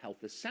World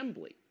Health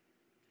Assembly.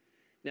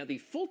 Now, the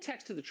full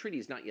text of the treaty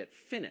is not yet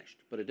finished,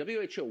 but a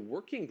WHO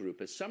working group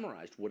has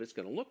summarized what it's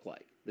going to look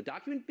like. The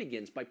document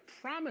begins by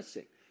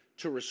promising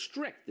to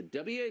restrict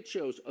the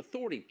WHO's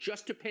authority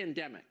just to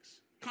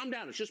pandemics. Calm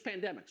down, it's just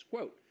pandemics.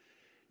 Quote,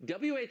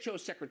 WHO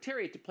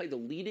Secretariat to play the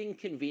leading,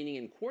 convening,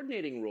 and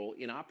coordinating role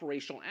in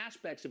operational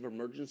aspects of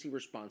emergency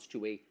response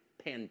to a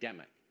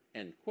pandemic,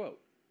 end quote.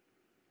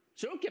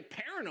 So don't get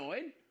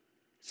paranoid.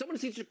 Someone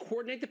needs to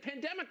coordinate the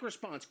pandemic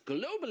response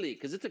globally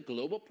because it's a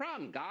global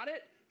problem. Got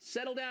it?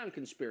 Settle down,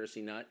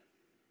 conspiracy nut.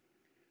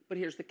 But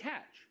here's the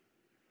catch.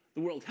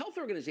 The World Health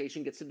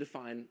Organization gets to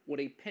define what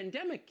a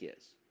pandemic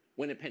is,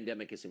 when a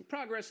pandemic is in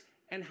progress,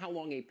 and how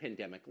long a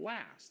pandemic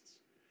lasts.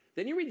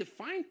 Then you read the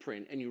fine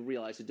print and you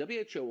realize the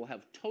WHO will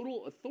have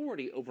total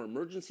authority over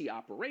emergency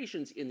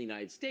operations in the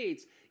United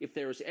States if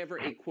there is ever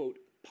a, quote,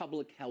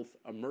 public health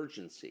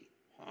emergency.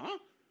 Huh?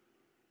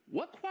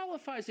 What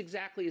qualifies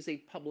exactly as a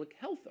public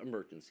health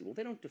emergency? Well,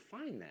 they don't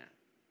define that.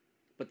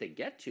 But they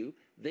get to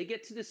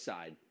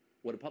decide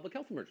what a public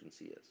health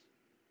emergency is.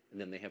 And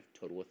then they have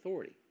total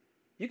authority.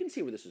 You can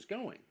see where this is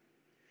going.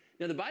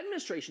 Now, the Biden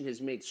administration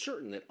has made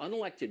certain that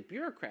unelected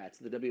bureaucrats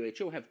at the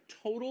WHO have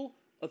total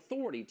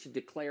authority to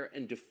declare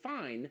and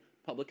define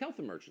public health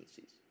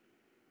emergencies.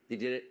 They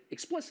did it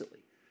explicitly.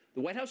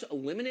 The White House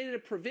eliminated a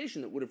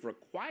provision that would have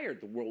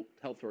required the World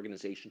Health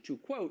Organization to,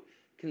 quote,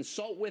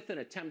 consult with and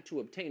attempt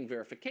to obtain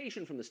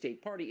verification from the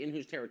state party in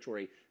whose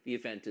territory the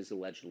event is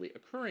allegedly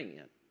occurring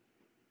in.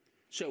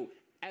 So,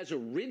 as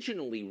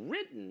originally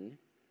written,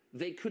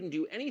 they couldn't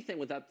do anything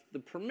without the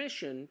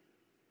permission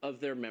of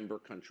their member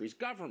countries'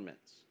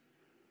 governments.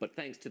 But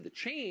thanks to the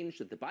change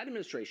that the Biden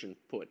administration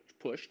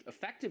pushed,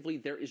 effectively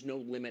there is no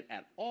limit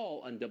at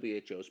all on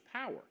WHO's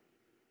power.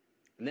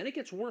 And then it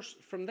gets worse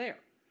from there.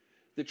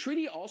 The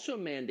treaty also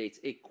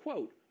mandates a,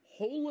 quote,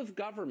 whole of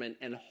government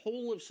and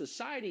whole of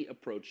society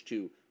approach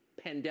to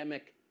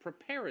pandemic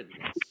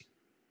preparedness.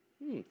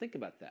 Think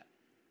about that.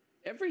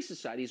 Every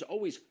society is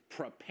always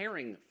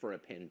preparing for a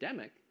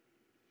pandemic,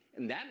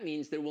 and that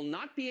means there will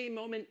not be a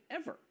moment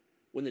ever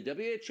when the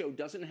WHO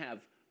doesn't have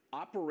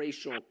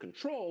operational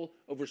control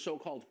over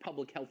so-called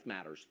public health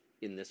matters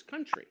in this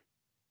country.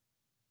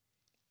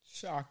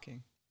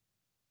 Shocking.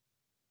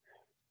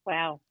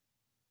 Wow.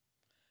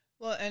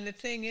 Well, and the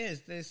thing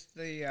is,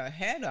 the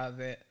head of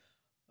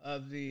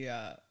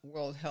the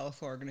World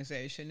Health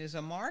Organization is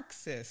a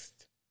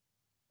Marxist.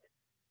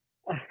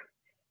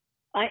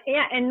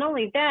 Yeah, and not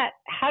only that,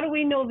 how do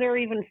we know they're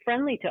even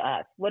friendly to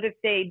us? What if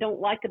they don't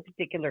like a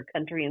particular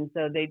country and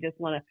so they just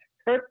want to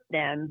hurt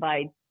them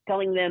by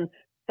telling them,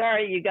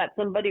 sorry, you got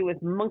somebody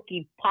with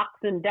monkey pox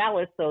in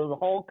Dallas, so the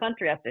whole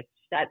country has to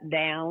shut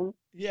down?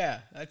 Yeah,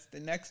 that's the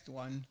next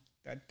one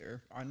that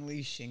they're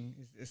unleashing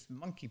is this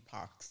monkey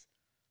pox.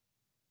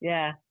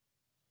 Yeah.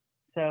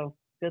 So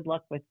good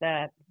luck with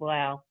that.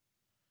 Wow.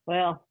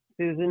 Well,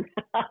 Susan,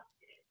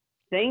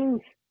 things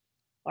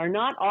are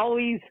not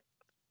always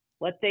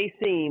what they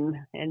seem,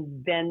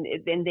 and then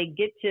they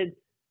get you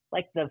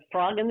like the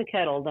frog in the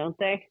kettle, don't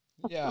they?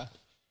 Yeah.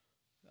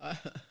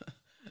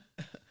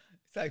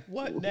 It's like,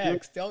 what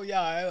next? Oh,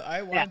 yeah,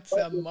 I want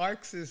some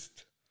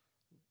Marxist,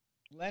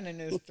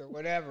 Leninist, or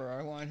whatever.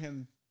 I want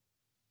him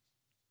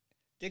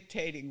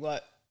dictating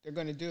what they're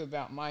going to do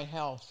about my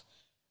health.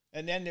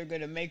 And then they're going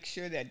to make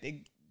sure that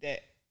that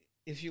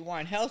if you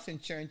want health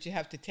insurance, you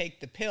have to take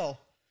the pill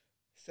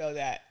so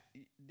that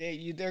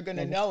they're going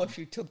to know if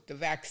you took the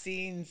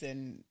vaccines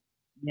and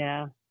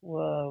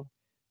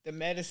the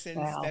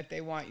medicines that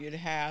they want you to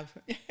have.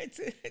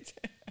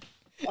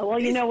 Well,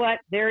 you know what?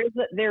 There is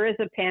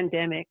a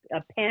pandemic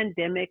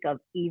of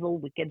evil,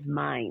 wicked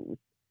minds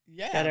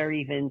that are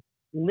even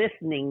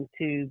listening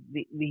to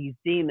these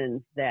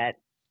demons that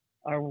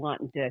are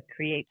wanting to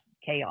create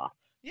chaos.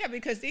 Yeah,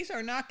 because these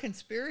are not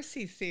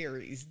conspiracy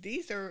theories.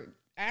 These are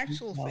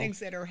actual things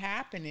that are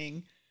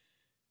happening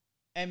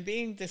and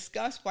being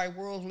discussed by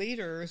world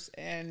leaders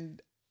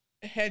and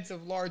heads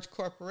of large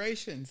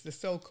corporations, the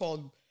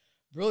so-called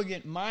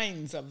brilliant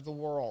minds of the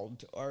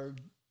world are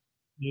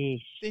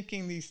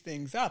thinking these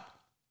things up.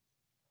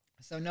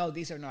 So no,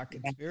 these are not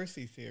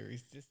conspiracy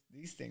theories.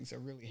 These things are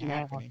really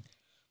happening.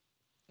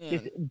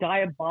 Just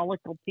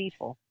diabolical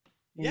people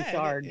in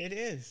charge. It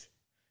is.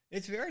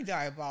 It's very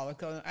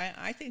diabolical.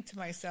 I think to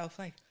myself,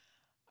 like,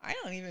 I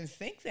don't even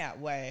think that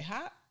way.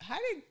 How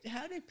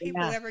did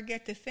people ever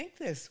get to think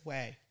this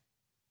way?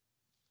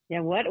 Yeah,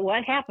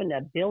 what happened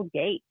to Bill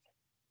Gates?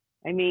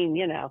 I mean,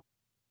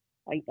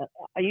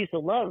 I used to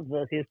love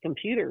his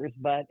computers,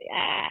 but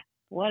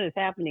what has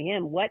happened to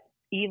him? What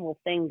evil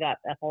thing got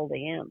a hold of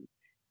him?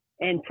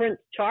 And Prince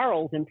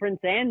Charles and Prince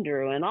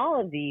Andrew and all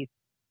of these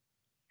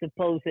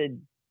supposed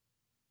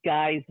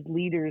guys,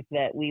 leaders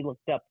that we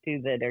looked up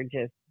to that are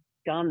just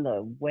gone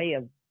the way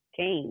of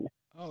Cain.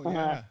 Oh,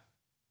 yeah.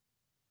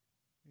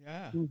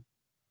 Yeah.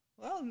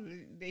 Well,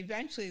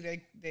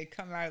 eventually they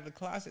come out of the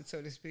closet,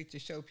 so to speak, to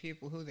show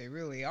people who they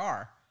really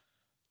are.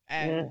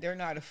 And they're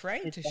not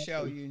afraid to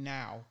show you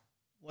now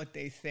what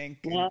they think.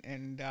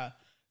 And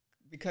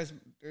because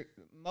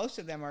most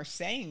of them are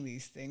saying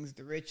these things,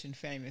 the rich and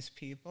famous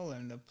people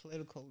and the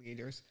political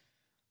leaders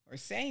are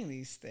saying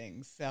these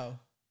things. So,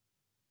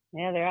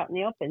 yeah, they're out in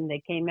the open.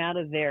 They came out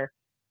of their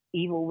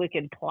evil,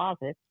 wicked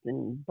closets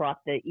and brought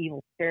the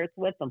evil spirits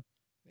with them.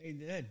 They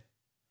did.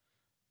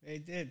 They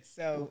did.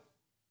 So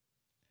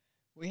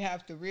we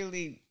have to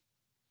really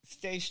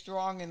stay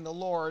strong in the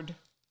Lord.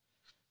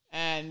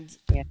 And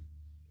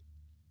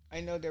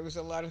I know there was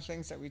a lot of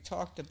things that we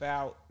talked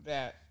about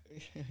that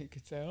you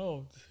could say,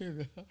 oh,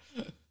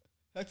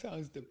 that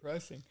sounds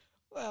depressing.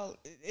 Well,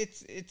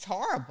 it's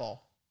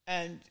horrible.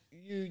 And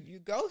you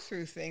go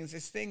through things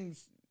as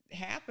things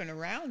happen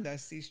around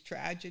us, these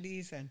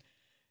tragedies and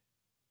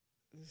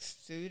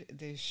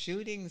the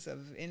shootings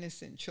of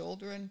innocent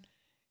children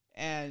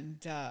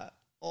and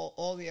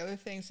all the other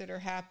things that are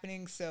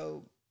happening.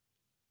 So,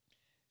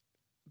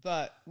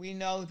 but we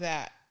know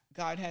that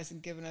God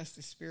hasn't given us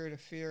the spirit of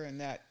fear and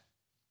that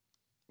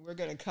we're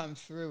going to come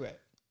through it.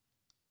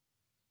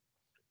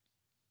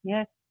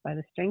 Yes, by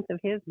the strength of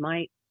his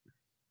might.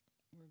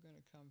 We're going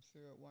to come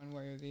through it one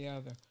way or the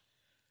other.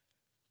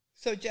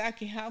 So,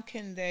 Jackie, how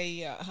can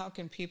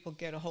people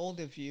get a hold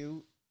of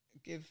you?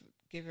 Give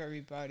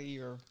everybody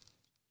your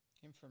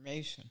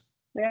information.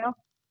 Well,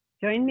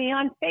 join me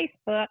on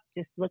Facebook.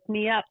 Just look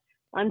me up.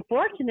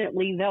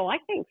 Unfortunately, though, I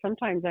think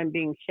sometimes I'm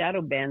being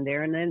shadow banned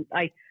there, and then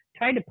I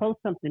tried to post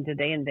something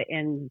today, and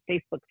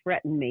Facebook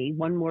threatened me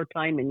one more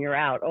time, and you're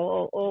out.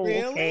 Oh,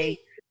 really? Okay.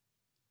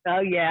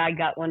 Oh yeah, I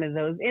got one of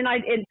those, and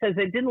it says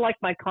it didn't like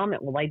my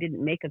comment. Well, I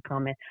didn't make a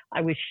comment.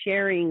 I was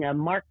sharing a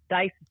Mark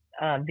Dice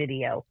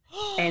video,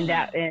 and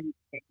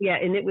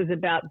it was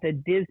about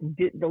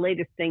the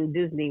latest thing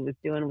Disney was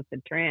doing with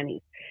the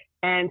trannies,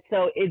 and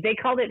so they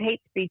called it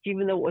hate speech,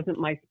 even though it wasn't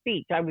my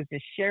speech. I was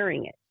just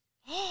sharing it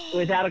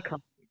without a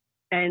comment,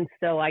 and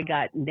so I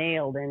got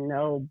nailed. And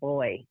oh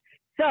boy,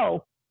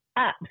 so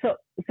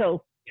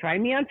try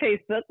me on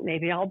Facebook.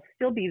 Maybe I'll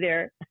still be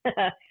there.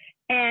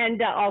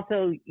 And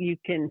also, you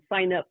can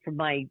sign up for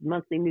my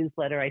monthly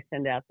newsletter I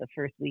send out the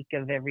first week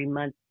of every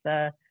month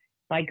by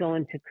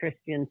going to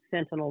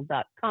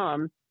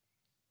ChristianSentinel.com.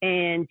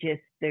 And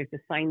there's a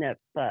sign-up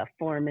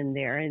form in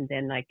there, and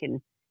then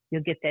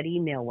you'll get that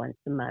email once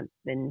a month.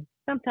 And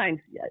sometimes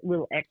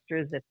little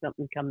extras if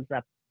something comes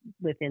up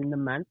within the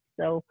month.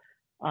 So,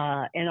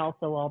 and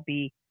also I'll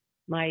be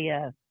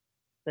the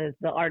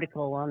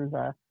article on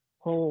the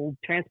whole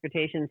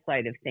transportation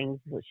side of things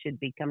should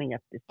be coming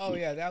up this week. Oh,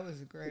 yeah, that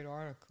was a great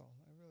article.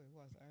 It really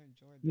was. I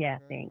enjoyed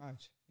that very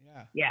much.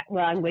 Yeah. Yeah,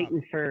 well, I'm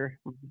waiting for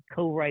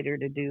co-writer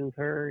to do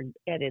her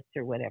edits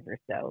or whatever.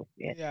 So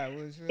it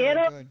was really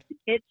good.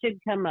 It should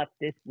come up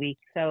this week.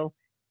 So,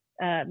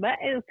 but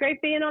it was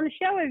great being on the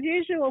show as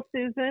usual,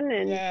 Susan.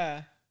 And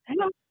yeah.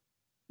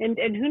 And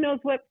who knows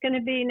what's going to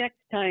be next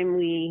time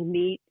we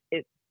meet.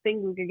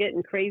 Things are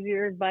getting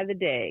crazier by the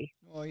day.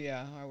 Well,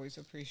 yeah, I always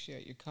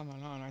appreciate you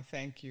coming on. I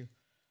thank you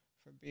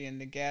for being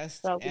the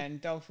guest. Well,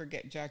 and don't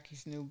forget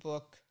Jackie's new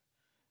book.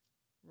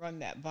 Run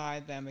that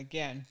by them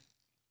again.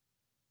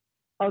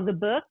 Oh, the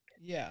book?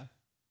 Yeah.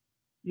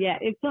 Yeah,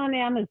 it's on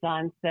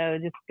Amazon. So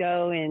just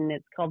go, and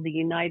it's called The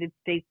United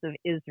States of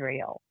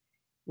Israel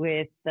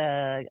with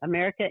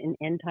America in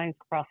End Times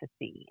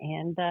Prophecy.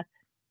 And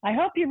I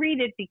hope you read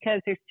it because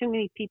there's too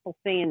many people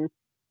saying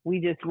we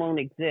just won't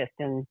exist,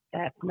 and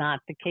that's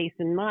not the case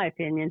in my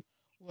opinion.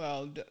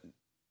 Well,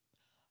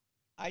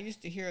 I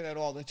used to hear that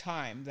all the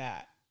time,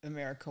 that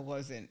America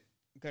wasn't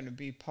going to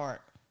be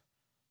part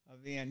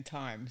of the end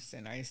times,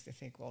 and I used to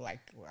think,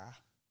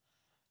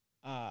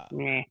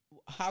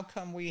 how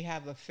come we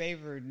have a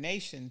favored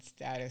nation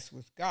status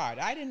with God?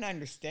 I didn't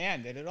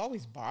understand it. It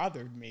always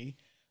bothered me,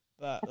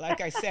 but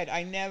like I said,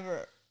 I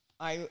never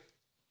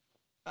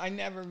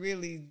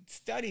really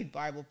studied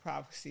Bible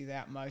prophecy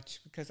that much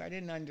because I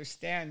didn't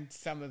understand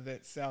some of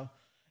it. So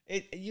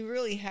you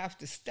really have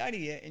to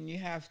study it, and you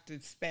have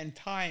to spend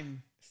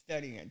time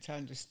studying it to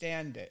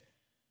understand it.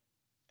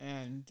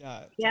 And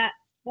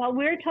well,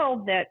 we're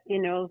told that,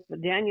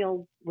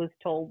 Daniel was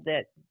told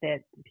that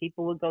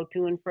people would go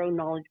to and fro,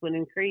 knowledge would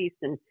increase.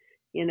 And,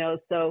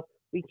 so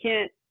we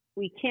can't,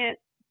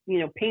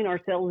 paint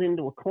ourselves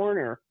into a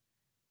corner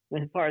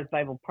as far as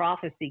Bible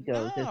prophecy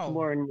goes. No. As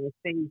more and more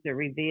things are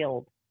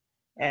revealed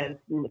as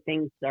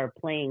things are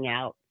playing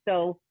out.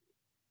 So,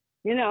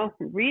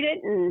 read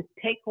it and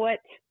take what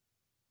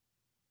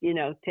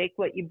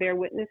you bear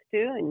witness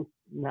to. And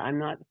I'm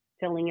not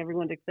telling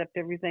everyone to accept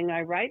everything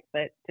I write,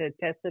 but to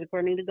test it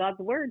according to God's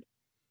word.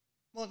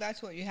 Well,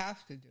 that's what you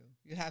have to do.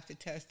 You have to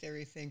test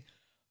everything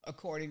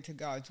according to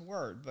God's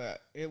word,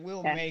 but it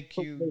will make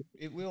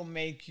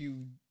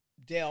you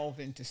delve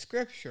into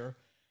Scripture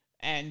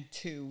and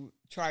to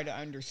try to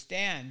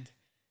understand,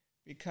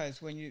 because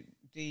when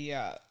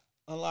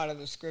a lot of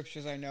the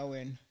scriptures I know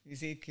in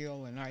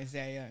Ezekiel and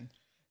Isaiah, and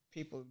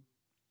people,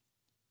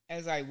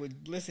 as I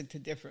would listen to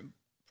different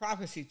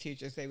prophecy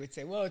teachers, they would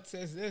say, well, it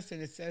says this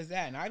and it says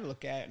that, and I'd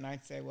look at it and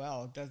I'd say,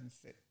 well, it doesn't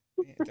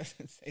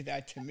say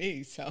that to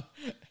me. So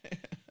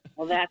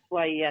well, that's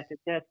why you have to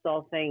test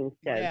all things,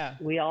 because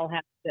we all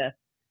have to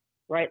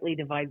rightly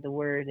divide the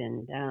word.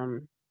 And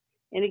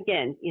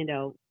again,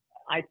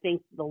 I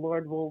think the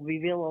Lord will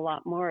reveal a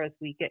lot more as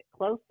we get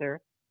closer,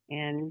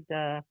 and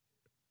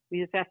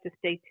we just have to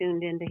stay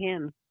tuned into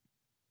Him.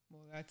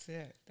 Well, that's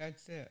it.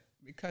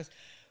 Because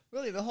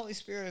really, the Holy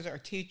Spirit is our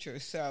teacher.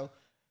 So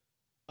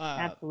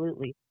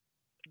absolutely,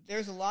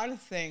 there's a lot of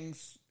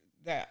things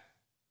that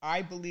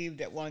I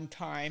believed at one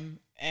time,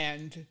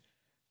 and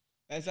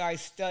as I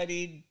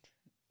studied,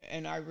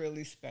 and I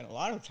really spent a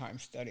lot of time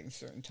studying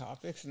certain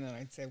topics, and then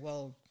I'd say,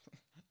 well,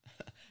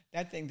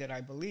 that thing that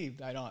I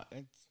believed,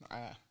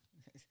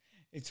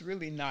 it's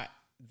really not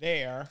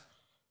there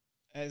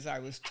as I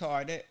was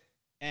taught it.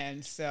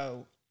 And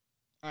so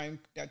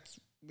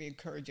we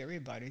encourage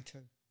everybody to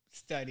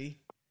study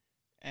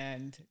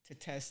and to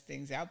test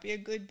things out. Be a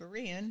good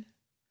Berean,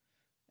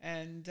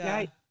 and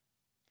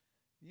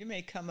you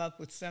may come up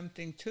with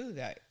something too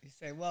that you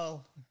say,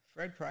 well,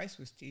 Fred Price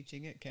was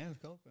teaching it,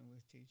 Kenneth Copeland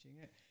was teaching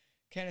it,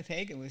 Kenneth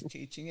Hagin was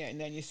teaching it, and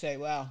then you say,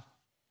 well,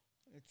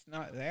 it's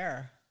not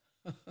there.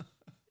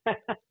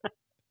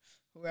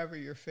 Whoever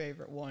your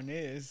favorite one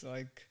is,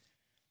 like,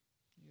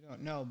 you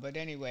don't know. But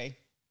anyway,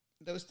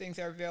 those things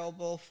are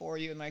available for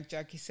you. And like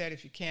Jackie said,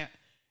 if you can't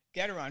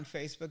get her on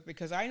Facebook,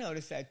 because I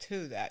noticed that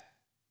too, that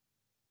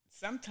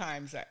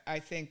sometimes I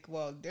think,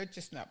 well, they're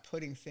just not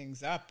putting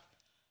things up.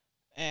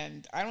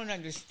 And I don't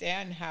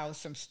understand how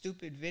some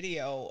stupid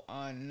video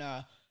on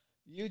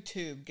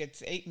YouTube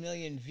gets 8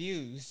 million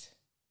views,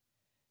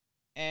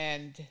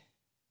 and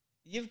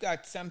you've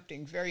got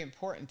something very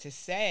important to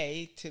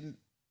say to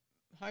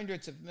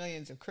hundreds of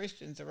millions of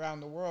Christians around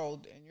the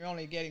world, and you're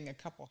only getting a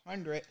couple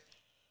hundred.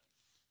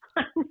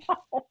 I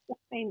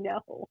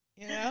know.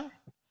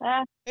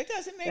 It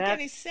doesn't make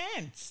any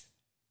sense.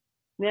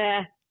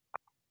 Yeah,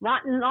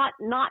 not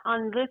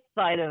on this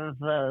side of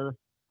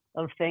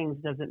things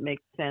does it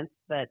make sense.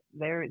 But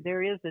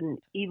there is an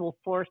evil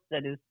force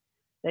that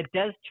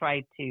does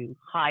try to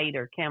hide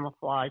or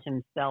camouflage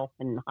himself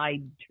and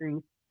hide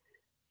truth.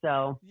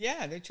 So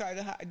yeah, they try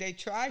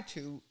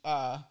to,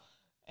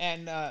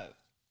 and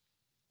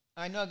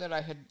I know that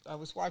I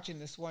was watching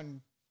this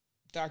one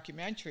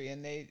documentary,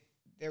 and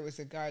there was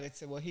a guy that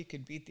said, well, he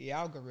could beat the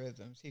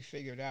algorithms. He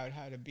figured out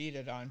how to beat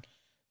it on.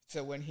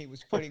 So when he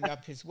was putting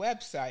up his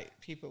website,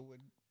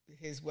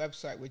 his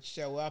website would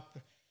show up,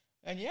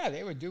 and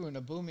they were doing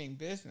a booming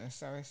business.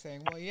 So I was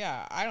saying,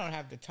 well, I don't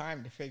have the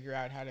time to figure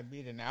out how to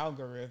beat an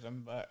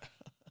algorithm, but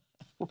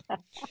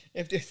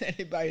if there's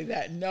anybody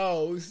that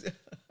knows.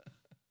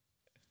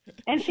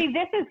 And see,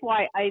 this is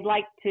why I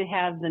like to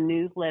have the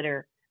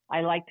newsletter.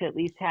 I like to at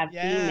least have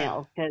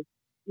emails, because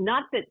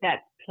not that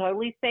that's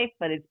totally safe,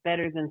 but it's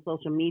better than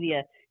social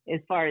media as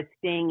far as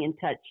staying in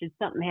touch. Should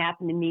something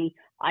happen to me,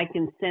 I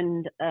can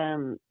send,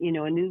 a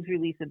news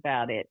release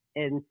about it.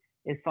 And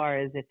as far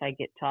as if I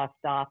get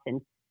tossed off,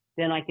 and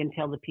then I can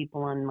tell the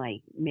people on my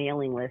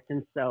mailing list.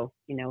 And so,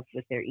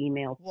 with their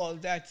emails. Well,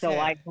 that's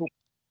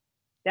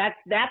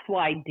that's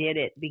why I did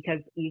it,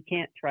 because you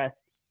can't trust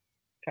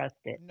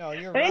it. No,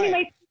 you're right. But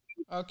anyway,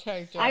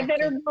 okay, Jackie. I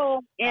better go.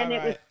 And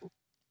it was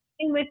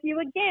with you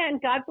again.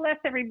 God bless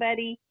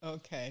everybody.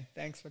 Okay,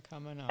 thanks for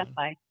coming on.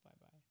 Bye.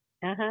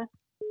 Bye.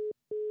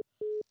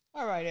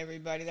 All right,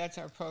 everybody, that's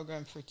our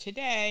program for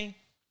today.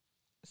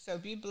 So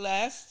be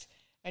blessed,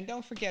 and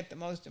don't forget the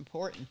most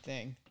important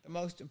thing.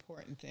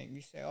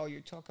 You say, oh,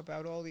 you talk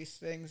about all these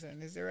things,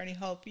 and is there any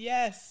hope?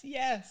 Yes,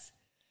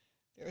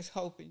 there's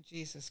hope in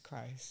Jesus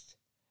Christ.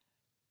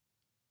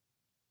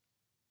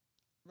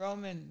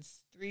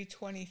 Romans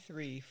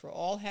 3:23, for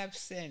all have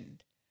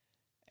sinned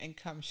and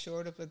come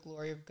short of the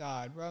glory of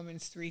God.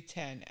 Romans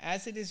 3:10,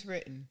 as it is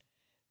written,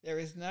 there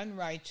is none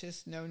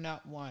righteous, no,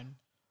 not one.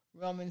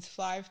 Romans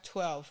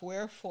 5:12,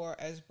 wherefore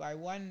as by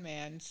one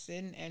man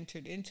sin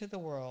entered into the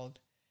world,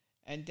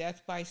 and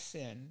death by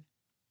sin,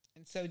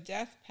 and so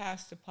death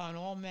passed upon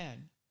all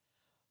men,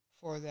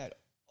 for that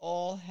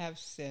all have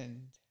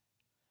sinned.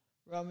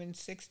 Romans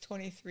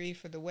 6:23,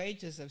 for the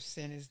wages of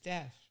sin is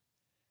death,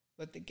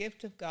 but the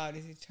gift of God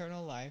is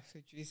eternal life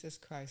through Jesus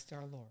Christ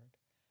our Lord.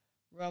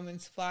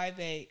 Romans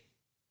 5:8,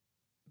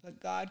 but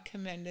God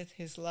commendeth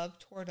his love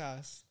toward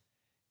us,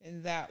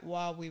 in that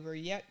while we were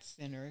yet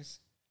sinners,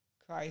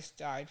 Christ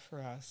died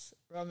for us.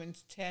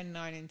 Romans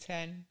 10:9 and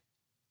 10,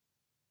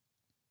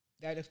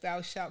 that if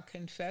thou shalt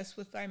confess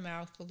with thy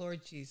mouth the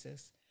Lord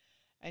Jesus,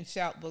 and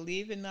shalt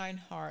believe in thine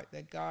heart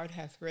that God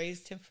hath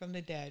raised him from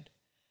the dead,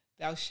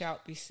 thou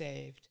shalt be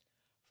saved.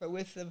 For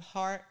with the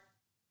heart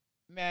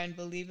man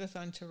believeth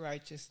unto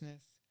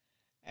righteousness,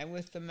 and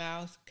with the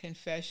mouth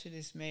confession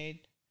is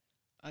made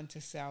unto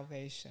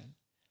salvation.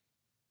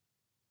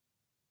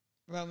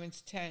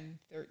 Romans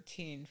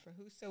 10:13, for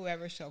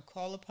whosoever shall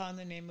call upon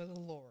the name of the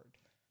Lord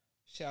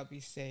shall be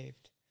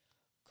saved.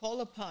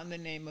 Call upon the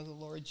name of the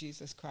Lord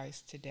Jesus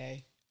Christ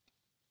today.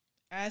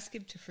 Ask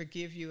him to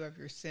forgive you of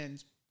your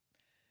sins.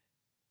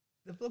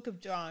 The book of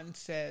John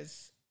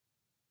says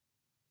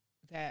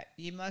that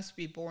ye must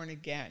be born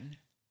again,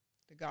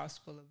 the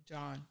Gospel of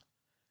John.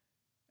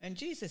 And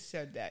Jesus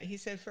said that. He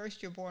said,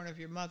 first you're born of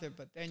your mother,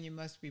 but then you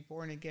must be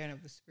born again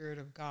of the Spirit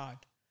of God.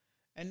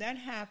 And that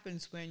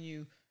happens when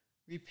you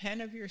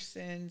repent of your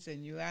sins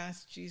and you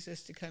ask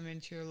Jesus to come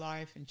into your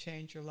life and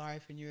change your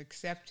life, and you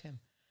accept him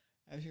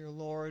as your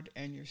Lord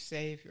and your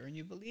Savior. And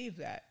you believe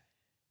that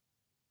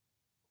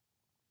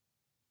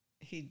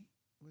he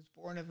was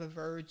born of a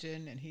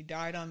virgin and he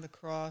died on the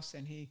cross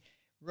and he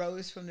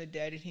rose from the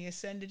dead and he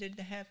ascended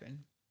into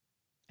heaven.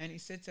 And he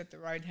sits at the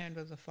right hand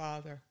of the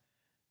Father.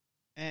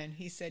 And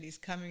he said he's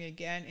coming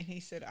again. And he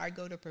said, I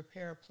go to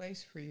prepare a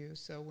place for you.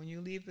 So when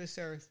you leave this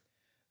earth,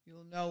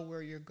 you'll know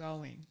where you're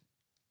going.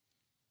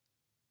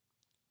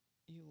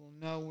 You will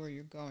know where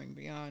you're going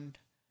beyond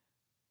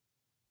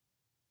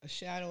a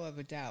shadow of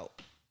a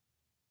doubt.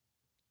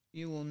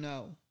 You will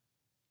know.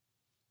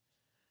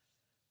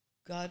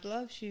 God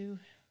loves you.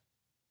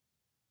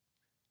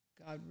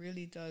 God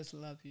really does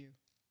love you.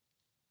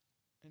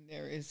 And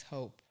there is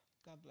hope.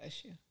 God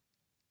bless you.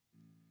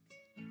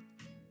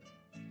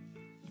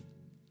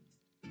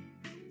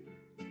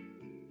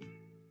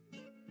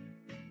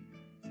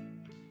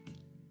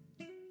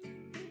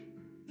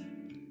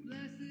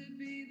 Blessed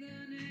be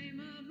the name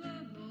of the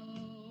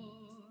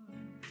Lord.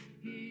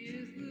 He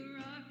is the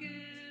rock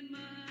and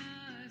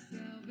my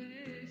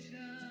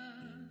salvation.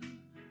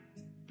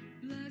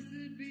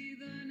 Blessed be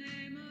the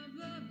name of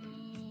the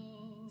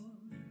Lord.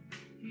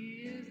 He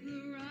is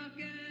the rock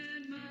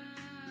and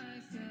my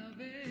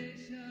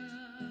salvation.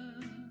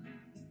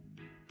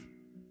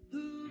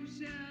 Whom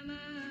shall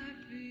I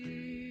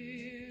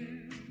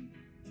fear?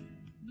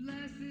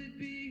 Blessed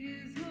be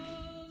his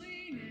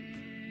holy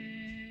name.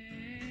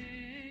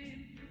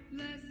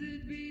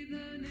 Blessed be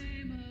the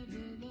name of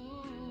the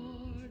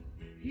Lord.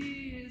 He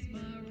is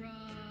my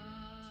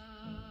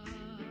rock.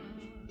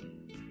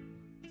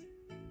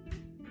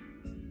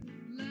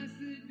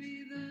 Blessed be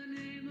the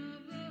name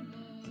of the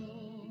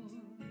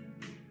Lord.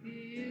 He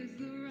is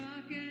the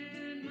rock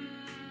and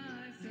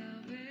my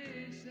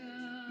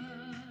salvation.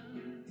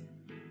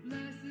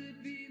 Blessed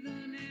be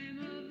the name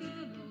of the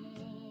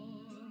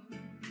Lord.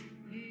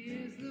 He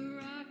is the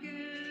rock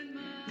and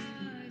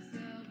my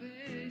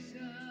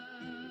salvation.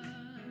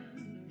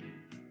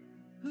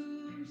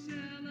 Whom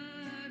shall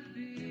I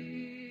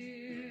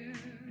fear?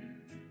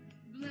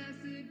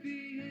 Blessed be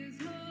his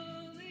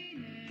holy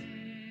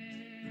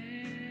name.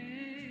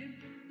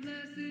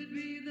 Blessed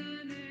be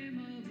the name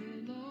of the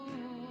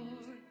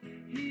Lord.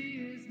 He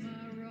is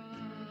my rock.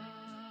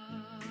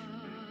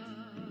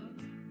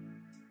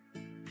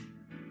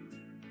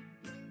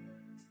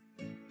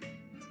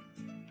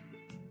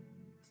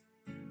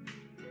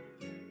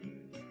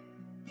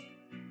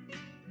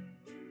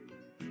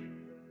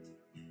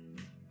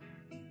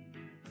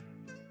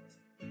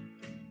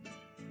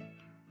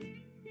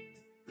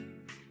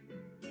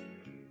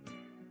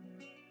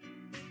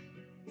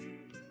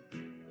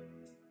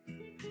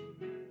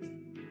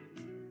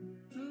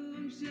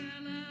 Whom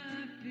shall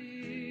I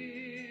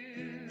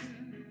fear?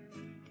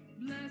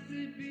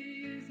 Blessed be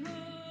his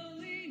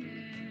holy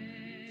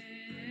name.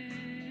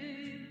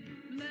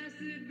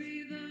 Blessed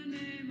be the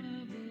name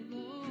of the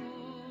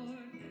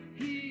Lord.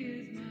 He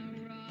is my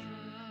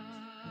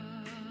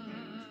rock.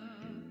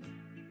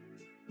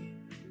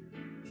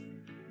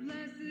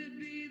 Blessed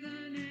be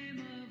the name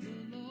of the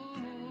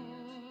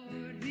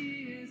Lord. He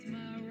is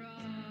my rock.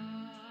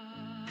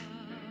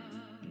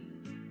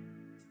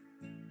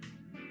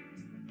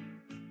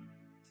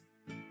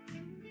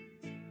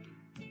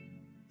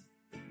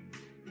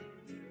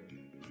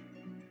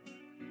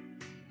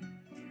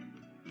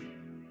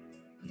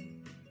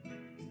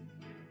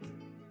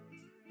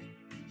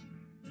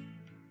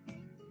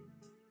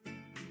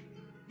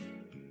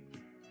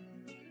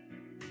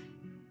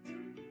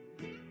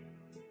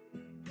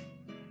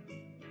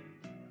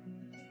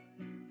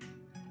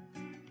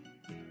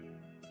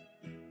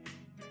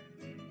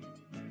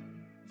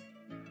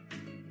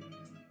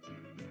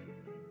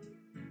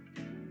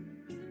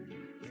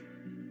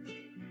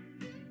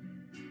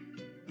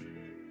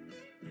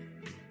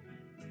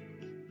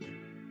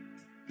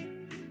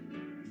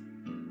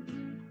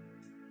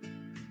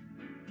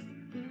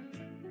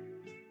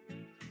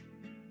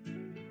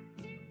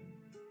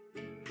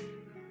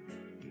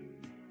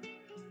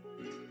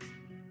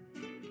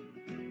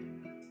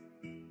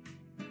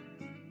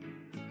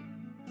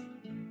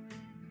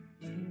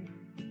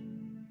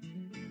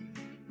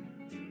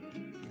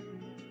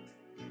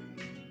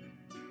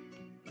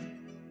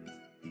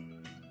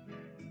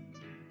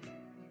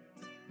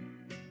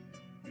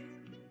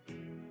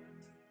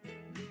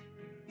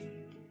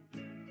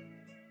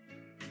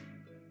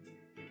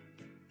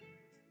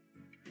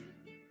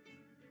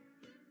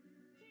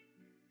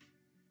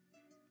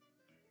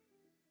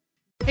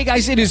 Hey,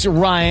 guys, it is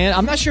Ryan.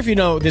 I'm not sure if you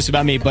know this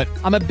about me, but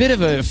I'm a bit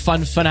of a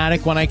fun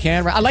fanatic when I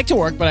can. I like to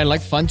work, but I like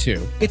fun,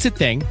 too. It's a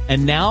thing.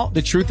 And now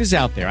the truth is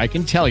out there. I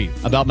can tell you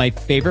about my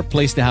favorite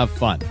place to have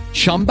fun.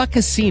 Chumba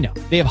Casino.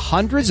 They have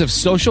hundreds of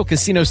social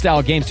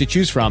casino-style games to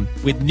choose from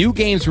with new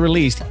games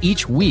released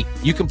each week.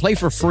 You can play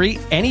for free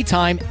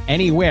anytime,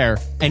 anywhere,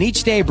 and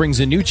each day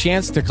brings a new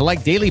chance to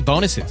collect daily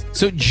bonuses.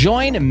 So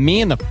join me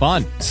in the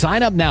fun.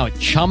 Sign up now at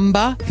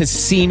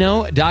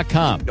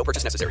ChumbaCasino.com. No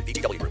purchase necessary.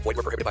 VGW Group. Void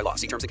where prohibited by law.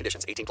 See terms and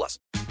conditions. 18+.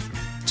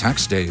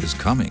 Tax day is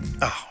coming.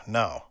 Oh,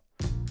 no.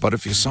 But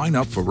if you sign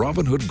up for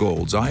Robinhood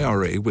Gold's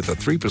IRA with a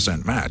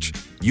 3% match,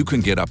 you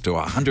can get up to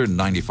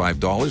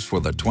 $195 for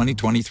the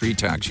 2023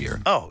 tax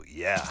year. Oh,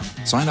 yeah.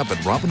 Sign up at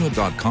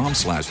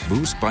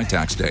Robinhood.com/boost by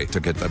tax day to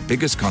get the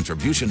biggest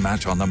contribution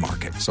match on the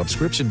market.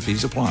 Subscription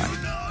fees apply.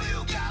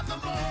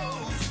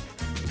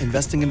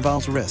 Investing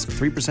involves risk.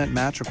 3%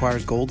 match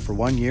requires gold for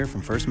 1 year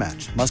from first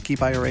match. Must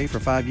keep IRA for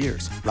 5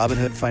 years.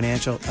 Robinhood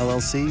Financial,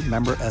 LLC,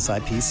 member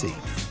SIPC.